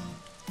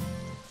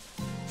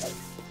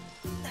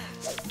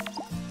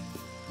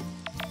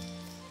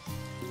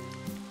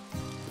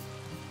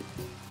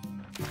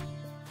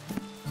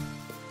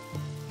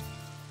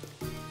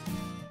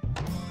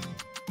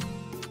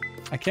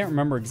 I can't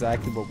remember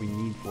exactly what we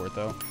need for it,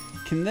 though.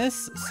 Can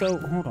this... So,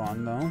 hold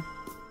on, though.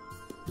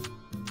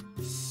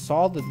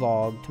 Solid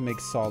log to make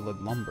solid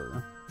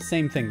lumber.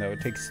 Same thing, though.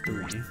 It takes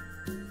 3.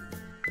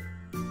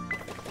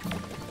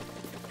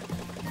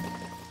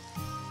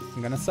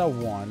 I'm gonna sell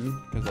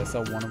 1, because I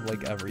sell 1 of,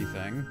 like,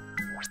 everything.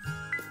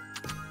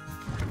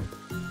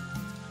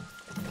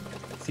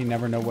 So you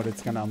never know what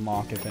it's gonna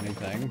unlock, if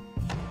anything.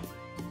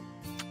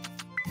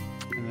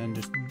 And then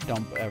just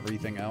dump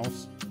everything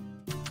else.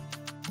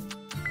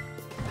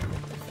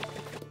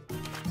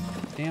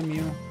 Damn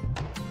you.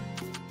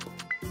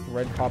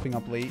 Red popping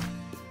up late.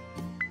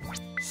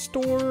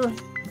 Store,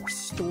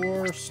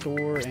 store,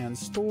 store, and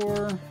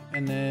store.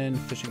 And then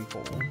fishing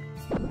pole.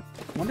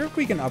 Wonder if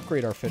we can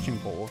upgrade our fishing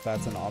pole, if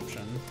that's an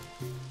option.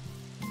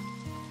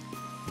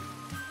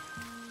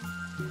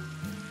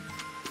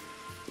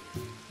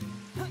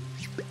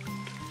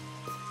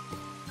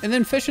 And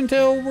then fish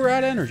until we're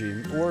out of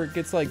energy. Or it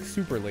gets like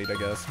super late, I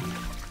guess.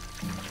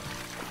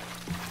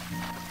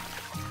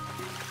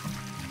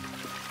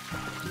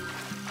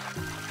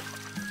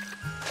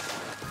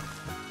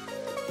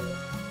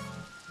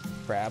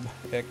 Crab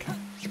pick.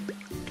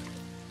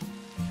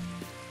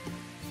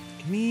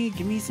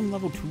 Give me some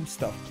level 2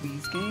 stuff,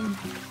 please, game.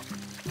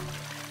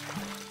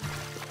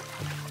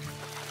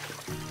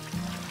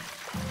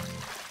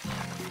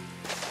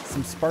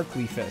 Some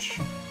sparkly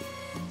fish.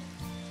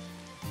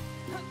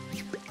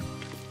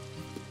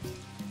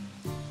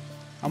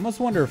 I almost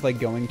wonder if like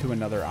going to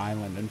another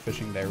island and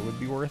fishing there would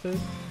be worth it.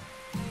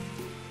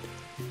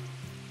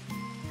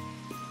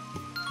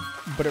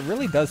 But it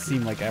really does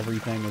seem like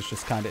everything is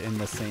just kind of in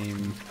the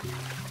same...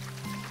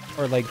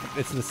 Or like,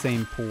 it's the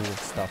same pool of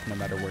stuff no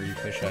matter where you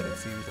fish at, it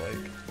seems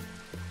like.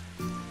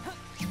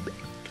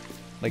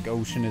 Like,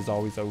 ocean is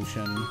always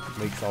ocean,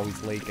 lake's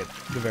always lake at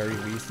the very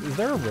least. Is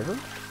there a river?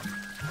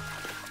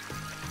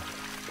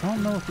 I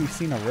don't know if we've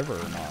seen a river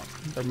or not.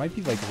 There might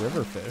be like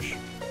river fish.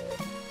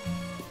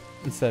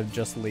 Instead of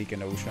just lake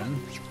and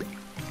ocean.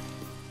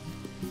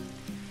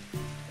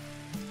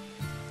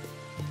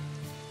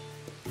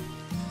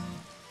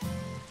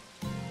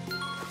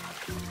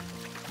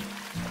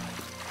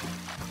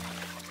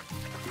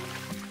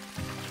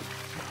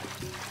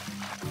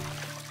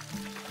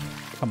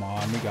 Come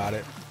on, we got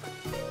it.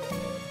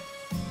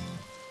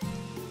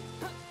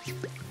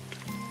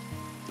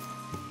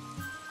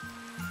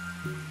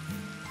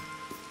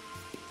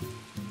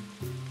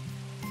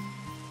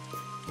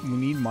 We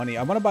need money.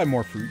 I want to buy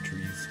more fruit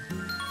trees.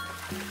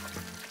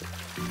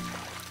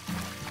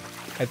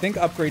 I think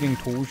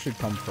upgrading tools should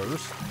come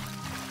first.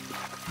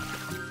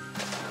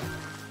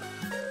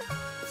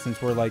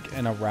 Since we're like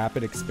in a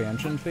rapid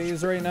expansion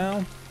phase right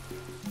now.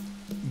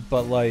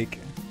 But like...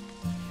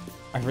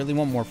 I really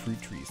want more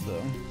fruit trees,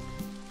 though.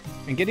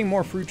 And getting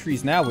more fruit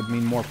trees now would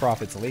mean more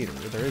profits later.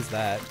 There is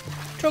that.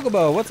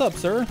 Chocobo, what's up,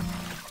 sir?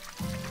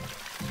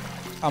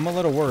 I'm a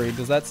little worried.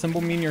 Does that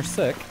symbol mean you're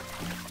sick?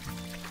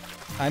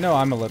 I know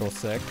I'm a little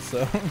sick,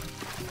 so...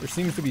 there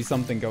seems to be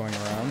something going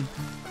around.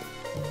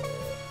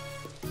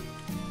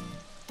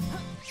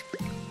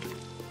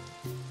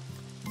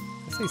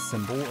 I say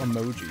symbol?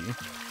 Emoji. I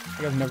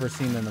think I've never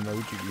seen an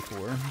emoji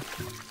before.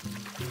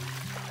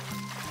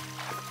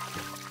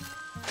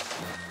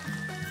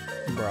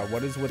 Bro,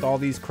 what is with all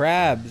these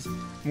crabs?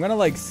 I'm gonna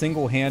like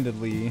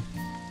single-handedly...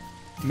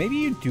 Maybe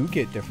you do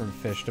get different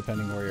fish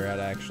depending where you're at,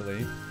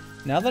 actually.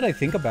 Now that I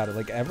think about it,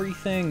 like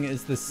everything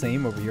is the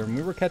same over here. And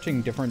we were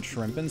catching different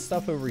shrimp and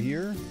stuff over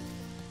here.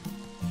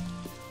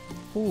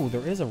 Ooh,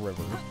 there is a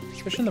river.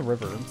 Fish in the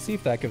river. Let's see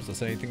if that gives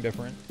us anything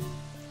different.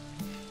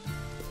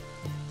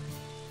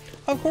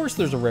 Of course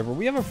there's a river.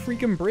 We have a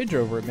freaking bridge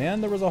over it,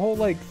 man. There was a whole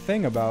like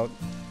thing about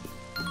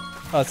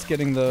us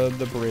getting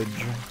the bridge.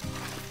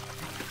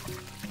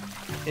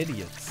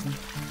 Idiots.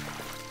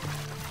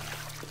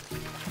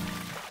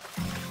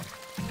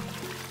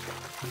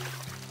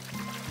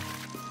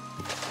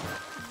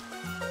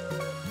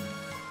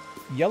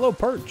 Yellow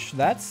perch,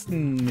 that's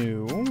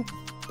new.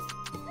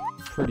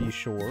 Pretty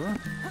sure.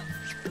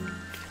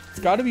 It's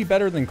got to be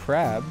better than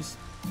crabs.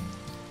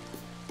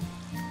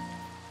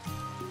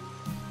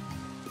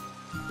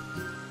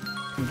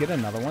 Can we get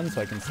another one so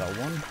I can sell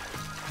one?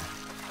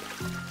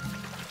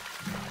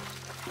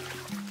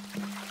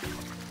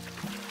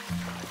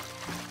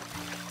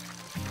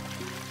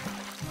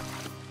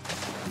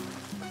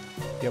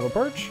 Yellow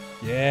perch?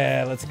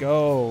 Yeah, let's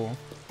go.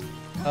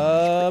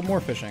 More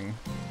fishing.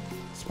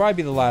 This will probably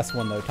be the last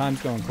one though.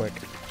 Time's going quick.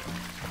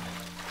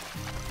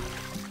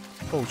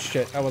 Oh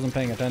shit, I wasn't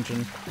paying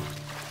attention.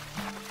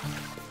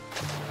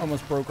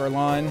 Almost broke our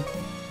line.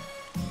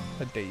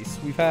 A dace.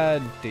 We've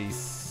had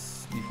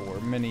dace before.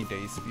 Many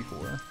dace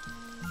before.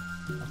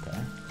 Okay.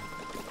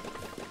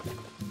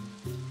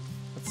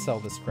 Let's sell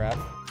this crap.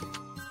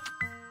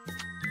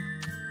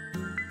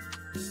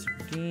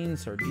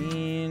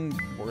 Sardine,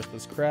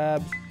 worthless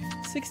crabs.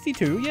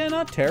 62, yeah,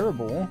 not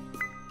terrible.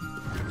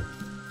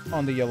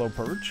 On the yellow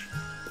perch.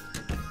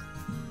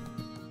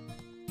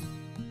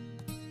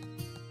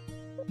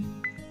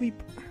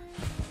 Leap.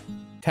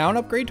 Town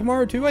upgrade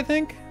tomorrow too, I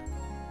think?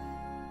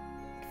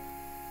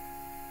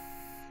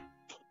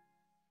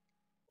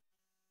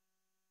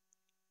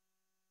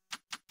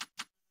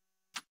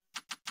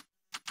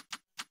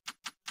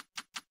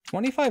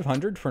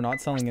 $2,500 for not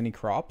selling any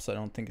crops, I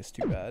don't think is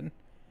too bad.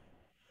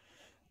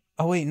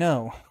 Oh wait,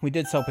 no. We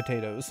did sell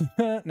potatoes.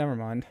 Never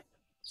mind.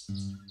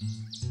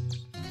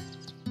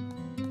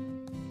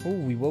 Oh,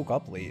 we woke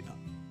up late.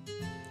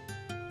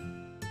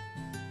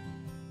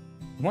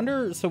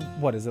 Wonder, so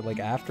what is it, like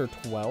after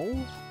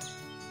 12?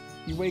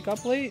 You wake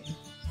up late?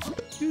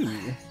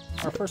 Ooh,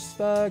 our first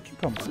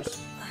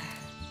cucumbers.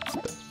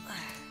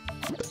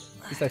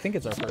 At least I think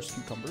it's our first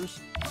cucumbers.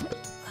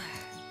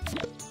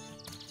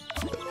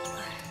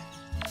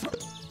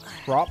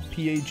 Crop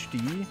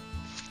PhD?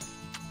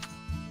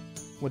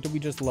 What did we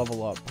just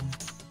level up?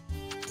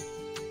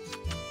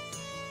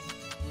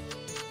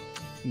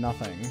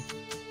 Nothing.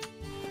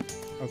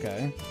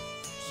 Okay.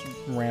 Just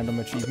random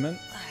achievement.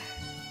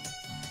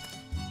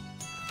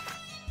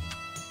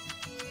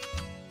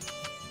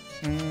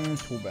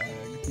 Tool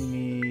bag. We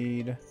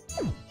need...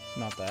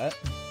 not that.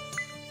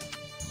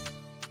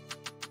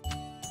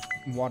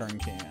 Watering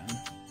can.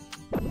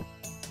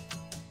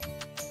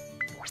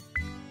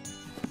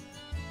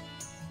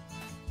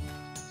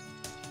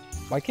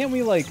 Why can't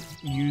we, like,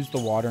 use the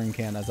watering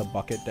can as a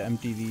bucket to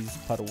empty these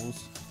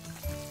puddles?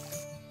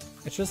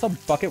 It's just a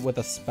bucket with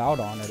a spout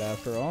on it,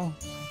 after all.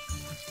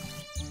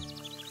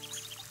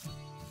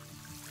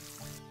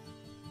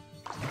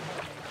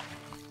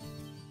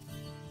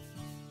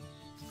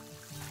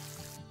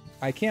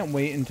 I can't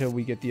wait until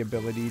we get the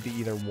ability to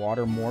either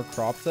water more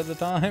crops at a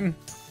time,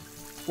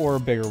 or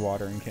a bigger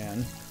watering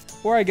can.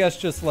 Or I guess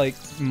just, like,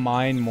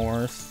 mine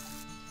more,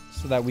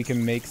 so that we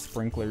can make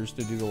sprinklers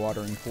to do the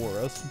watering for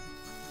us.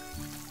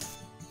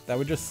 That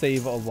would just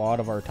save a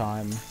lot of our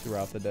time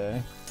throughout the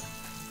day.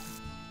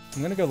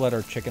 I'm gonna go let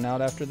our chicken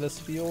out after this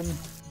field.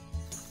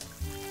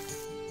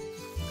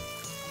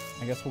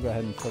 I guess we'll go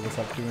ahead and fill this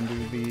up too and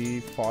do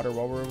the fodder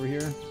while we're over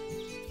here.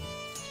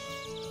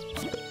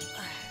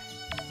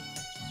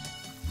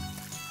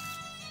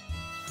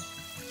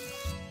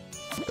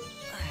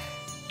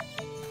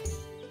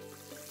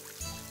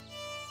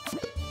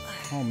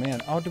 Oh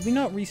man, oh, did we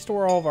not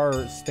restore all of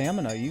our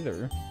stamina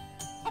either?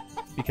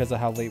 Because of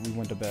how late we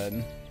went to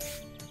bed.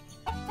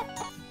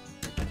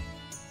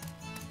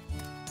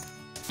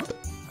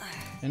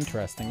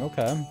 Interesting,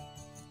 okay.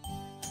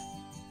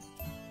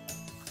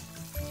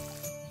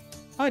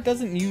 Oh, it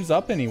doesn't use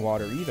up any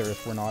water either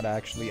if we're not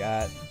actually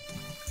at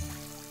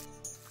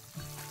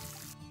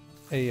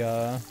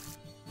a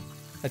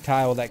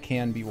tile that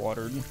can be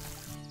watered.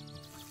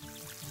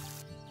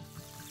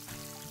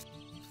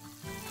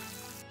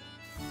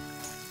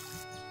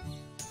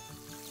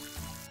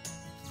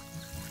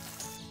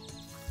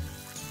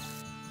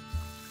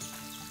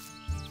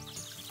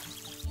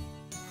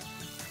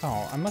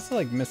 Oh, I must have,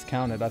 like,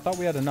 miscounted. I thought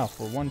we had enough.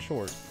 We're one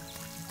short.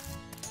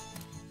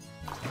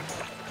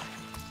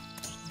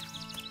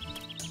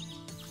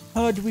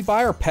 Do we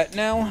buy our pet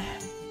now?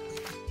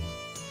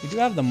 We do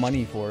have the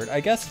money for it. I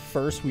guess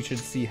first we should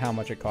see how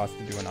much it costs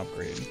to do an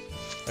upgrade.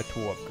 A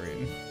tool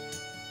upgrade.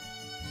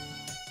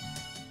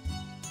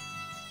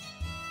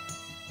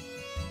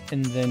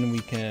 And then we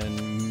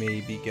can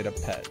maybe get a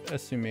pet,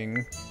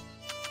 assuming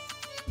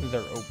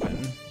they're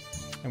open.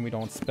 And we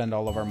don't spend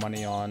all of our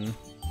money on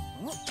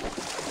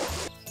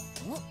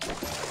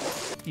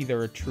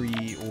either a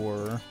tree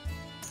or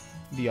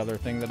the other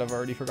thing that I've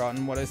already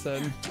forgotten what I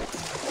said.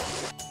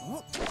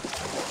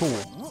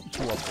 Cool.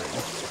 Tool upgrade.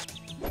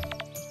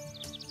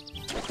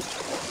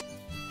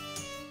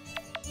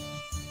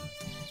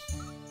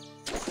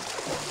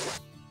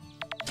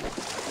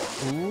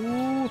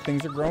 Ooh,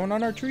 things are growing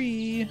on our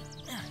tree.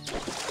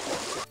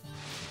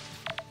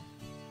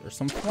 There's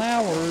some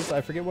flowers.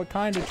 I forget what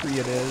kind of tree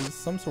it is.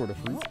 Some sort of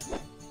fruit.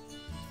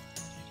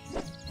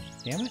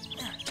 Damn it.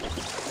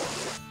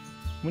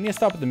 We need to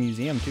stop at the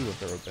museum, too, if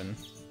they're open.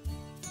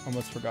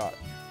 Almost forgot.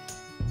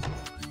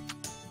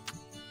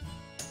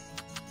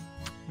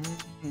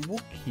 We'll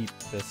keep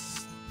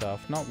this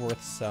stuff. Not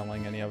worth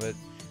selling any of it.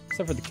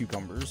 Except for the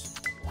cucumbers.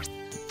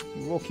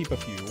 We'll keep a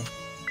few.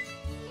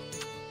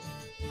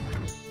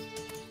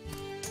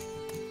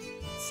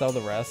 Sell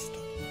the rest.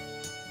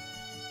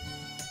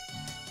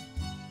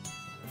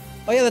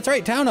 Oh yeah, that's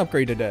right. Town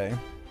upgrade today.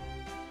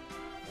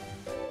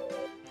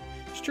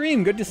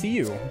 Stream, good to see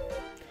you.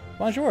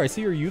 Bonjour, I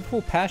see your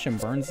youthful passion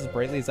burns as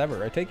brightly as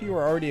ever. I take it you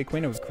are already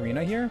acquainted with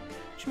Karina here?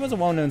 She was a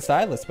well-known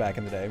stylist back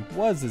in the day.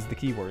 Was is the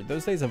key word.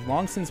 Those days have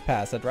long since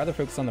passed. I'd rather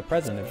focus on the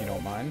present, if you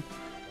don't mind.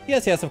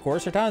 Yes, yes, of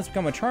course. Our town has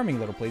become a charming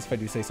little place, if I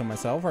do say so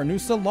myself. Our new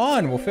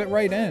salon will fit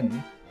right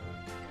in.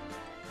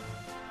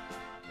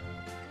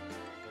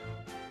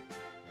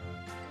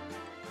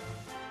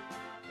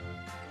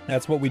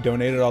 That's what we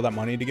donated all that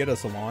money to get, a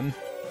salon.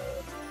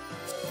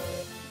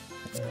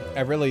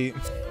 I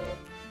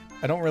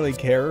don't really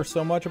care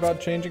so much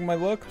about changing my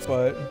look,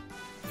 but...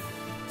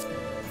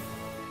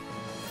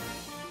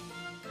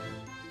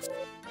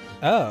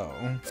 Oh.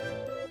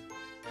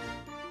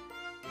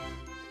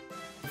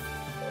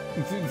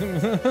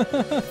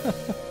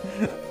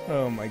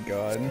 Oh my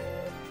god.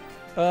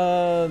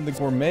 The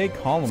gourmet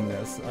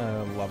columnist.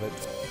 I love it.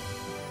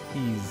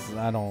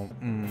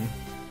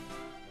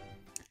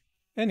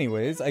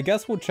 Anyways, I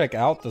guess we'll check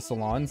out the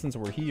salon since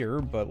we're here,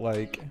 but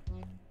like,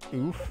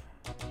 oof.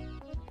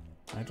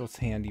 Nigel's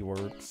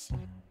Handiworks. Is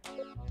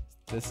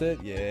this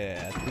it?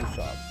 Yeah, tool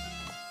shop.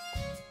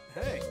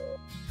 Hey.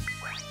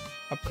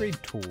 Upgrade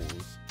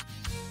tools.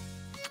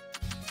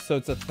 So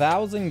it's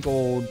 1,000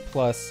 gold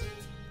plus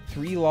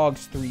 3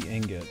 logs, 3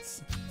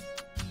 ingots.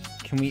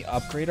 Can we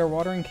upgrade our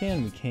watering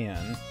can? We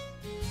can.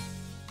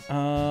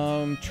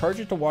 Charge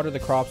it to water the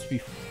crops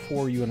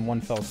before you in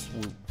one fell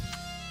swoop.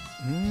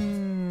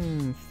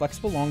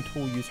 Flexible long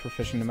tool used for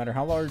fishing. No matter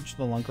how large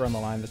the lunker on the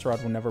line, this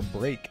rod will never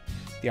break.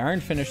 The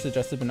iron finish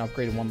suggests it's been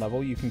upgraded 1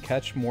 level. You can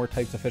catch more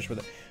types of fish with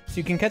it. So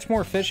you can catch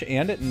more fish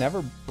and it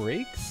never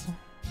breaks?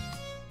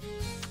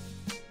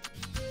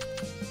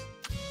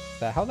 Is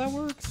that how that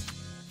works?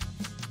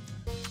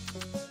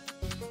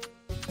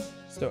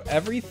 So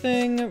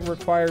everything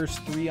requires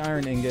 3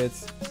 iron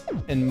ingots,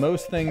 and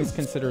most things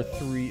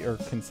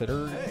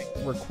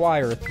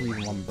require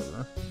 3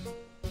 lumber.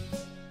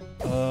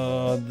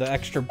 The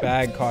extra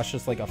bag costs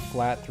just like a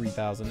flat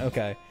 3,000.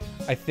 Okay,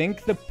 I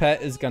think the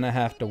pet is gonna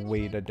have to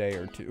wait a day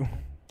or 2.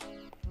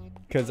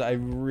 Because I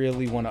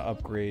really want to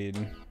upgrade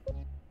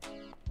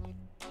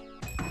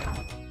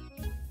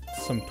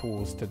some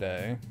tools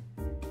today.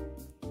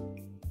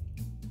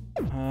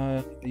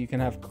 You can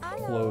have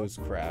clothes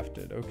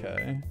crafted.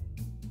 Okay.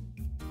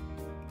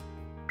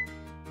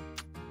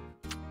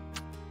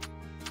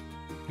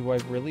 Do I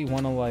really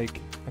want to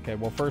like... Okay,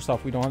 well first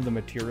off, we don't have the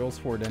materials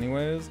for it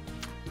anyways.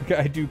 Okay,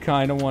 I do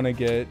kind of want to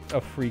get a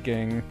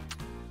freaking...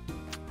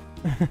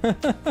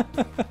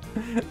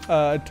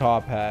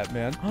 top hat,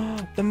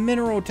 man. The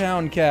Mineral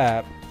Town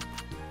cap.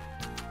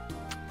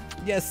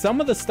 Yeah,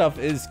 some of the stuff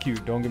is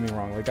cute, don't get me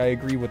wrong. Like, I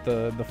agree with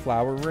the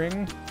flower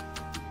ring.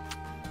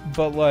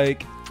 But,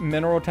 like,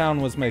 Mineral Town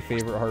was my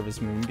favorite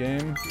Harvest Moon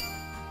game.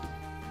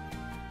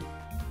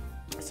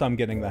 So I'm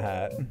getting the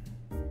hat.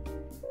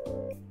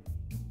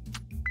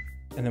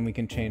 And then we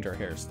can change our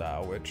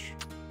hairstyle, which...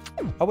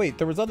 Oh, wait,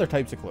 there was other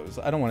types of clothes.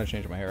 I don't want to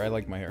change my hair. I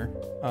like my hair.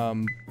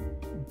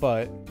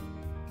 But...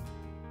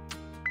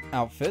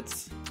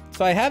 outfits.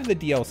 So I have the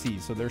DLC,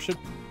 so there should...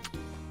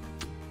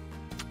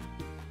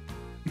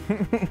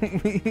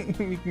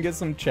 we can get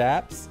some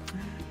chaps.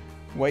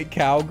 White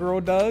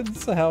cowgirl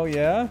duds. Hell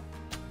yeah.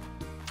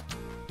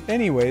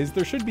 Anyways,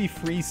 there should be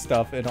free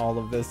stuff in all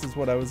of this, is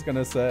what I was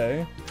gonna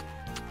say.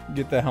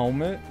 Get the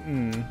helmet?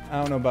 I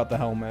don't know about the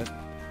helmet.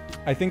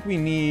 I think we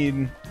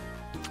need...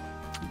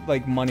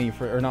 like money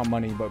for... or not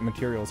money, but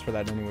materials for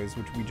that anyways,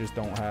 which we just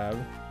don't have.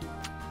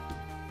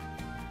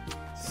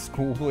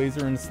 School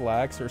blazer and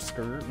slacks or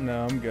skirt?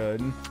 No, I'm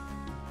good.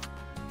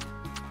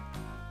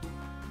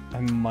 I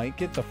might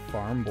get the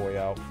farm boy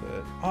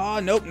outfit. Oh,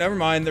 nope, never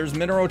mind. There's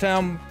Mineral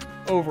Town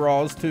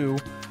overalls too.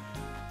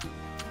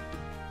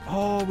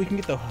 Oh, we can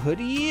get the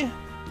hoodie?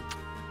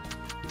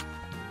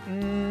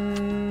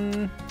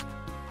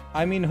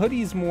 I mean,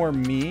 hoodie's more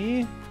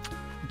me,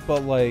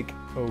 but like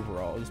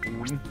overalls,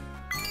 dude.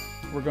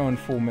 We're going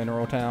full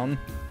Mineral Town.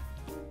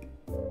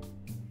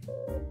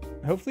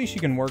 Hopefully she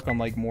can work on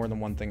like more than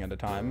one thing at a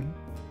time.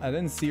 I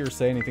didn't see her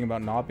say anything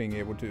about not being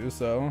able to,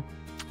 so...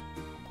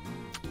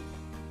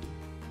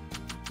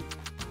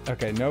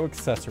 Okay, no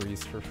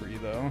accessories for free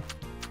though.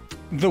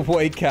 The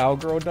white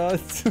cowgirl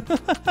does.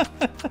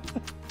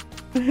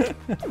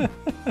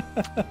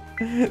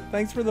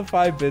 Thanks for the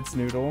 5 bits,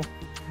 Noodle.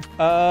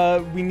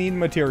 We need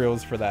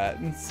materials for that,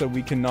 so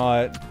we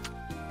cannot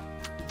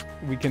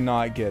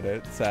get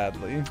it,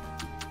 sadly.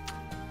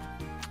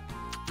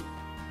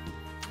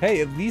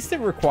 Hey, at least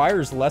it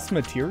requires less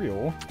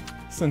material.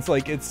 Since,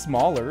 like, it's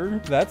smaller.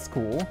 That's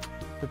cool.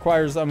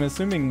 Requires, I'm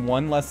assuming,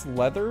 1 less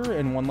leather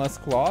and 1 less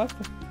cloth.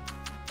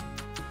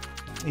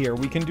 Here,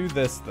 we can do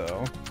this,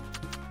 though.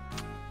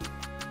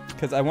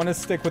 Because I want to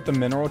stick with the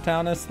Mineral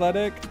Town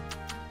aesthetic.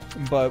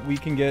 But we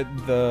can get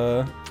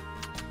the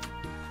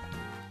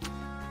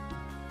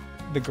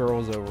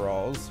girls'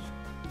 overalls.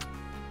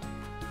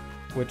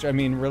 Which, I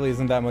mean, really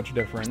isn't that much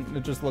different.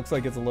 It just looks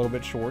like it's a little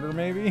bit shorter,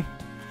 maybe.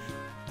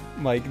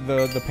 Like,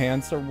 the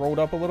pants are rolled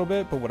up a little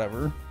bit, but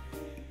whatever.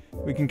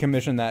 We can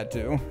commission that,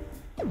 too.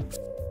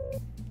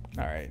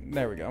 Alright,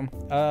 there we go.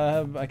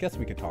 I guess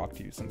we could talk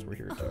to you since we're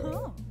here,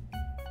 too.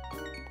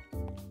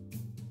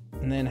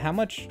 And then, how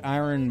much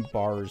iron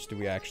bars do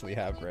we actually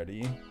have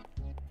ready?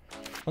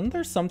 Wasn't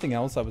there something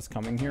else I was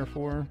coming here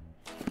for?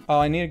 Oh,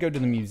 I need to go to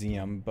the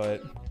museum,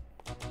 but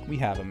we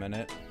have a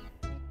minute.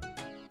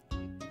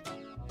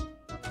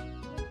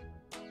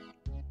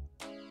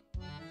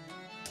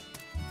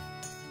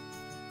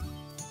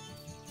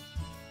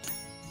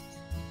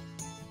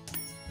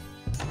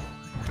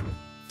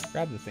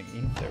 Grab the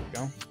thingy. There we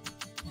go.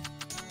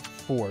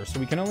 4. So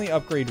we can only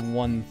upgrade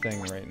 1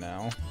 thing right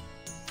now.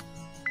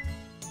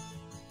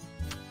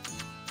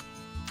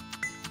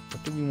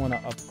 What do we want to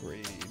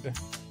upgrade?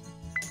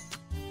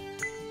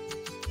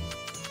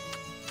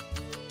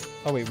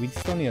 Oh wait, we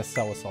still need to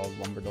sell a solid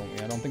lumber, don't we?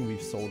 I don't think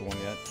we've sold one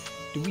yet.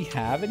 Do we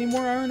have any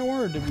more iron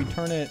ore, or did we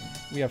turn it...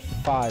 We have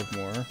 5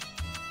 more.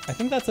 I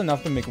think that's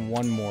enough to make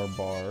 1 more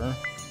bar.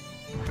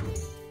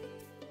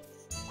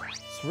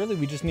 So really,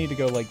 we just need to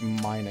go, like,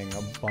 mining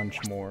a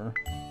bunch more.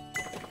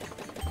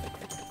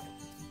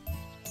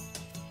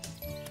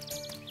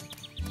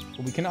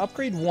 But we can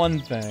upgrade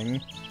 1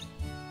 thing.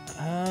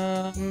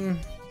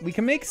 We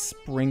can make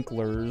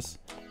sprinklers.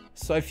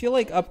 So I feel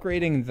like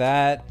upgrading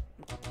that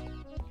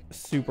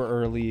super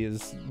early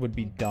would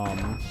be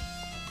dumb.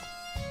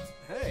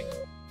 Hey.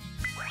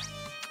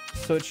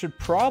 So it should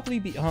probably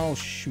be... Oh,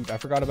 shoot. I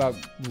forgot about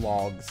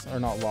logs. Or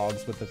not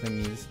logs, but the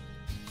thingies.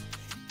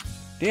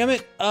 Damn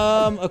it.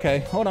 Okay.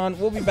 Hold on.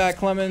 We'll be back,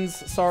 Clemens.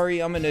 Sorry,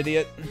 I'm an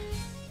idiot.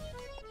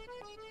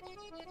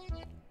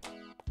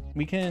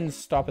 We can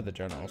stop at the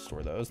general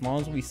store, though, as long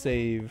as we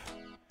save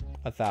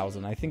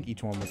 1,000. I think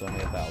each one was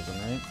only 1,000,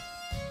 right?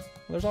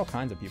 Well, there's all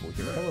kinds of people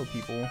here. Hello,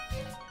 people.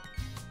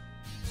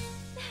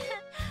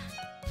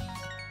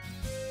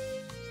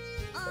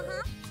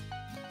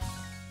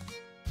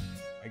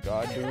 My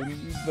god,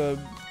 dude. The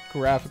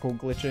graphical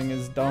glitching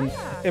is dumb.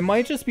 It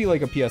might just be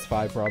like a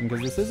PS5 problem,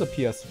 because this is a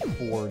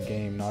PS4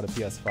 game, not a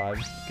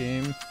PS5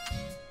 game.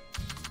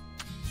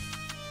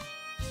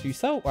 So you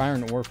sell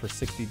iron ore for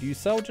 60. Do you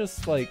sell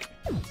just, like...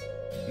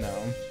 No.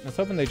 I was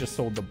hoping they just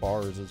sold the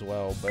bars as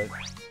well, but...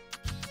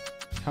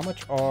 How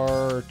much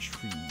are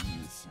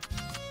trees?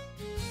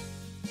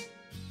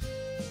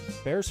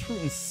 Bears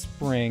fruit in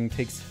spring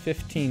takes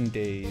 15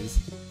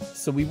 days.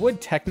 So we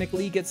would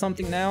technically get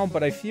something now,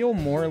 but I feel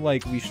more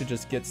like we should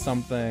just get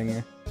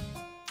something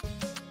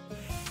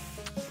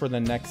for the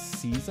next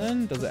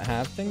season. Does it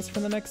have things for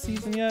the next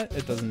season yet?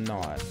 It does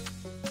not.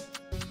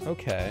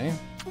 Okay.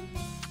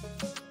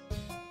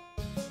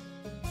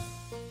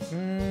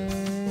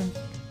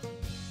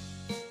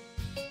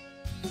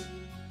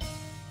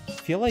 I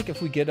feel like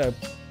if we get a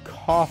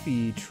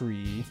coffee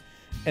tree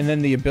and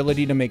then the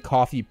ability to make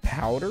coffee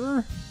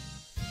powder,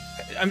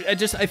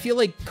 I feel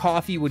like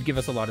coffee would give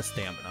us a lot of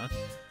stamina.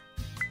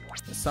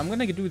 So I'm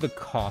gonna do the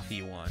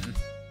coffee one.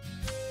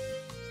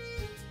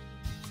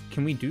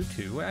 Can we do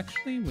 2,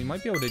 actually? We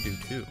might be able to do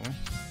 2.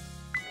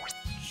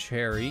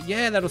 Cherry.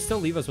 Yeah, that'll still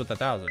leave us with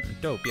 1,000.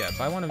 Dope, yeah.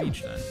 Buy 1 of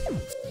each then.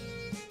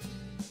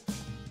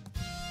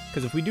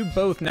 Because if we do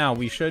both now,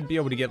 we should be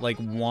able to get like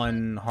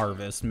 1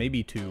 harvest,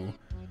 maybe 2,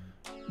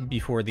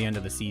 before the end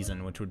of the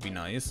season, which would be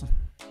nice.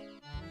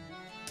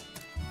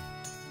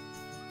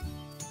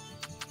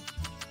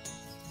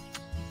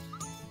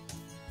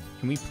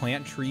 Can we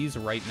plant trees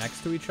right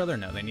next to each other?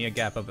 No, they need a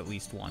gap of at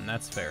least 1.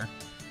 That's fair.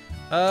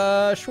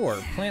 Sure.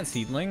 Plant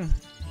seedling.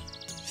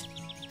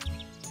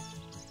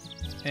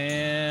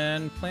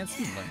 And plant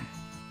seedling.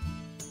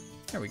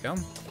 There we go.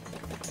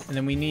 And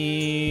then we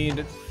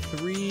need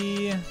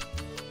 3...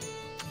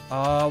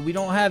 we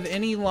don't have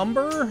any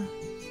lumber?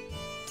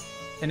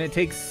 And it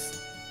takes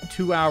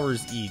 2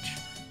 hours each.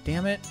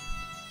 Damn it.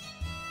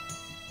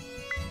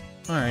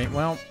 Alright,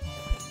 well...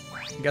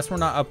 I guess we're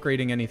not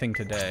upgrading anything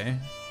today.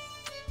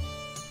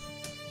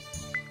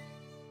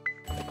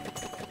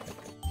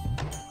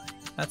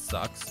 That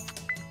sucks.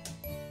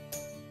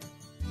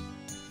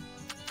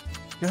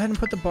 Go ahead and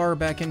put the bar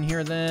back in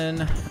here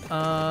then.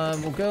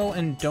 We'll go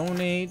and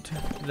donate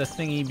the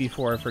thingy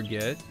before I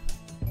forget.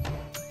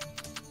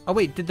 Oh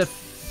wait, did the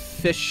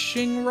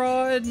fishing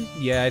rod?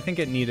 Yeah, I think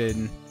it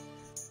needed...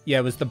 Yeah,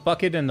 it was the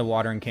bucket and the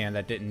watering can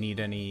that didn't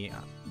need any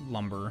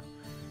lumber.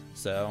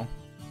 So...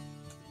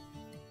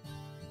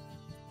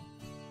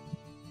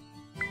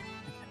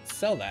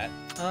 Sell that.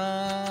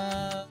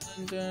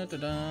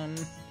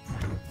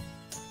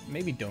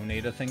 Maybe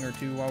donate a thing or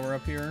 2 while we're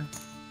up here.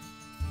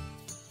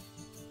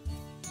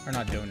 Or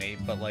not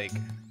donate, but like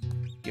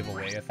give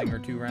away a thing or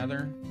 2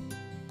 rather.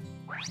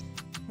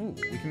 Ooh,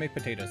 we can make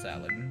potato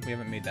salad. We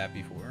haven't made that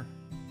before.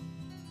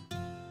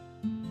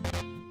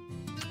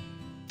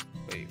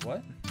 Wait,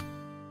 what?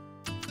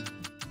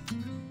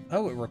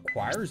 Oh, it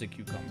requires a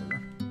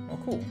cucumber. Oh,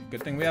 cool.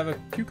 Good thing we have a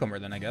cucumber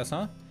then, I guess,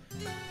 huh?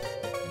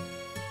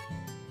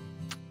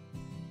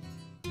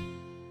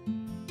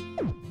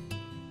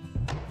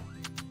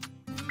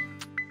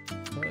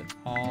 Put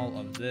all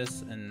of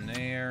this in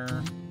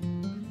there.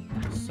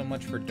 So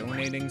much for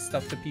donating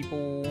stuff to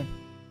people.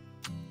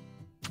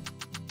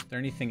 Is there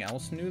anything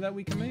else new that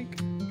we can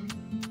make?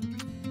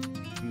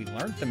 We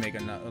learned to make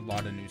a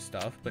lot of new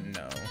stuff, but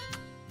no.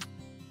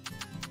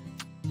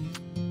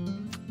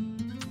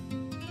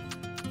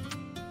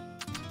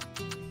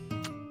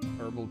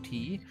 Herbal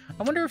tea.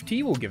 I wonder if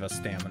tea will give us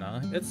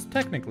stamina. It's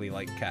technically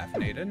like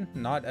caffeinated.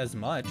 Not as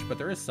much, but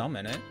there is some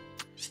in it.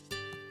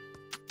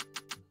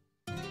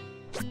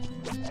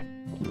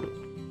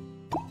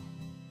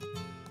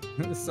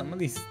 Some of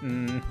these...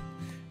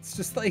 it's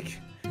just like...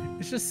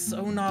 It's just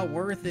so not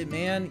worth it,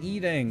 man,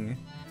 eating.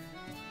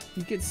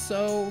 You get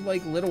so,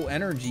 like, little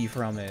energy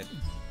from it.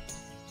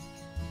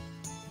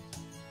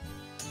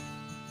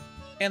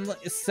 And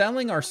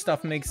selling our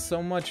stuff makes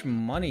so much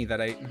money that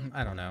I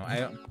don't know.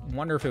 I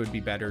wonder if it would be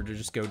better to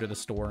just go to the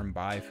store and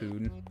buy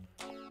food.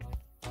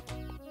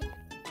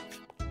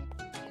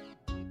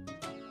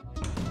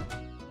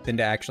 Than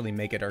to actually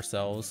make it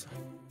ourselves.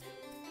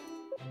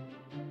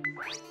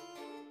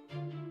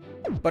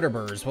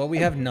 Butterburrs. Well, we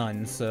have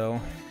none, so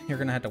you're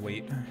gonna have to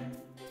wait.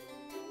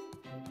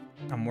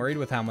 I'm worried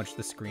with how much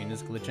the screen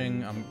is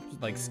glitching. I'm,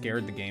 like,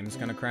 scared the game's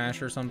gonna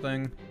crash or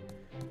something.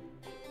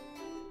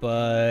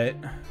 But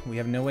we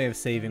have no way of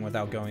saving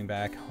without going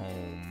back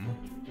home.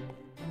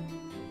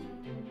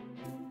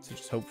 So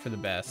just hope for the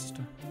best.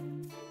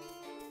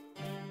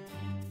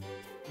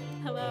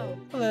 Hello.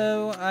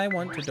 Hello, I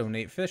want to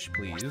donate fish,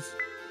 please.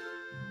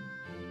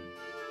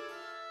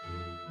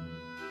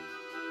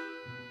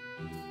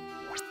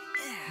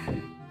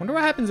 Wonder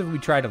what happens if we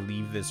try to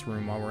leave this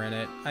room while we're in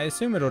it. I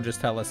assume it'll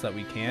just tell us that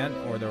we can't,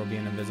 or there will be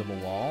an invisible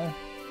wall.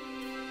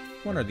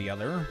 One or the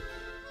other.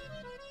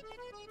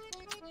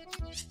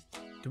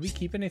 Did we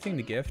keep anything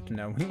to gift?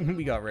 No,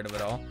 we got rid of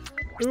it all.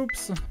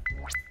 Oops.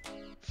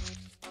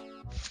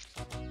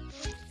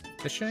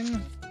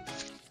 Fishing?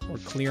 Or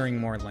clearing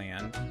more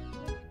land?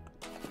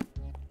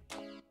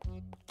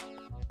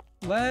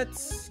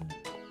 Let's...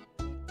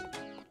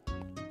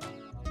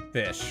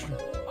 fish.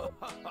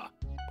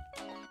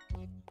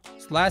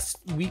 Last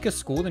week of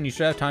school, then you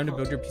should have time to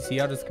build your PC.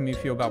 How does the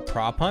community feel about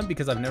Prop Hunt?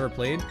 Because I've never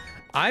played.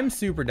 I'm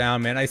super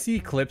down, man. I see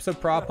clips of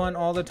Prop Hunt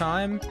all the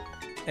time,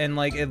 and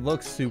like it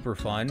looks super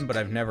fun, but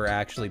I've never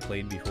actually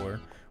played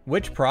before.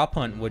 Which Prop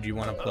Hunt would you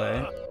want to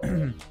play?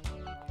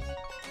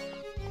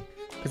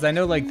 Because I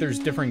know like there's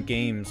different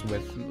games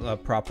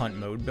with Prop Hunt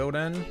mode built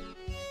in.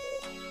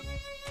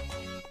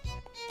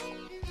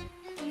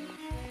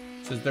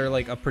 So is there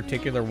like a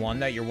particular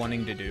one that you're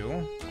wanting to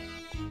do?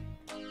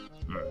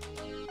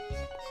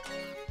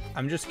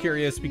 I'm just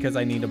curious because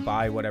I need to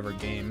buy whatever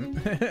game.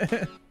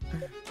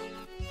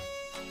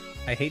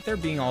 I hate there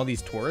being all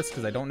these tourists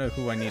because I don't know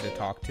who I need to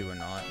talk to or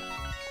not.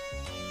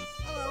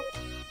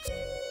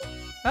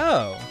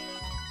 Hello. Oh,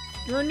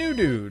 you're a new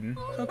dude.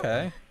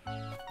 Okay.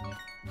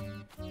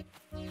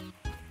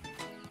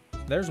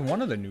 There's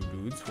one of the new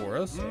dudes for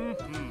us.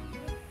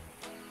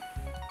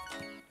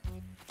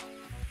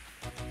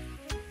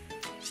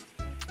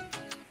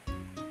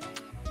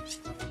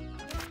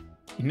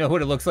 You know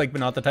what it looks like, but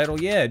not the title?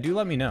 Yeah, do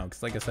let me know,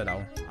 because like I said,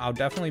 I'll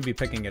definitely be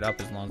picking it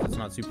up as long as it's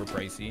not super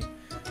pricey.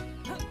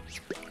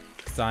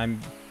 Because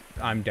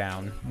I'm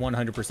down.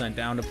 100%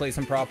 down to play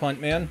some Prop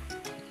Hunt, man.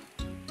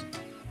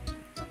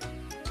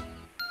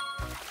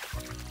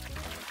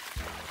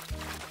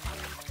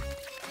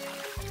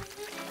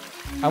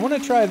 I want to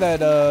try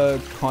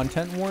that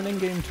content warning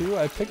game too.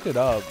 I picked it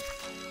up.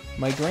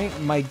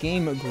 My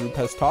game group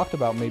has talked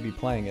about maybe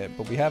playing it,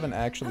 but we haven't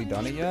actually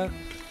done it yet.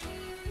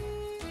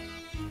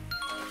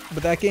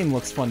 But that game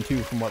looks fun too,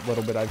 from what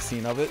little bit I've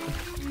seen of it.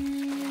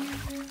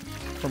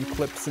 From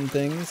clips and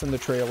things, and the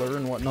trailer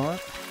and whatnot.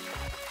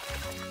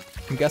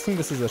 I'm guessing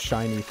this is a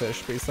shiny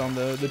fish based on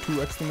the 2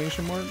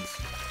 exclamation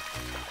marks.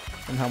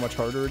 And how much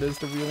harder it is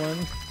to reel in.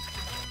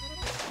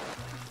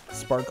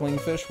 Sparkling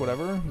fish,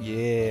 whatever.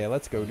 Yeah,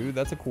 let's go, dude.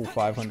 That's a cool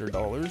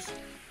 $500.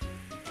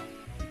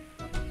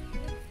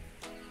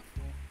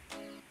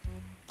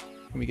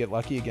 Can we get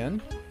lucky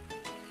again?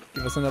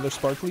 Give us another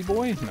sparkly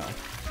boy? No.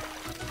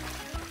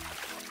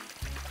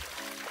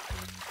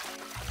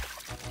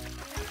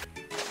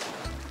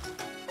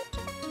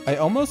 I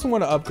almost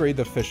want to upgrade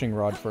the fishing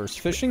rod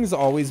first. Fishing's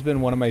always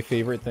been one of my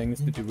favorite things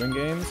to do in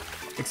games,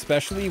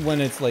 especially when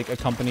it's like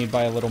accompanied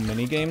by a little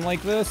mini game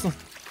like this.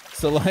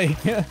 So like,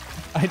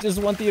 I just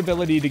want the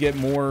ability to get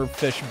more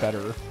fish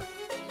better.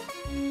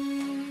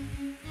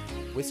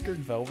 Whiskered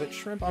velvet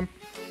shrimp? I'm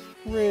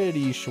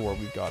pretty sure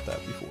we've got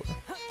that before.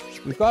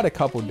 We've got a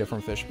couple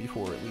different fish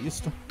before at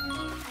least.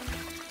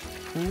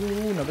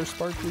 Ooh, another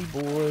sparkly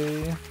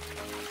boy.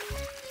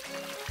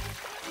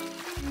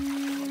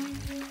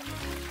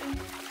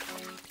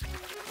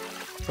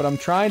 But I'm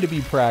trying to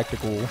be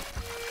practical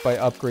by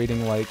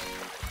upgrading, like,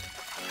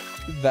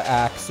 the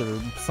axe or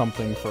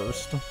something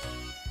first.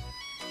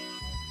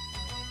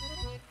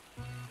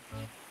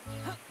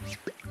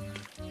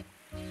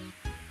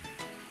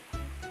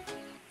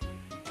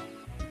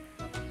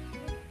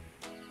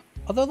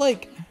 Although,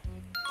 like,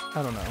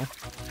 I don't know.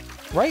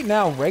 Right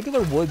now,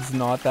 regular wood's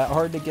not that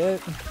hard to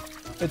get.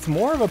 It's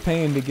more of a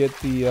pain to get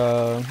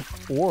the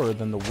ore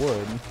than the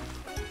wood.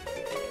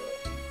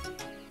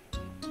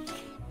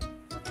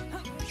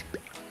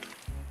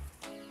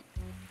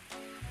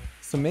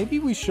 So maybe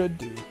we should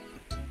do...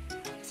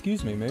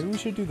 Excuse me, maybe we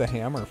should do the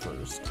hammer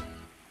first.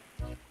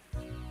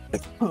 I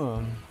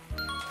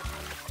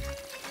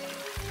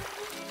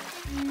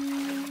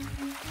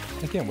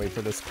can't wait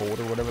for this cold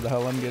or whatever the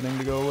hell I'm getting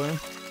to go away.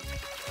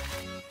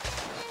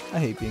 I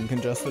hate being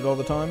congested all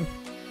the time.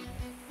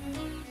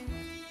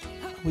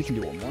 We can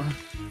do one more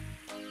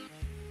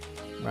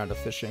round of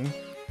fishing.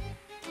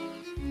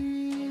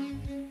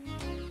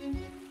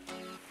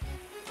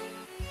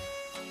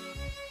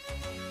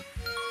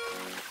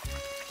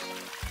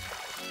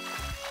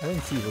 I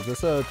didn't see, was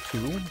this a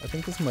 2? I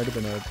think this might have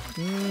been a...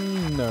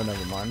 no,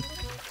 never mind.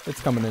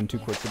 It's coming in too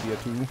quick to be a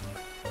 2.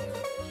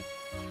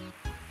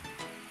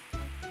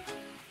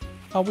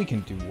 Oh, we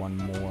can do one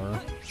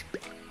more.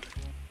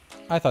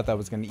 I thought that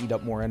was going to eat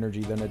up more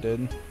energy than it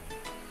did.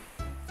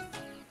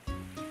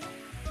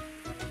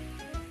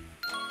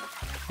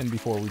 And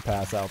before we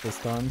pass out this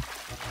time.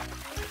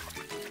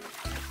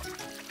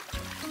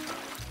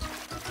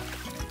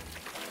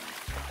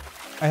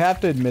 I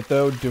have to admit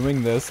though,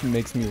 doing this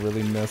makes me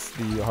really miss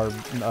the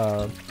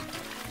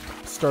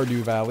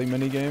Stardew Valley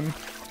minigame.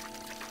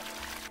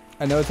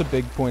 I know it's a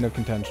big point of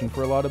contention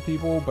for a lot of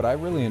people, but I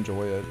really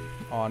enjoy it,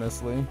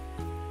 honestly.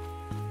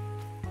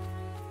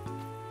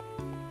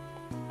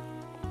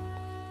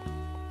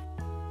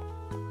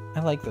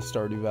 I like the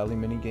Stardew Valley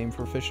minigame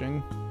for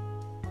fishing.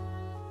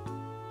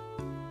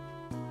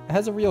 It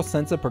has a real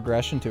sense of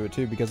progression to it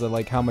too, because of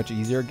like how much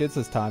easier it gets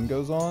as time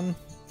goes on.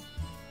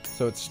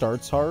 So it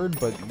starts hard,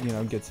 but you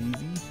know, gets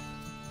easy.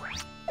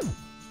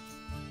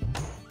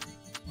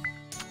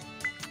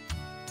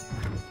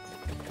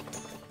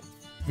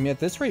 I mean, at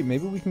this rate,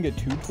 maybe we can get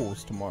 2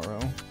 pools tomorrow.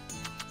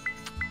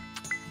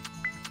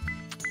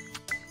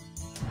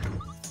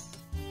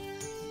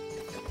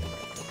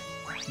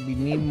 We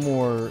need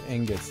more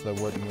ingots though,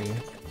 wouldn't we?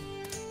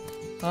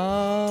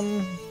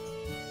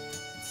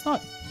 It's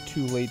not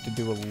too late to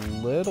do a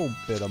little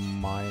bit of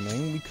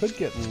mining. We could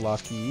get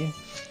lucky.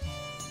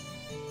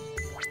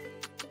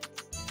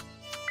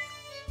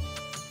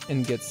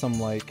 And get some,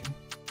 like...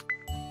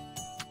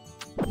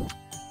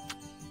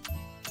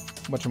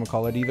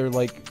 whatchamacallit, either,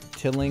 like,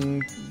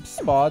 tilling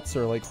spots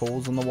or, like,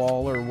 holes in the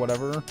wall or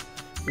whatever.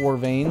 Or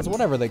veins,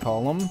 whatever they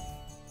call them.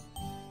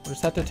 We'll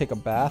just have to take a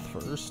bath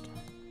first.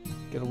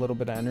 Get a little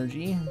bit of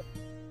energy.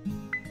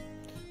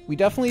 We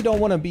definitely don't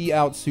want to be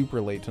out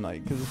super late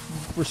tonight, because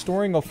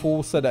restoring a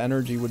full set of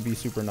energy would be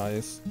super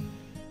nice.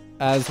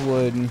 As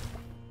would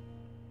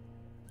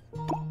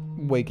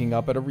waking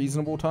up at a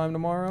reasonable time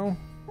tomorrow.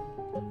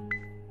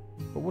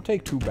 But we'll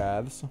take 2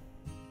 baths.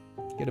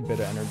 Get a bit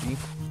of energy.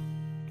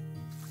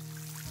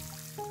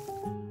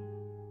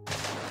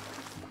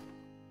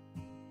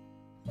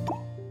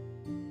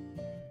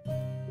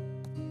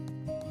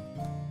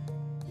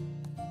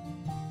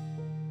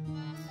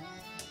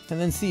 And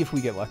then see if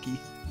we get lucky.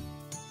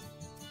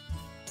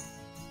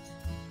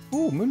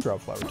 Ooh,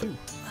 moondrop flower too.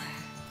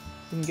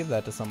 We can give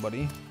that to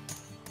somebody.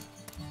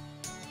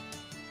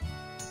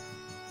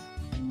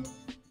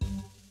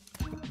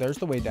 There's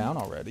the way down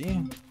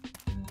already.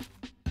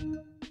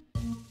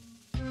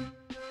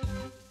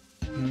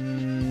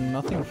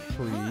 Nothing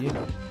free.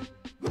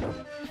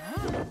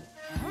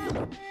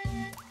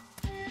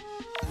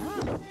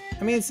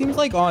 I mean, it seems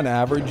like on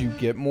average you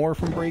get more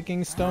from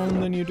breaking stone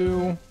than you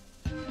do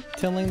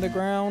tilling the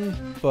ground,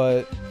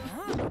 but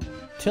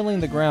tilling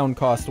the ground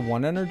costs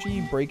 1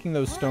 energy, breaking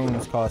those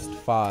stones cost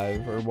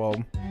 5, or well,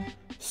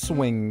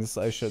 swings,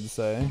 I should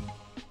say.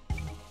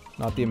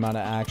 Not the amount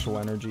of actual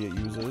energy it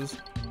uses.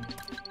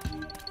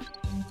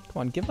 Come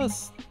on, give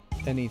us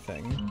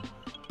anything.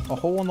 A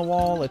hole in the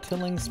wall, a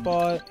tilling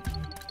spot.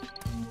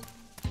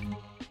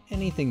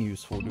 Anything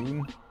useful,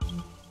 dude.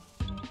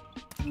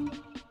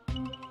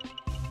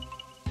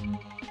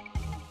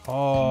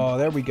 Oh,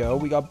 there we go.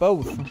 We got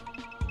both.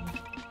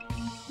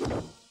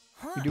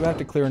 We do have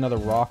to clear another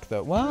rock,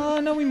 though.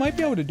 Well, no, we might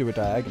be able to do it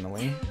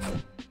diagonally.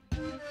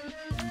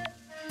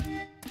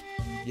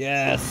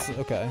 Yes!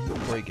 Okay,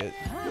 break it.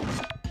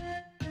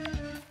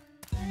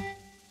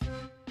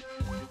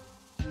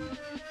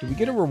 Do we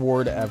get a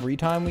reward every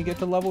time we get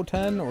to level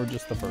 10, or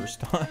just the first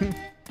time?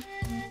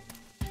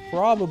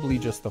 Probably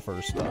just the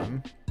first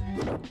time.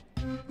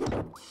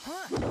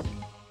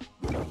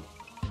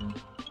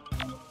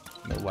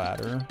 No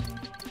ladder.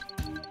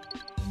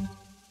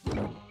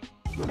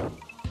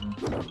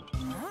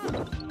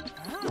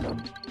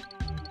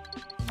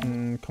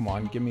 Come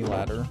on, give me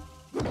ladder.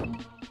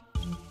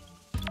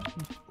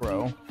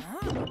 Bro.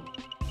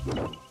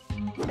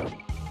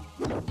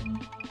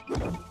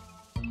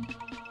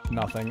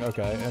 nothing.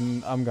 Okay,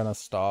 and I'm gonna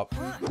stop.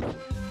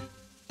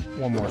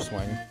 One more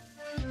swing.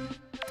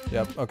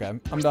 Yep, okay.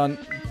 I'm done.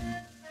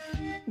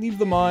 Leave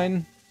the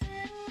mine.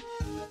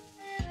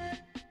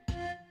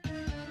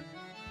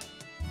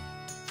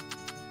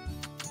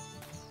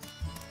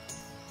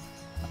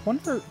 I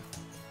wonder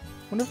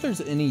if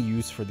there's any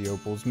use for the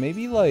opals.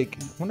 Maybe, like,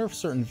 I wonder if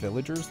certain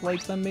villagers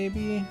like them,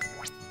 maybe?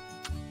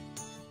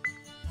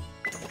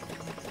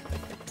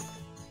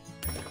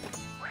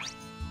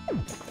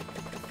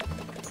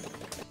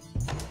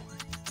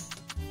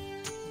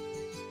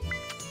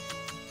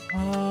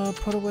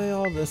 Put away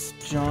all this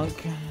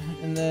junk,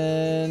 and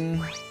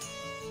then...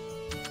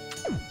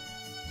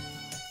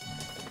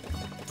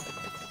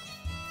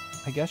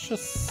 I guess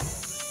just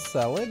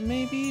sell it,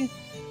 maybe?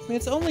 I mean,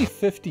 it's only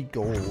 50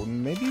 gold.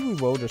 Maybe we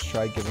will just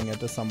try giving it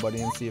to somebody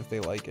and see if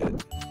they like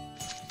it.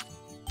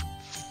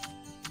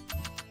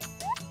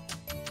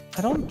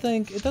 I don't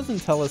think... It doesn't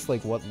tell us,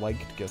 like, what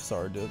liked gifts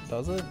are,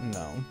 does it?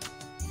 No.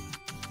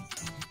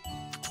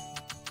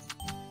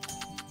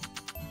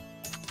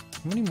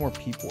 How many more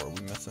people are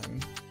we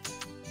missing?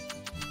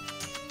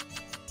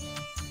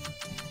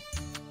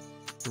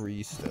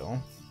 3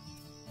 still.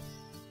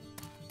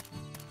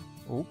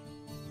 Oh.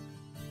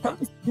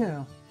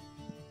 Yeah.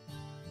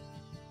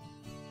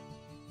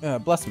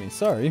 Bless me,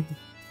 sorry.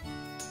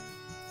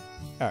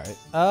 Alright,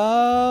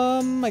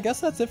 I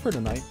guess that's it for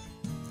tonight.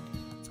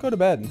 Let's go to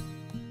bed.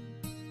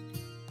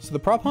 So the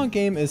prop hunt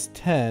game is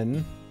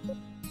 10,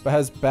 but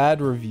has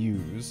bad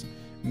reviews.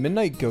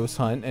 Midnight Ghost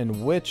Hunt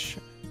and Witch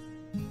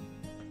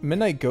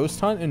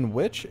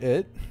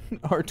It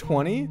are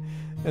 20,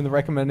 and the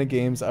recommended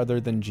games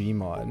other than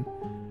Gmod.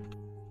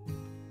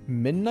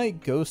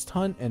 Midnight Ghost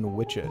Hunt and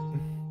Witch It.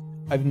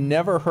 I've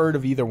never heard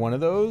of either one of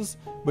those,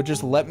 but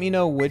just let me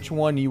know which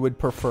one you would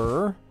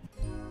prefer,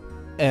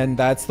 and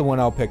that's the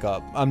one I'll pick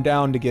up. I'm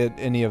down to get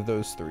any of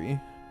those 3.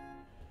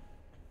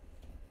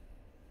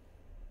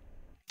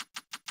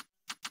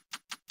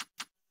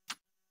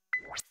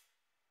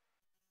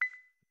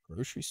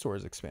 Grocery store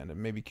is expanded.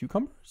 Maybe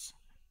cucumbers?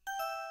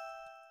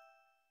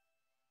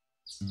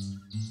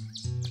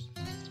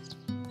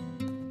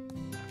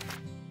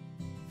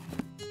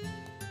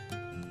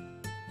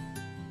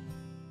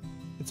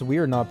 It's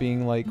weird not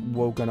being, like,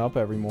 woken up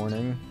every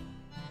morning.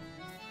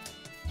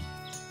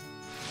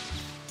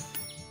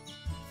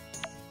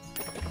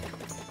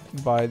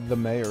 By the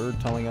mayor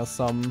telling us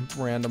some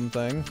random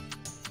thing.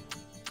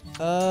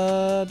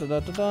 I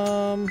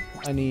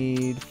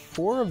need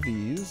 4 of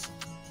these.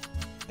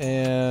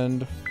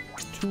 And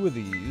 2 of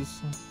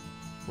these.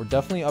 We're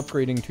definitely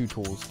upgrading 2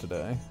 tools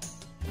today.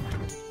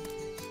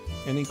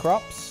 Any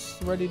crops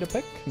ready to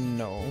pick?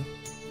 No.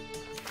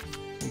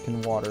 We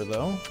can water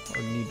though,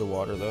 or need to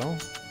water though.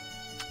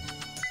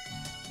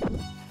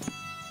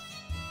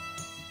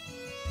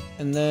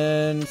 And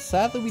then,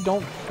 sadly, we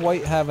don't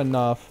quite have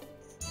enough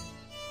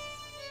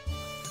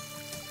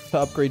to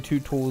upgrade 2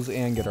 tools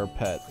and get our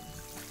pet.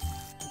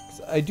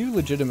 I do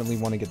legitimately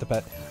want to get the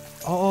pet.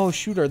 Oh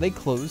shoot, are they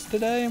closed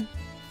today?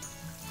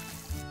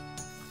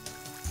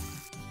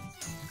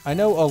 I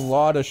know a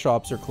lot of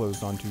shops are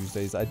closed on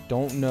Tuesdays. I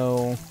don't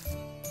know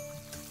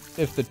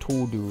if the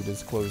Tool Dude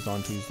is closed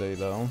on Tuesday,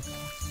 though.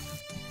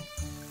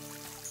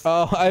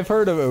 Oh, I've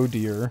heard of Oh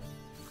Dear.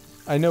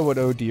 I know what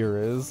Oh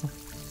Dear is.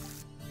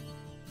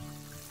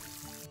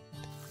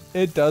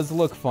 It does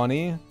look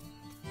funny.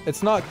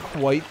 It's not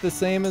quite the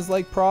same as,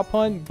 like, Prop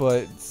Hunt,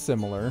 but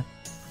similar.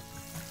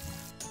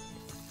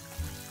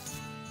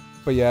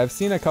 But yeah, I've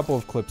seen a couple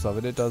of clips of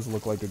it. It does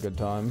look like a good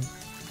time.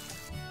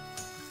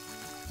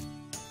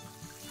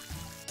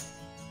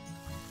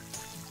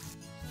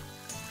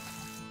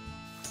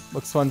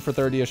 Looks fun for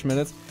 30-ish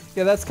minutes.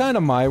 Yeah, that's kind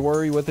of my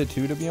worry with it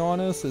too, to be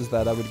honest, is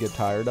that I would get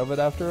tired of it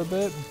after a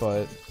bit,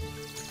 but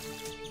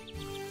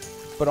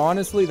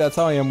honestly, that's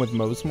how I am with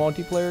most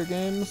multiplayer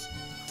games.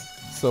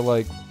 So,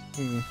 like,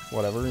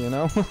 whatever, you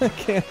know?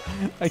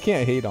 I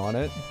can't hate on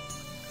it.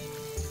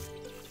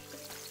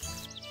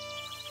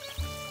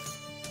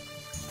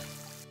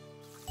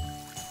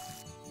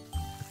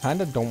 I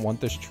kind of don't want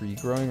this tree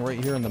growing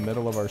right here in the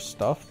middle of our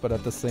stuff, but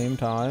at the same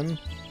time,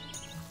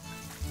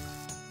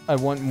 I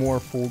want more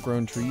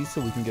full-grown trees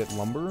so we can get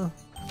lumber.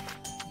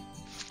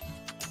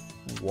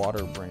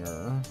 Water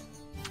bringer.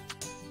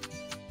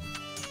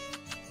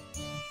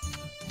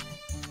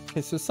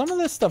 Okay, so some of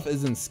this stuff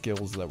isn't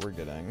skills that we're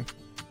getting.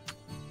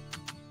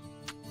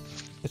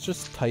 It's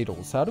just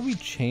titles. How do we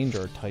change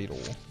our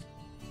title?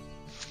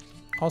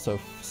 Also,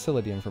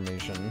 facility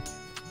information.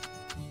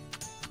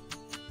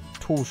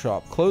 Tool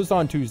shop. Closed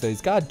on Tuesdays.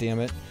 God damn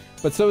it.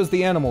 But so is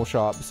the animal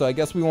shop, so I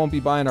guess we won't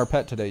be buying our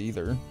pet today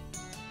either.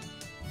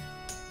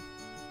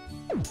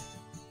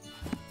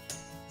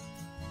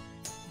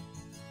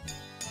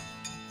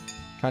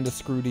 Kind of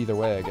screwed either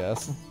way, I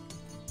guess.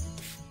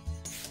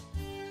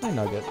 Hi,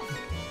 Nugget.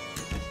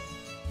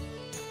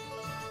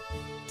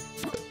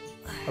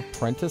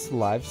 Apprentice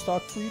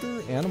livestock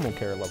breeder? Animal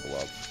care level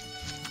up.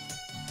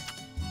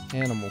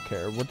 Animal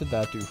care. What did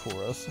that do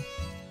for us?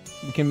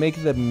 We can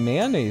make the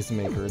mayonnaise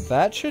maker.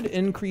 That should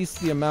increase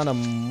the amount of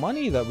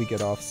money that we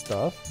get off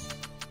stuff.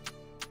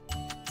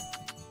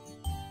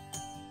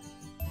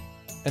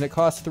 And it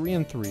costs 3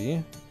 and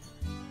 3.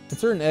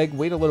 Insert an egg,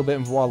 wait a little bit,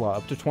 and voila.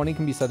 Up to 20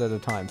 can be set at a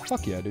time.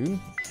 Fuck yeah, dude.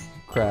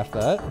 Craft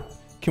that.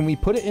 Can we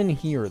put it in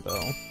here,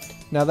 though?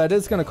 Now, that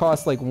is going to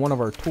cost, like, one of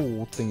our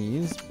tool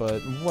thingies,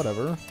 but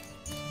whatever.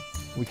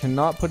 We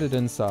cannot put it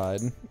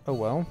inside. Oh,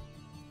 well.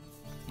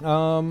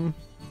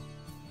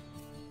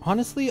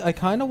 Honestly, I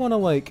kind of want to,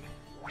 like...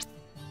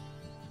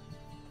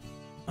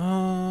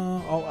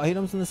 all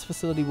items in this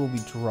facility will be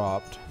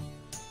dropped.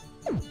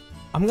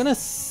 I'm going to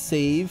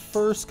save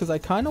first, because I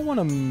kind of want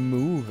to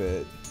move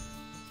it.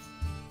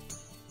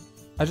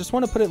 I just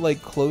want to put it,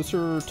 like,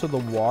 closer to the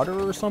water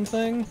or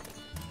something.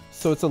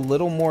 So it's a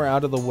little more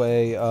out of the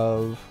way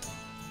of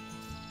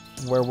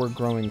where we're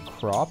growing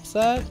crops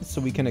at.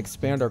 So we can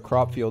expand our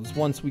crop fields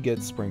once we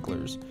get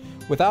sprinklers.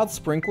 Without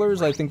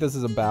sprinklers, I think this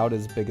is about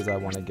as big as I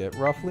want to get,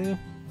 roughly.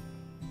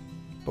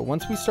 But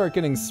once we start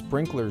getting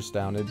sprinklers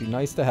down, it'd be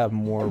nice to have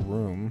more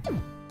room.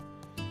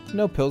 You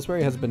know,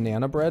 Pillsbury has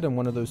banana bread in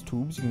one of those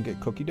tubes you can get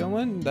cookie dough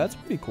in? That's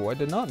pretty cool. I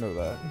did not know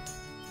that.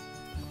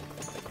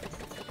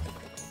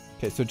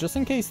 Okay, so just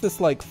in case this,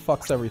 like,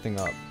 fucks everything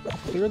up,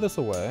 clear this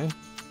away.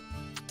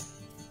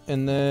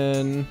 And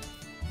then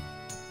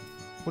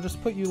we'll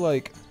just put you,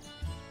 like...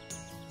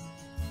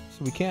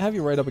 So we can't have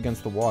you right up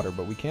against the water,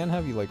 but we can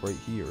have you, like, right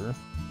here.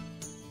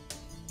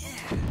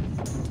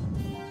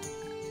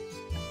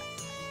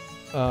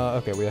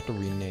 Okay, we have to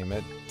rename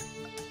it.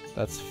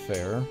 That's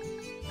fair.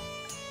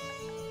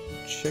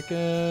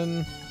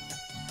 Chicken...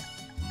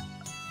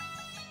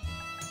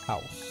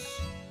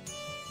 House.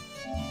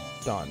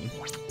 Done.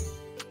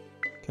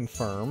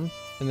 Confirm.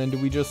 And then do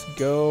we just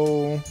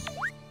go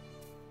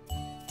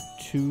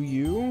to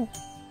you?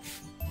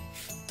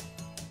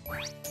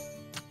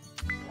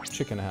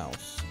 Chicken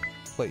house.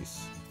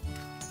 Place.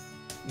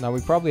 Now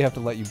we probably have to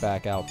let you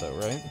back out though,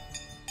 right?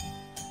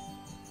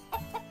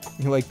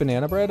 You like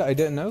banana bread? I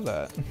didn't know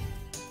that.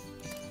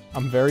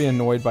 I'm very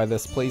annoyed by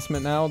this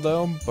placement now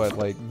though, but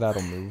like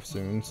that'll move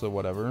soon, so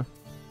whatever.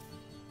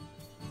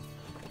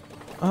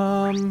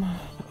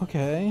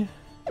 Okay.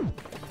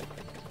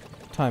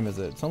 What time is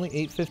it? It's only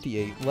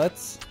 8:58.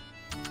 Let's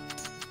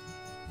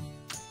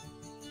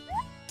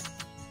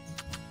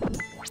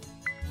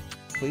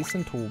place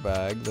in tool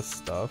bag this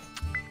stuff.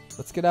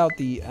 Let's get out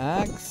the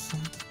axe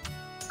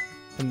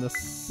and the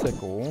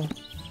sickle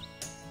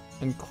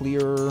and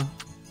clear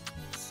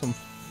some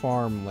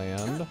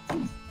farmland.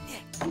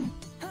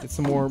 Get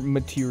some more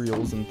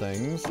materials and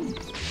things.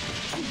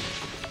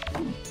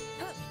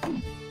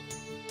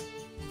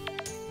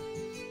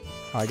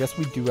 I guess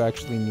we do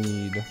actually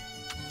need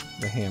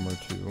the hammer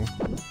too.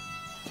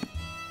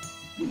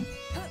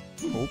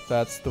 Oh,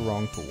 that's the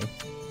wrong tool.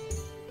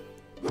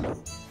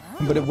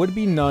 But it would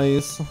be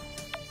nice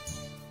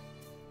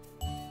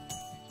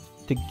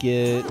to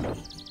get...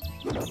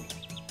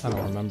 I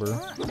don't remember.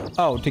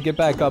 Oh, to get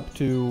back up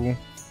to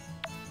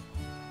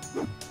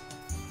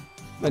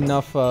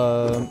enough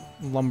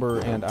lumber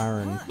and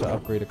iron to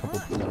upgrade a couple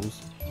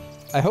tools.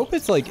 I hope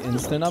it's like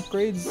instant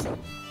upgrades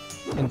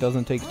and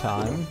doesn't take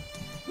time.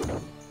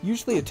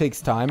 Usually it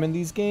takes time in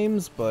these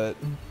games, but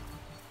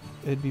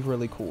it'd be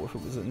really cool if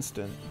it was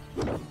instant.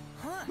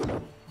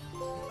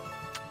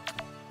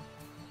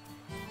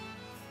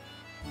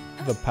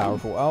 The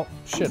powerful... Oh,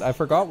 shit, I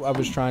forgot I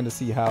was trying to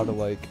see how to,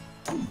 like,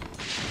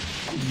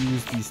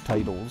 use these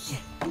titles.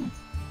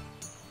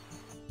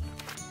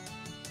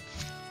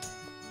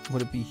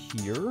 Would it be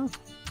here?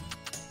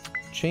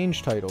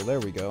 Change title, there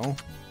we go.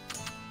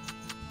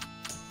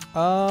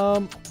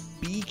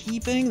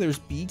 Beekeeping? There's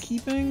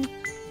beekeeping?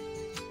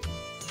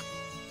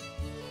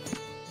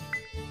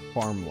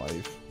 Farm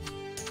life.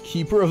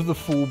 Keeper of the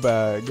full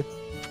bag.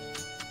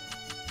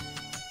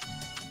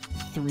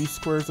 3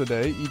 squares a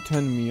day, eat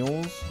 10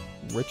 meals.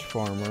 Rich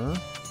farmer.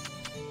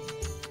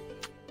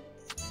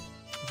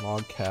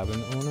 Log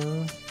cabin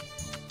owner.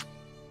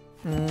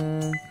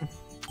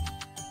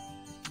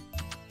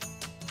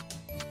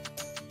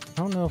 I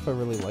don't know if I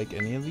really like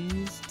any of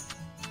these.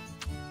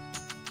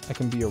 I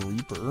can be a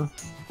reaper.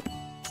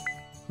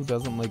 Who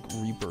doesn't like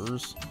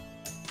reapers?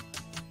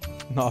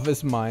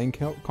 Novice mine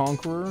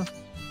conqueror.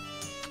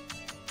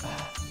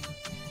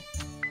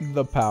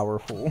 The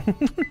powerful.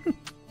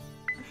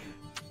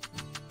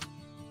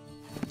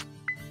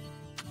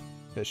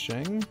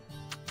 Fishing.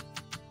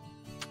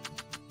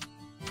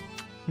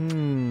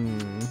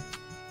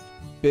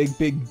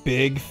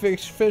 Big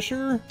fish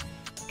fisher?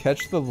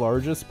 Catch the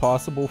largest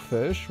possible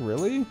fish?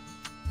 Really?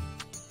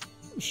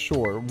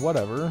 Sure,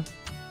 whatever.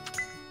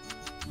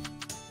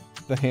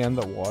 The hand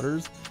that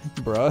waters?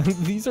 Bruh,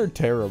 these are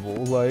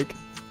terrible. Like,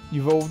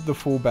 you've owned the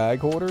full bag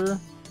holder?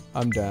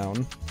 I'm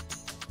down.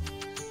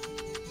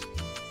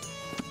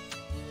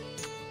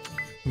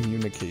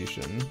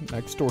 Communication.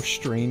 Next door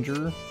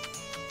stranger.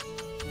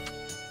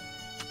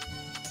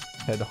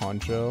 Head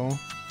honcho.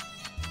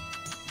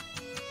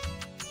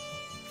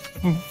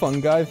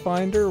 Fungi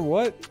finder?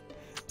 What?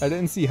 I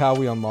didn't see how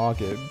we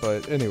unlock it,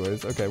 but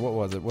anyways, okay, what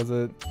was it? Was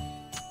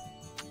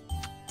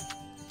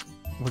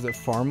it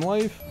farm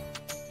life?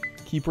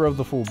 Keeper of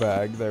the full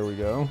bag, there we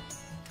go.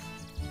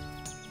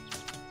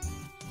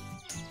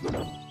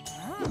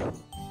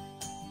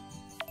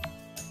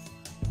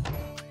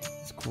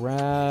 Let's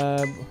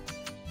grab...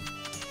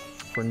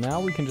 For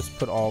now, we can just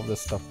put all of this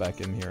stuff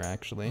back in here,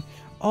 actually.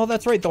 Oh,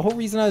 that's right. The whole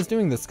reason I was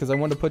doing this, because I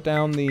wanted to put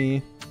down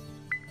the...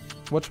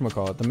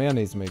 Whatchamacallit? The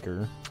mayonnaise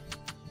maker.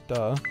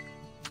 Duh.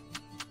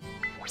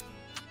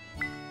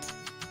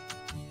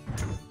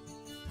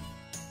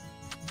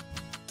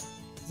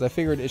 Because I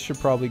figured it should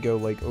probably go,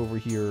 like, over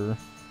here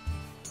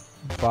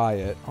by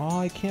it. Oh,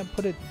 I can't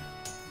put it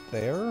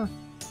there?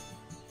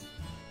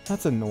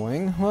 That's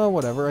annoying. Well,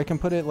 whatever. I can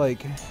put it,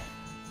 like...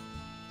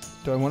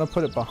 Do I want to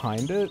put it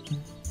behind it?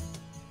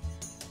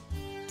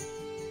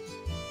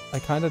 I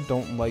kind of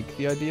don't like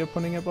the idea of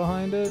putting it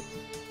behind it.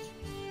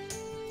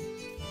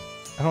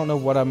 I don't know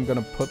what I'm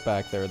gonna put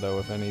back there, though,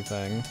 if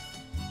anything.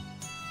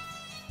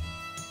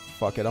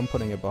 Fuck it, I'm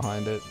putting it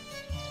behind it.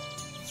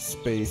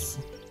 Space.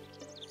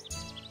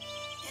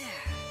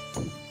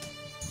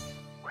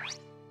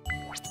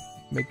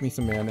 Make me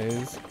some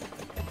mayonnaise.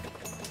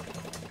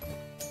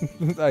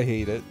 I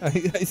hate it.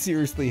 I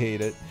seriously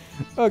hate it.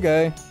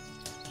 Okay.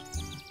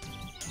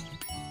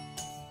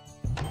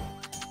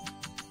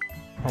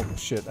 Oh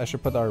shit, I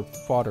should put our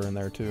fodder in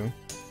there too.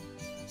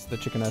 So the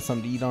chicken has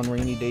something to eat on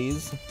rainy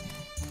days.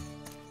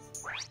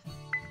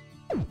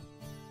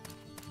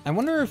 I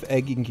wonder if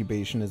egg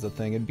incubation is a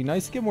thing. It'd be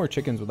nice to get more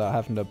chickens without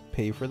having to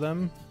pay for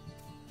them.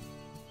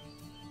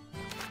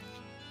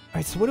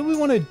 Alright, so what do we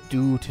want to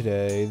do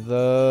today?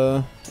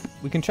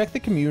 We can check the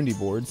community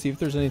board, see if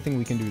there's anything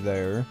we can do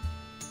there.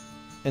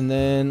 And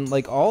then,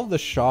 like, all of the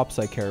shops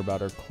I care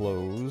about are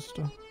closed.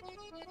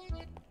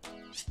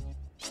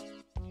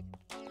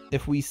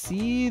 If we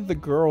see the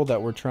girl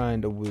that we're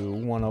trying to woo,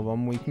 one of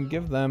them, we can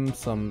give them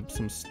some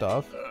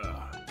stuff.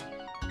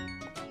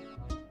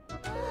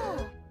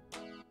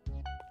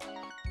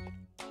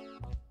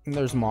 And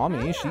there's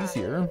Mommy, she's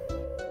here.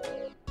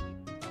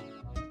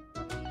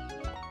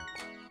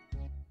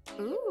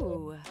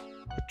 Ooh.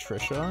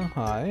 Patricia,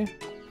 hi.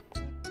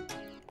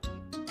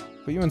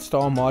 Will you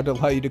install a mod to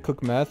allow you to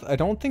cook meth? I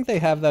don't think they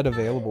have that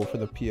available for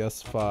the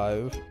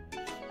PS5.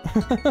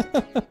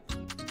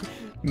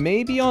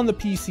 Maybe on the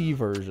PC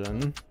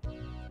version.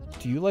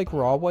 Do you like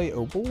raw white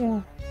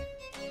opal?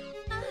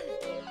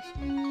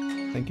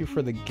 Thank you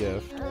for the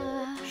gift.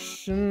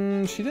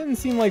 She didn't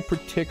seem like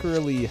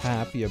particularly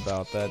happy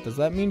about that. Does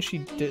that mean she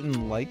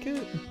didn't like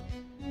it?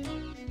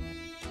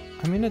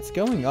 I mean, it's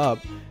going up.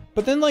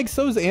 But then, like,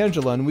 so's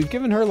Angela, and we've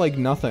given her, like,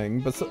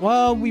 nothing. But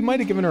well, we might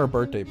have given her a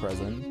birthday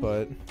present,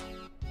 but...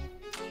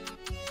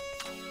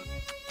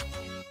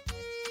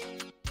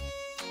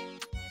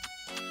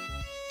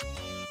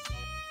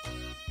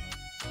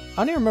 I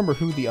don't even remember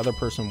who the other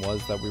person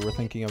was that we were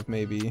thinking of,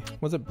 maybe.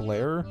 Was it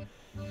Blair?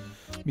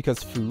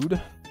 Because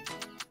food?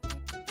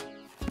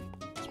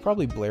 It's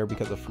probably Blair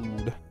because of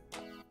food.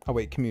 Oh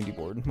wait, community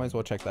board. Might as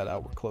well check that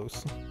out. We're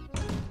close.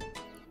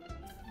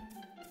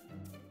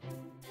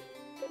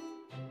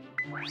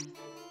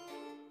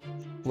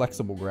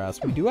 Flexible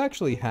grass. We do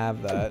actually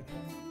have that.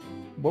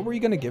 What were you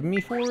gonna give me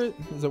for it?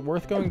 Is it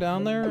worth going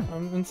down there?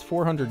 It's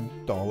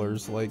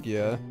 $400. Like,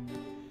 yeah.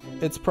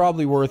 It's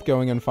probably worth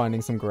going and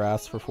finding some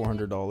grass for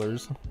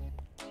 $400.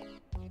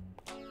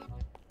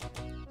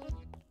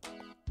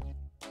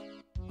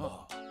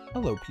 Oh.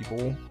 Hello,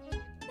 people.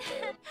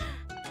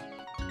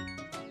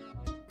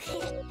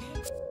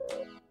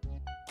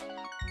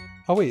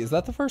 Oh wait, is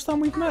that the first time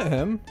we've met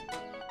him?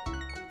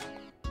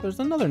 There's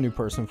another new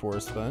person for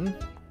us then.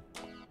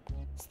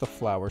 It's the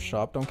flower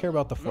shop. Don't care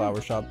about the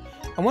flower shop.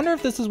 I wonder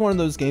if this is one of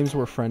those games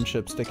where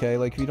friendships decay,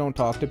 like if you don't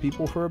talk to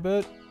people for a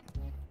bit.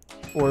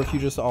 Or if you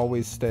just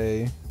always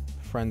stay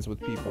friends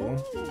with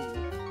people.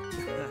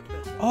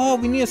 Oh,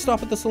 we need to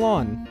stop at the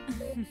salon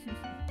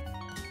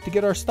to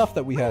get our stuff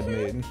that we had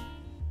made.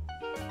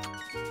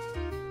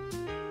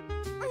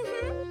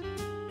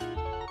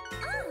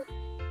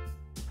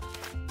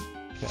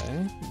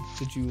 Okay.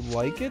 Did you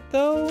like it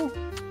though?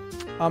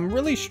 I'm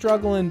really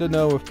struggling to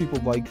know if people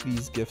like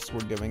these gifts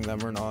we're giving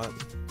them or not.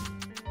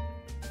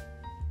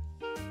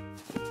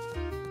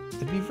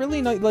 It'd be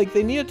really nice, like,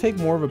 they need to take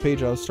more of a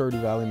page out of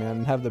Stardew Valley, man,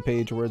 and have the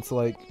page where it's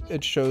like,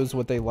 it shows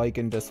what they like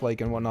and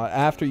dislike and whatnot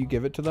after you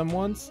give it to them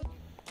once.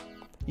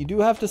 You do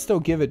have to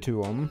still give it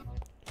to them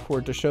for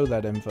it to show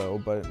that info,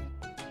 but...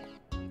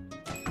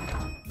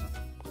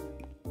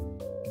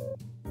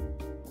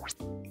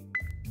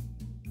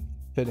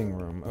 Fitting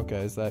room.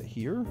 Okay, is that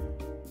here?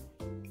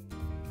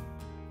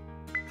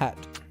 Hat.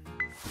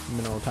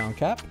 Mineral Town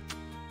cap.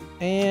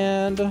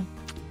 And...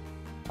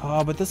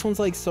 Oh, but this one's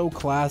like so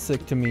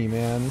classic to me,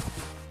 man.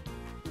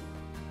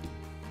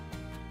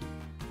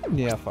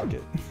 Yeah, fuck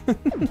it.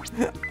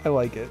 I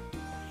like it.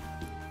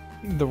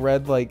 The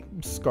red, like,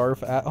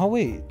 scarf at... Oh,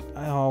 wait.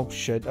 Oh,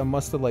 shit. I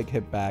must have, like,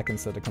 hit back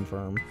instead of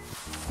confirm.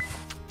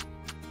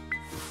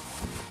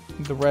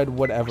 The red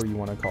whatever you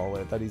want to call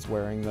it that he's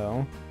wearing,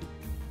 though.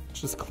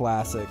 It's just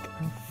classic.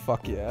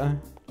 Fuck yeah.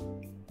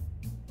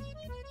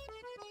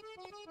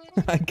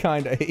 I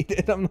kinda hate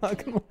it. I'm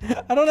not gonna...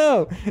 I don't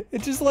know.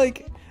 It's just,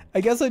 like... I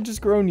guess I've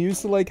just grown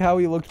used to, like, how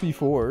he looked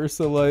before,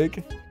 so,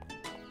 like...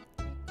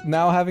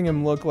 now having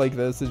him look like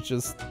this is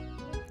just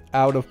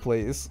out of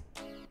place.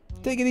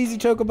 Take it easy,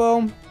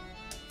 Chocobo.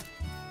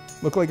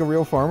 Look like a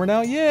real farmer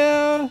now?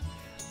 Yeah,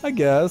 I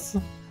guess.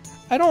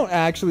 I don't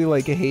actually,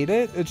 like, hate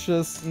it. It's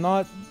just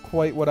not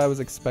quite what I was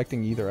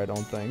expecting either, I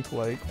don't think.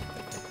 Like,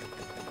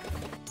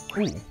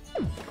 ooh.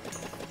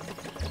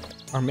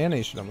 Our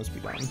mayonnaise should almost be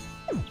done.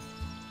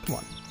 Come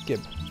on,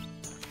 Gib.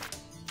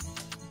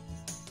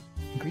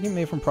 Ingredient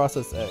made from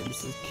processed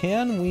eggs.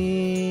 Can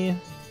we...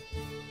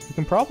 We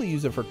can probably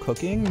use it for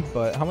cooking,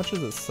 but how much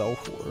does it sell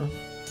for?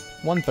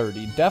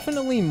 130.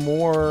 Definitely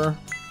more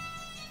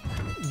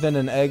than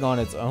an egg on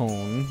its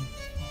own.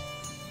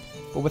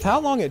 But with how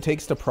long it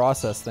takes to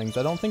process things,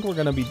 I don't think we're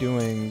going to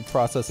be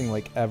processing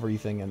like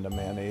everything into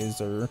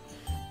mayonnaise, or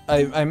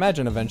I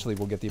imagine eventually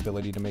we'll get the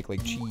ability to make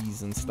like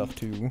cheese and stuff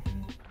too.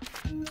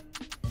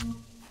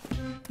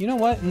 You know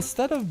what?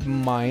 Instead of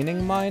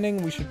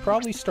mining, we should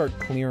probably start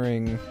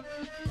clearing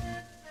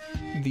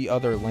the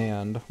other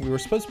land. We were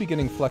supposed to be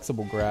getting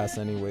flexible grass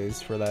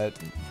anyways for that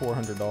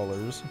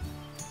 $400.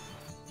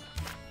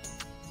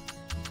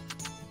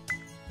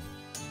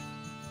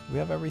 We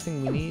have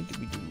everything we need?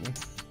 We do.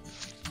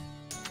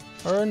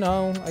 Or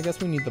no, I guess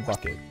we need the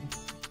bucket.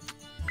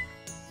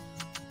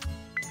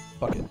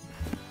 Bucket.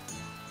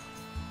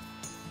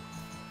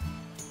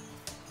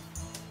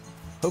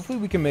 Hopefully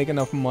we can make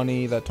enough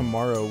money that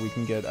tomorrow we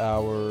can get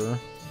our...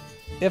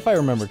 If I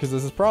remember, because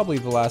this is probably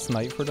the last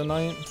night for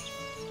tonight.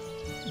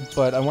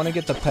 But I want to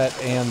get the pet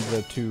and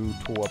the 2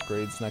 tool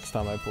upgrades next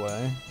time I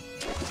play.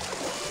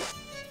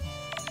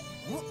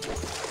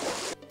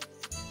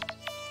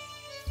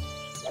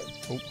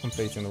 Oh, I'm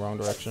facing the wrong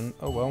direction.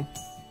 Oh well.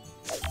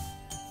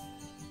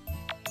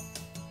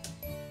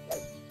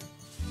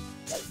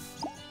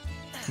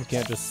 We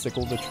can't just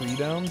sickle the tree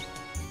down.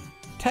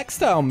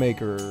 Textile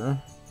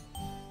maker.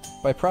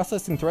 By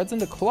processing threads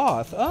into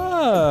cloth.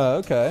 Ah,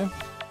 okay.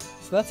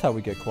 So that's how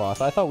we get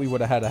cloth. I thought we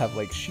would have had to have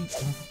like sheep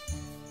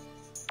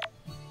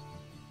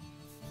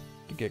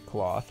to get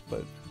cloth,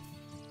 but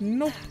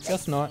nope,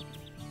 guess not.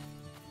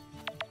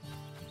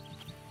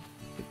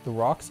 The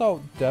rock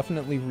salt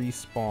definitely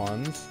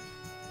respawns.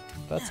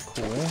 That's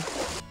cool.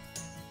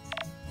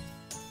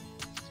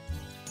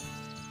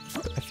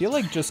 I feel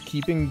like just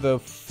keeping the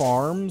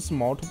farms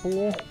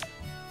multiple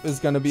is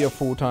going to be a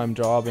full-time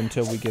job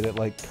until we get it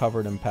like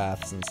covered in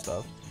paths and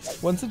stuff.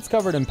 Once it's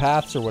covered in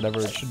paths or whatever,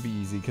 it should be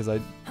easy because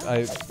I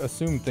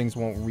assume things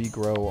won't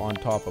regrow on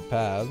top of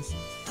paths.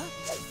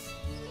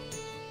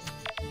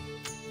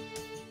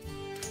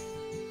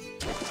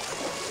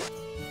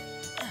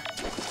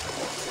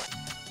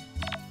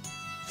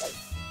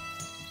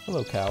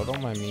 Hello, cow.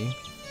 Don't mind me.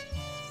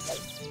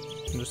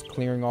 I'm just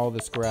clearing all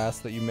this grass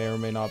that you may or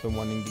may not have been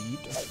wanting to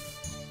eat.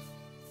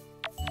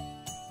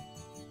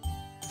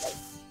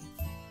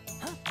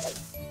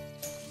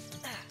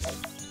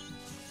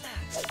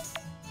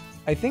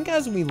 I think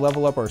as we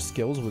level up our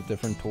skills with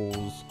different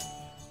tools,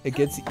 it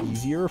gets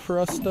easier for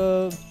us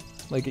to,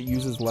 like, it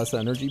uses less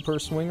energy per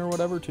swing or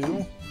whatever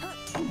too.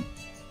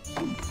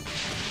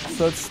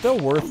 So it's still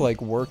worth,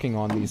 like, working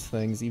on these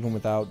things even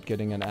without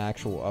getting an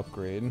actual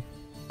upgrade.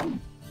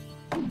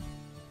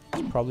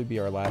 This will probably be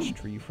our last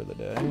tree for the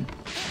day.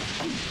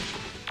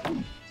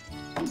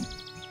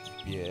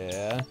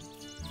 Yeah.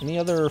 Any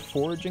other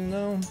foraging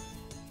though?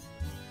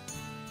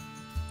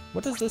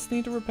 What does this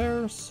need to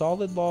repair?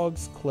 Solid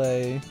logs,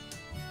 clay,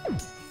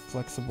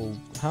 flexible.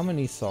 How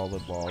many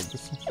solid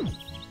logs?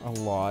 A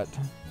lot.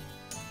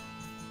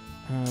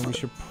 We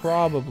should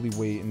probably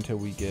wait until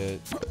we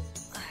get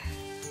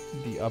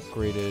the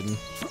upgraded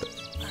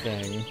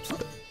thing.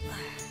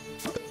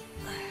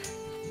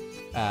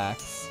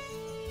 Axe.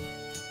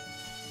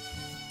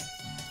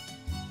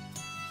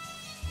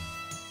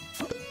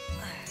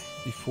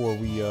 Before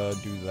we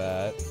do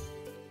that.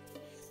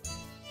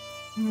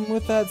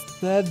 With that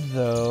said,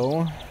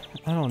 though,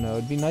 I don't know.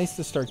 It'd be nice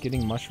to start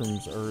getting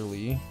mushrooms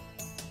early.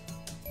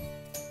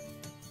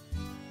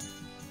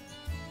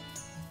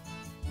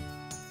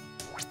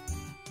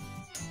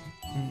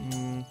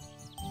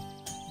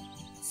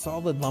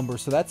 Solid lumber,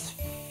 so that's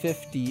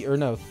 50, or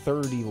no,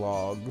 30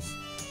 logs.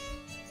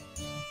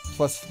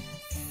 Plus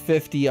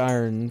 50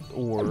 iron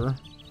ore.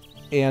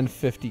 And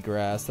 50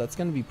 grass. That's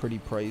gonna be pretty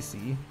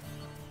pricey.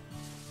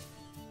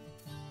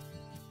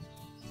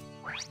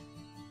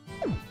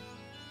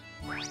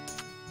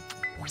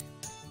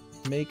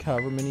 Make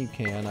however many you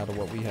can out of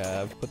what we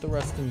have. Put the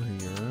rest in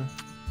here.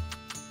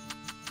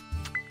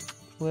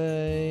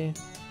 Clay.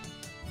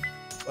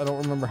 I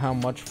don't remember how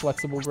much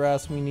flexible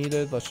grass we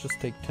needed. Let's just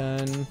take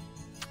 10.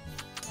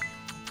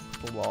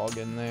 Put the log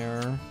in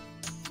there.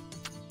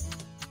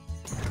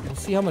 We'll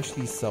see how much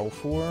these sell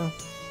for.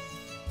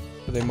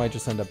 But they might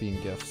just end up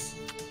being gifts.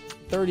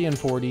 30 and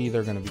 40,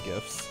 they're going to be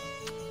gifts.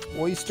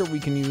 Oyster we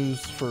can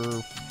use for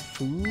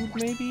food,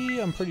 maybe?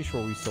 I'm pretty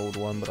sure we sold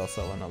one, but I'll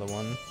sell another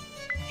one.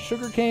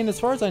 Sugarcane, as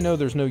far as I know,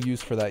 there's no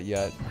use for that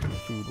yet,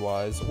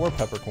 food-wise. Or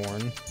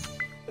peppercorn.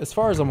 As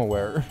far as I'm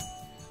aware.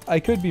 I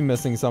could be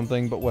missing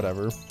something, but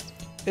whatever.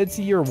 It's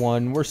year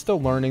 1. We're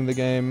still learning the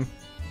game.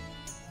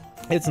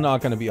 It's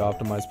not going to be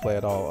optimized play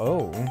at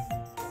all. Oh.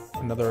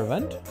 Another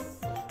event?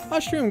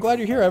 True, I'm glad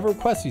you're here. I have a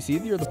request, you see.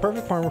 You're the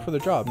perfect farmer for the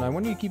job. Now, I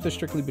want you to keep this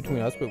strictly between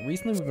us, but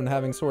recently we've been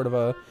having sort of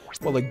a,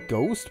 well, a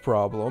ghost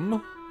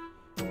problem.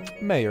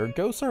 Mayor,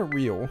 ghosts aren't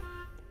real.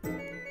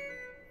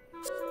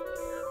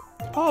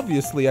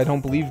 Obviously, I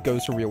don't believe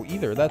ghosts are real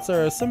either. That's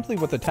simply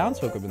what the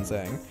townsfolk have been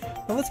saying.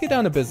 Now, let's get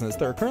down to business.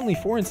 There are currently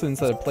 4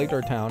 incidents that have plagued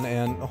our town,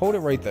 and hold it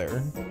right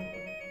there.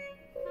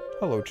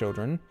 Hello,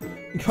 children.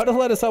 You gotta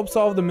let us help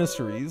solve the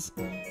mysteries.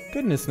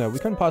 Goodness no, we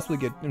couldn't possibly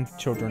get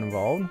children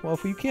involved. Well,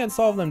 if we can't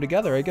solve them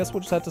together, I guess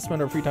we'll just have to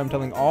spend our free time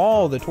telling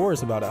all the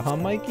tourists about it, huh,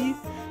 Mikey?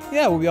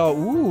 Yeah, we'll be all,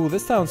 ooh,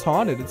 this town's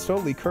haunted. It's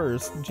totally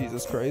cursed.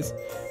 Jesus Christ.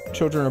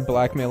 Children are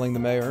blackmailing the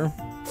mayor.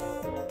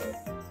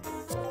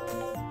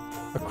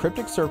 A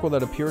cryptic circle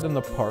that appeared in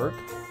the park.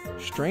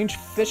 Strange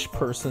fish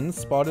person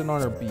spotted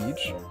on our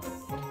beach.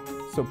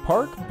 So,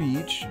 Park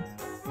Beach.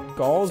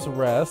 Gall's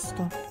Rest.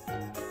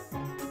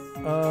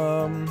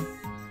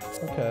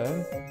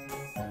 Okay.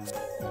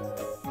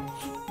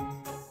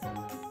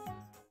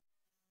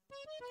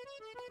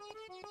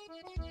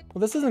 Well,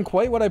 this isn't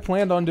quite what I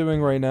planned on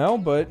doing right now,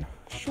 but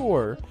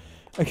sure.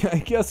 I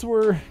guess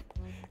we're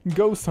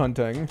ghost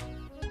hunting.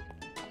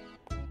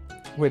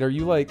 Wait, are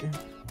you like...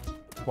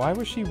 Why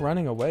was she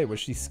running away? Was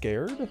she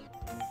scared?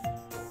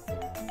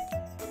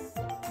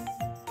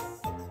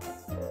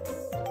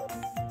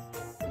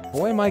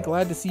 Boy, am I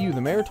glad to see you.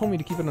 The mayor told me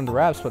to keep it under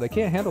wraps, but I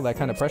can't handle that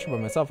kind of pressure by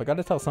myself. I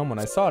gotta tell someone.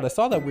 I saw it. I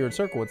saw that weird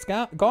circle. It's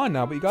gone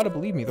now, but you gotta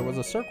believe me. There was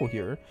a circle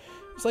here.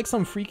 It's like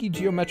some freaky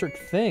geometric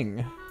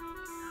thing.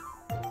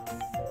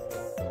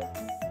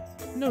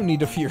 No need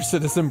to fear,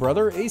 citizen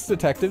brother. Ace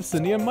Detective,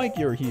 Cindy, and Mike,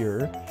 you're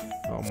here.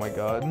 Oh my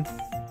god.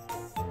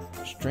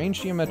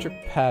 Strange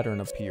geometric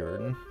pattern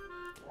appeared.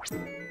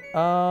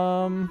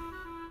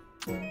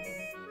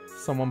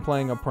 Someone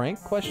playing a prank,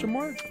 question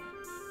mark?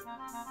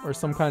 Or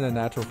some kind of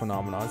natural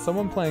phenomenon.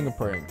 Someone playing a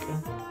prank.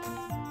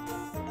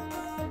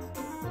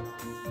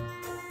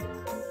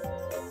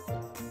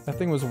 That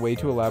thing was way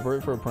too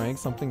elaborate for a prank.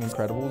 Something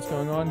incredible is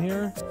going on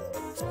here.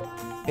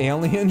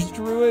 Aliens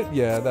drew it?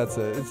 Yeah, that's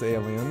it. It's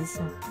aliens.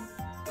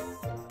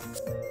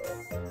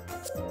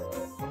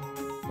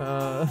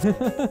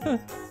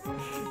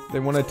 They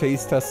want to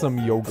taste test some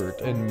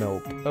yogurt and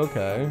milk.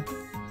 Okay.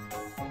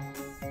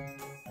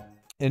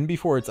 And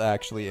before it's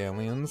actually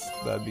aliens,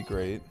 that'd be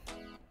great.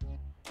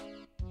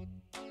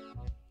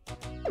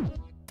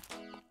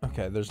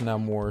 Okay, there's now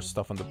more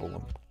stuff on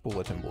the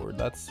bulletin board.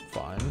 That's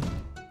fine.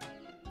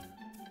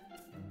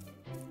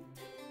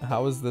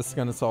 How is this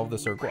gonna solve the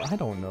circle? I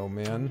don't know,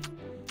 man.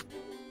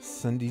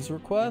 Cindy's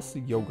request?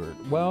 Yogurt.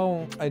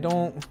 Well, I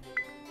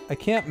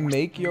can't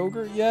make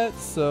yogurt yet,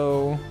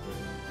 so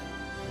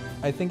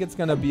I think it's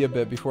gonna be a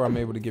bit before I'm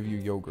able to give you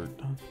yogurt.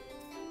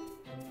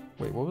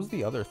 Wait, what was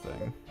the other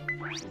thing?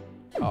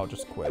 Oh, I'll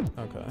just quit.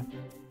 Okay.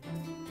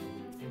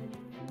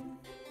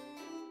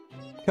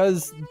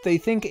 Because they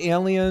think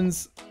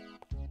aliens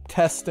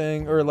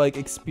testing or like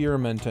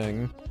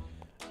experimenting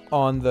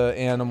on the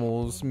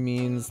animals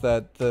means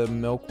that the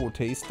milk will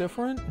taste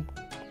different.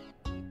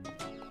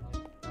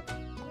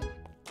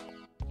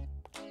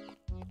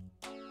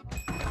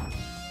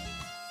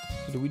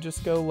 Do we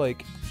just go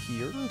like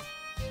here?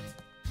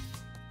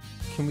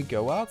 Can we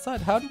go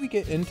outside? How do we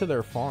get into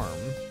their farm?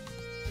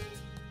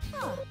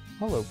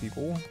 Hello,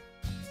 people.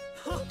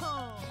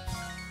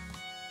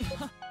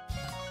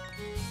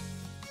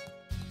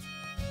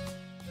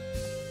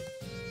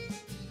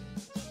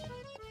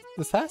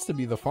 This has to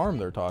be the farm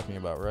they're talking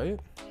about, right?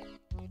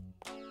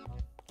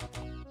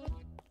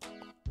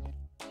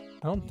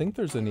 I don't think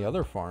there's any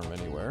other farm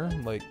anywhere,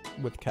 like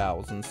with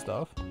cows and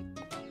stuff.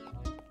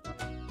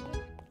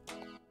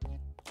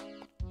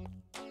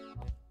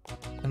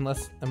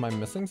 Unless, am I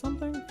missing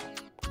something?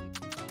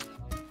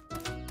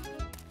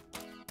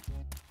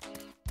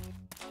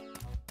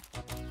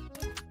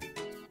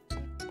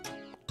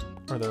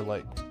 Are there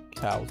like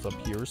cows up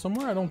here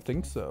somewhere? I don't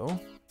think so.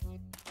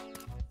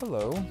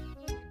 Hello.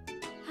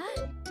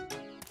 Huh?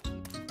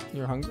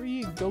 You're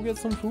hungry? Go get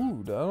some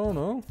food. I don't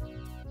know.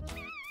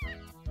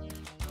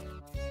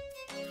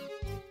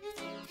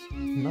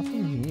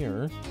 Nothing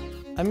here.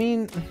 I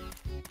mean,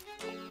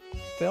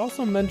 they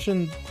also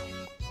mentioned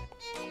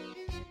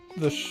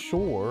the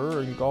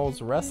shore and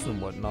Gall's Rest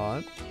and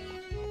whatnot.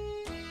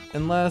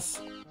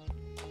 Unless,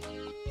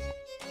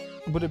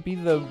 would it be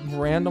the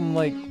random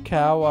like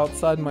cow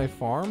outside my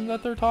farm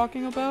that they're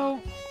talking about?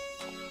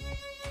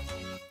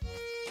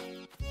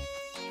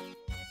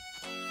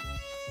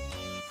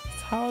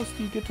 How else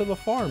do you get to the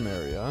farm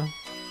area?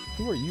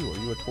 Who are you? Are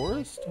you a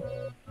tourist?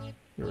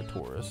 You're a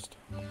tourist.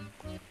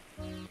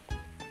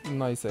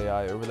 Nice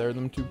AI over there.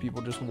 Them two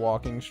people just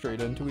walking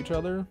straight into each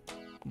other.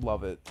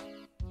 Love it.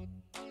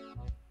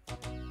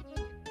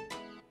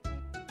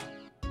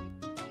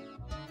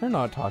 They're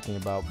not talking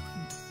about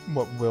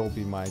what will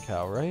be my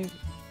cow, right?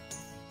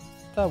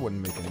 That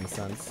wouldn't make any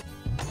sense.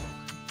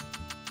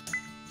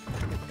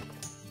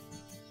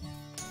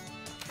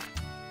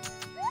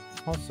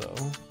 Also,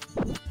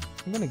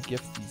 I'm gonna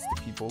gift these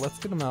to people. Let's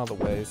get them out of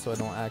the way so I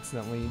don't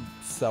accidentally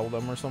sell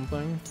them or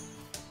something.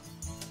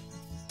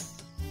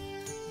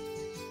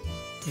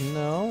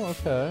 No?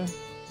 Okay.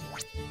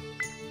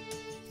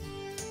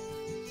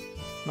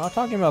 Not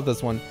talking about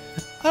this one.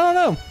 I don't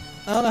know.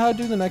 I don't know how to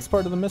do the next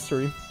part of the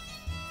mystery.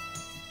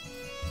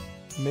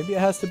 Maybe it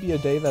has to be a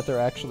day that they're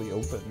actually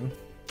open.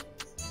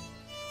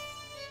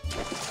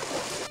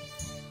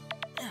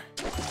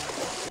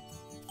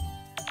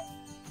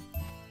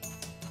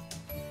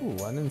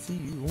 Ooh, I didn't see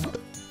you.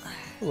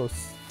 Hello,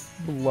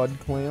 blood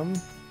clam.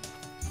 What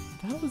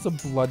the hell is a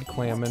blood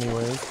clam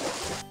anyways?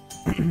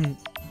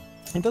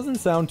 It doesn't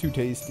sound too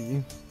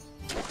tasty.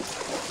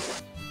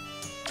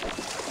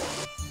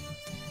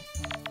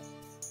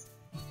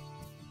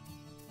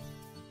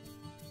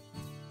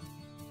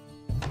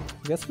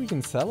 I guess we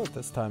can sell it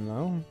this time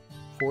though.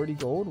 40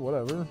 gold,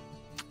 whatever.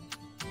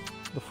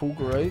 The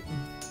fulgurite.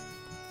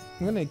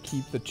 I'm gonna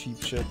keep the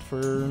cheap shit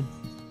for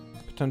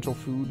potential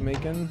food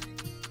making.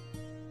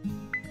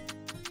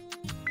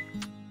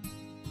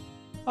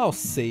 Oh,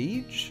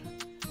 sage?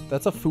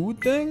 That's a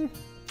food thing?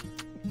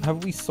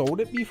 Have we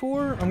sold it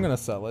before? I'm gonna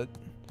sell it.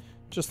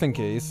 Just in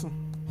case.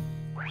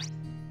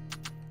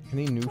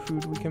 Any new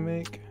food we can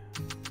make?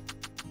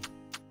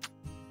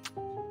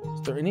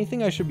 Is there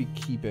anything I should be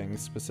keeping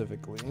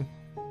specifically?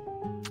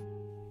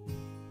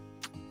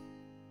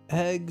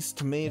 Eggs,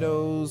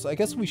 tomatoes. I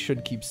guess we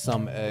should keep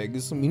some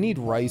eggs. We need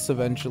rice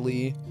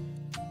eventually.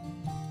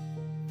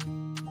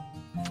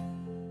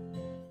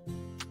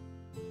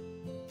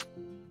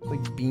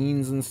 Like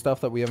beans and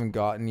stuff that we haven't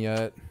gotten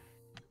yet.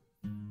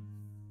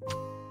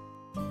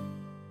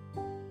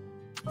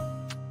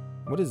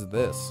 What is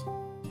this?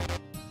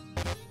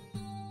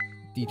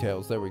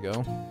 Details, there we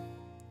go.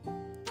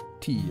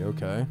 Tea,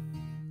 okay.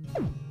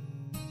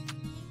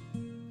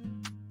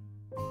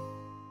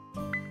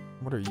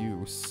 What are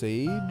you?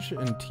 Sage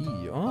and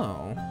tea.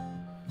 Oh.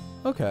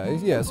 Okay,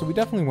 yeah, so we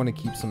definitely want to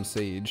keep some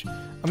sage.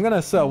 I'm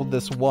gonna sell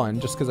this one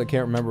just because I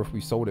can't remember if we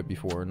sold it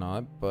before or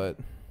not, but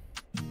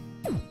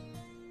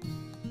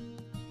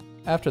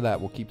after that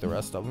we'll keep the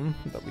rest of them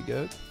that we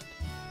get.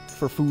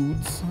 For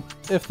foods,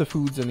 if the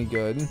food's any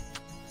good.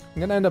 I'm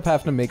gonna end up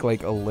having to make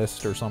like a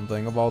list or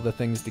something of all the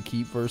things to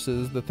keep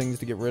versus the things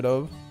to get rid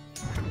of.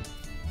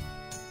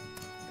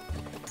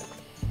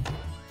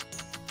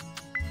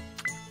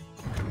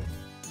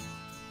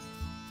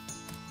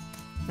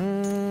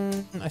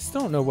 I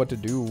still don't know what to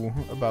do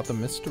about the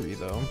mystery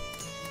though.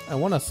 I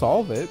want to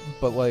solve it,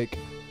 but like,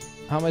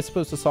 how am I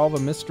supposed to solve a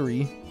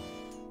mystery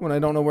when I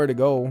don't know where to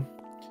go?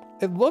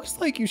 It looks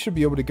like you should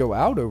be able to go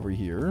out over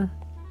here.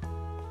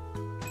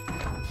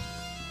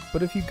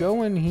 But if you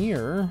go in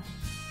here,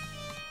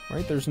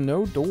 right, there's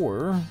no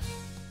door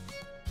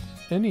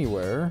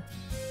anywhere.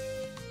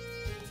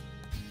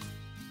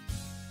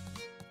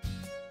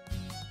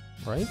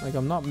 Right? Like,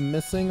 I'm not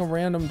missing a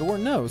random door.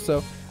 No,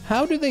 so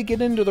how do they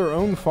get into their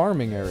own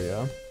farming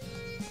area?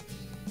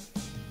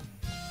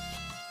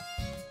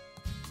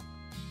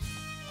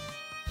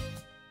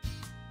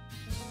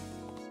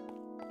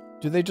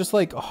 Do they just,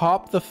 like,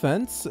 hop the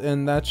fence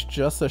and that's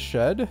just a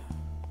shed?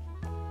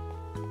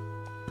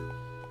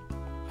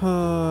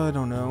 I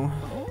don't know.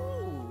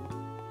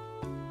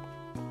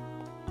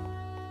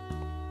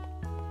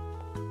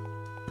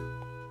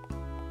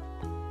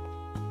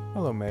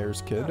 Hello,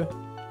 Mayor's kid.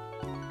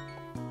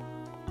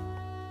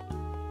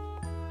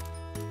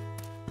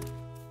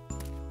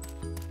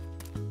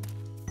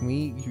 Can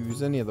we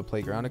use any of the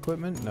playground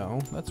equipment? No,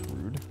 that's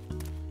rude.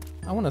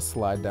 I want to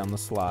slide down the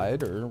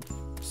slide or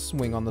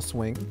swing on the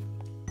swing.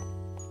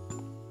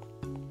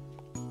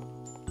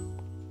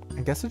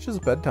 I guess it's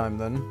just bedtime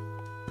then.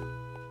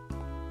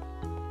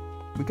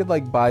 We could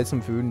like buy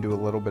some food and do a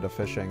little bit of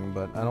fishing,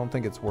 but I don't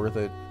think it's worth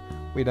it.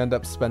 We'd end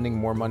up spending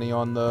more money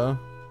on the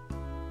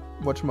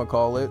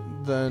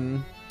whatchamacallit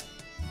than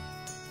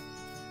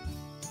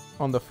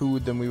on the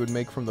food than we would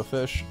make from the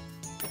fish.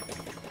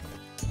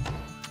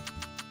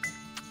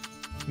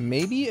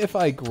 Maybe if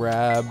I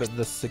grab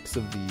the 6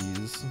 of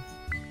these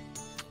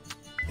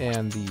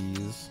and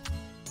these,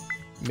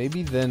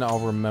 maybe then I'll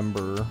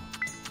remember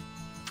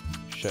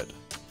shit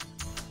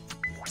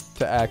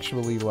to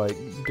actually like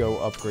go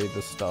upgrade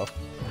this stuff.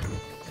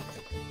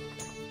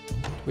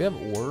 Do we have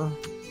ore?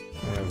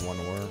 We have 1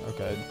 ore.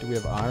 Okay. Do we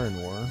have iron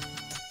ore?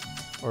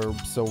 Or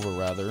silver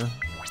rather? Go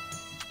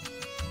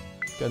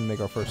ahead and make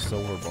our first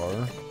silver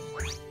bar.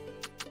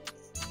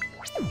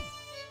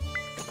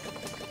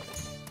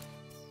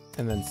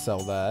 And then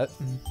sell that.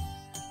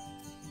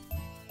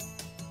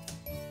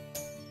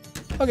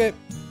 Okay,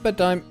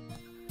 bedtime.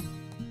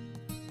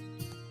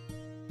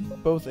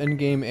 Both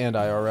in-game and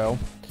IRL.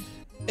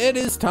 It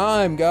is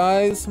time,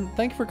 guys.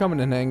 Thank you for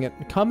coming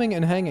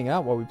and hanging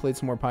out while we played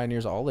some more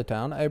Pioneers All the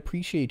Town. I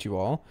appreciate you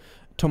all.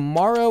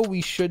 Tomorrow we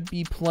should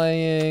be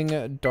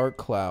playing Dark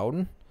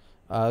Cloud,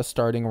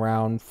 starting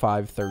around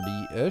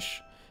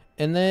 5:30-ish.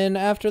 And then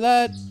after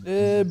that,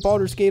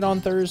 Baldur's Gate on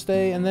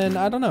Thursday, and then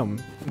I don't know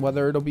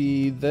whether it'll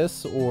be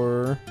this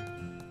or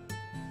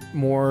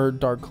more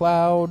Dark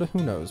Cloud.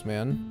 Who knows,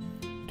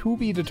 man? To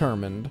be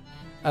determined.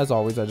 As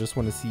always, I just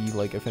want to see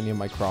like if any of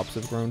my crops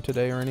have grown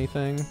today or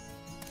anything.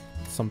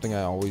 It's something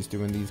I always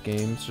do in these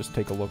games. Just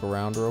take a look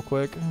around real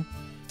quick.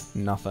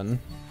 Nothing.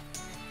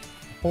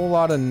 Whole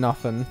lot of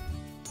nothing.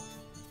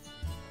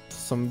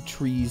 Some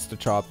trees to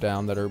chop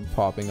down that are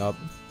popping up.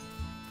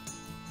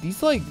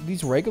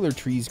 These regular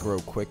trees grow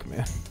quick,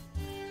 man.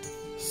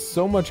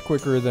 So much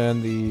quicker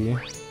than the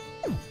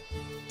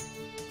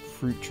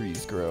fruit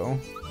trees grow.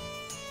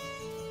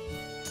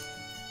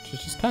 Which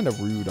is just kind of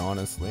rude,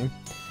 honestly.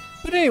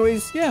 But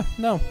anyways, yeah,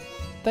 no.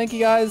 Thank you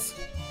guys.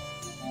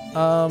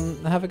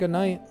 Have a good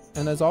night.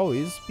 And as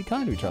always, be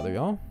kind to each other,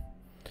 y'all.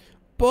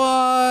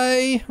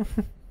 Bye!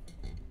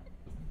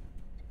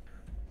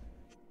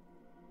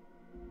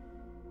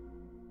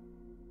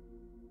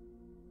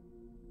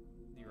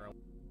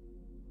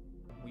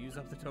 We use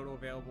up the total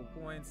available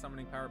points.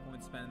 Summoning power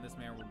points spent in this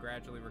manner will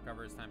gradually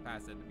recover as time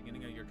passes. At the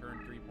beginning of your turn,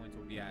 3 points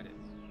will be added.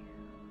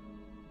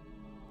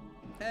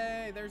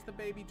 Hey, there's the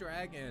baby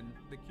dragon,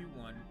 the cute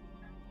one.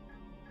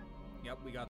 Yep, we got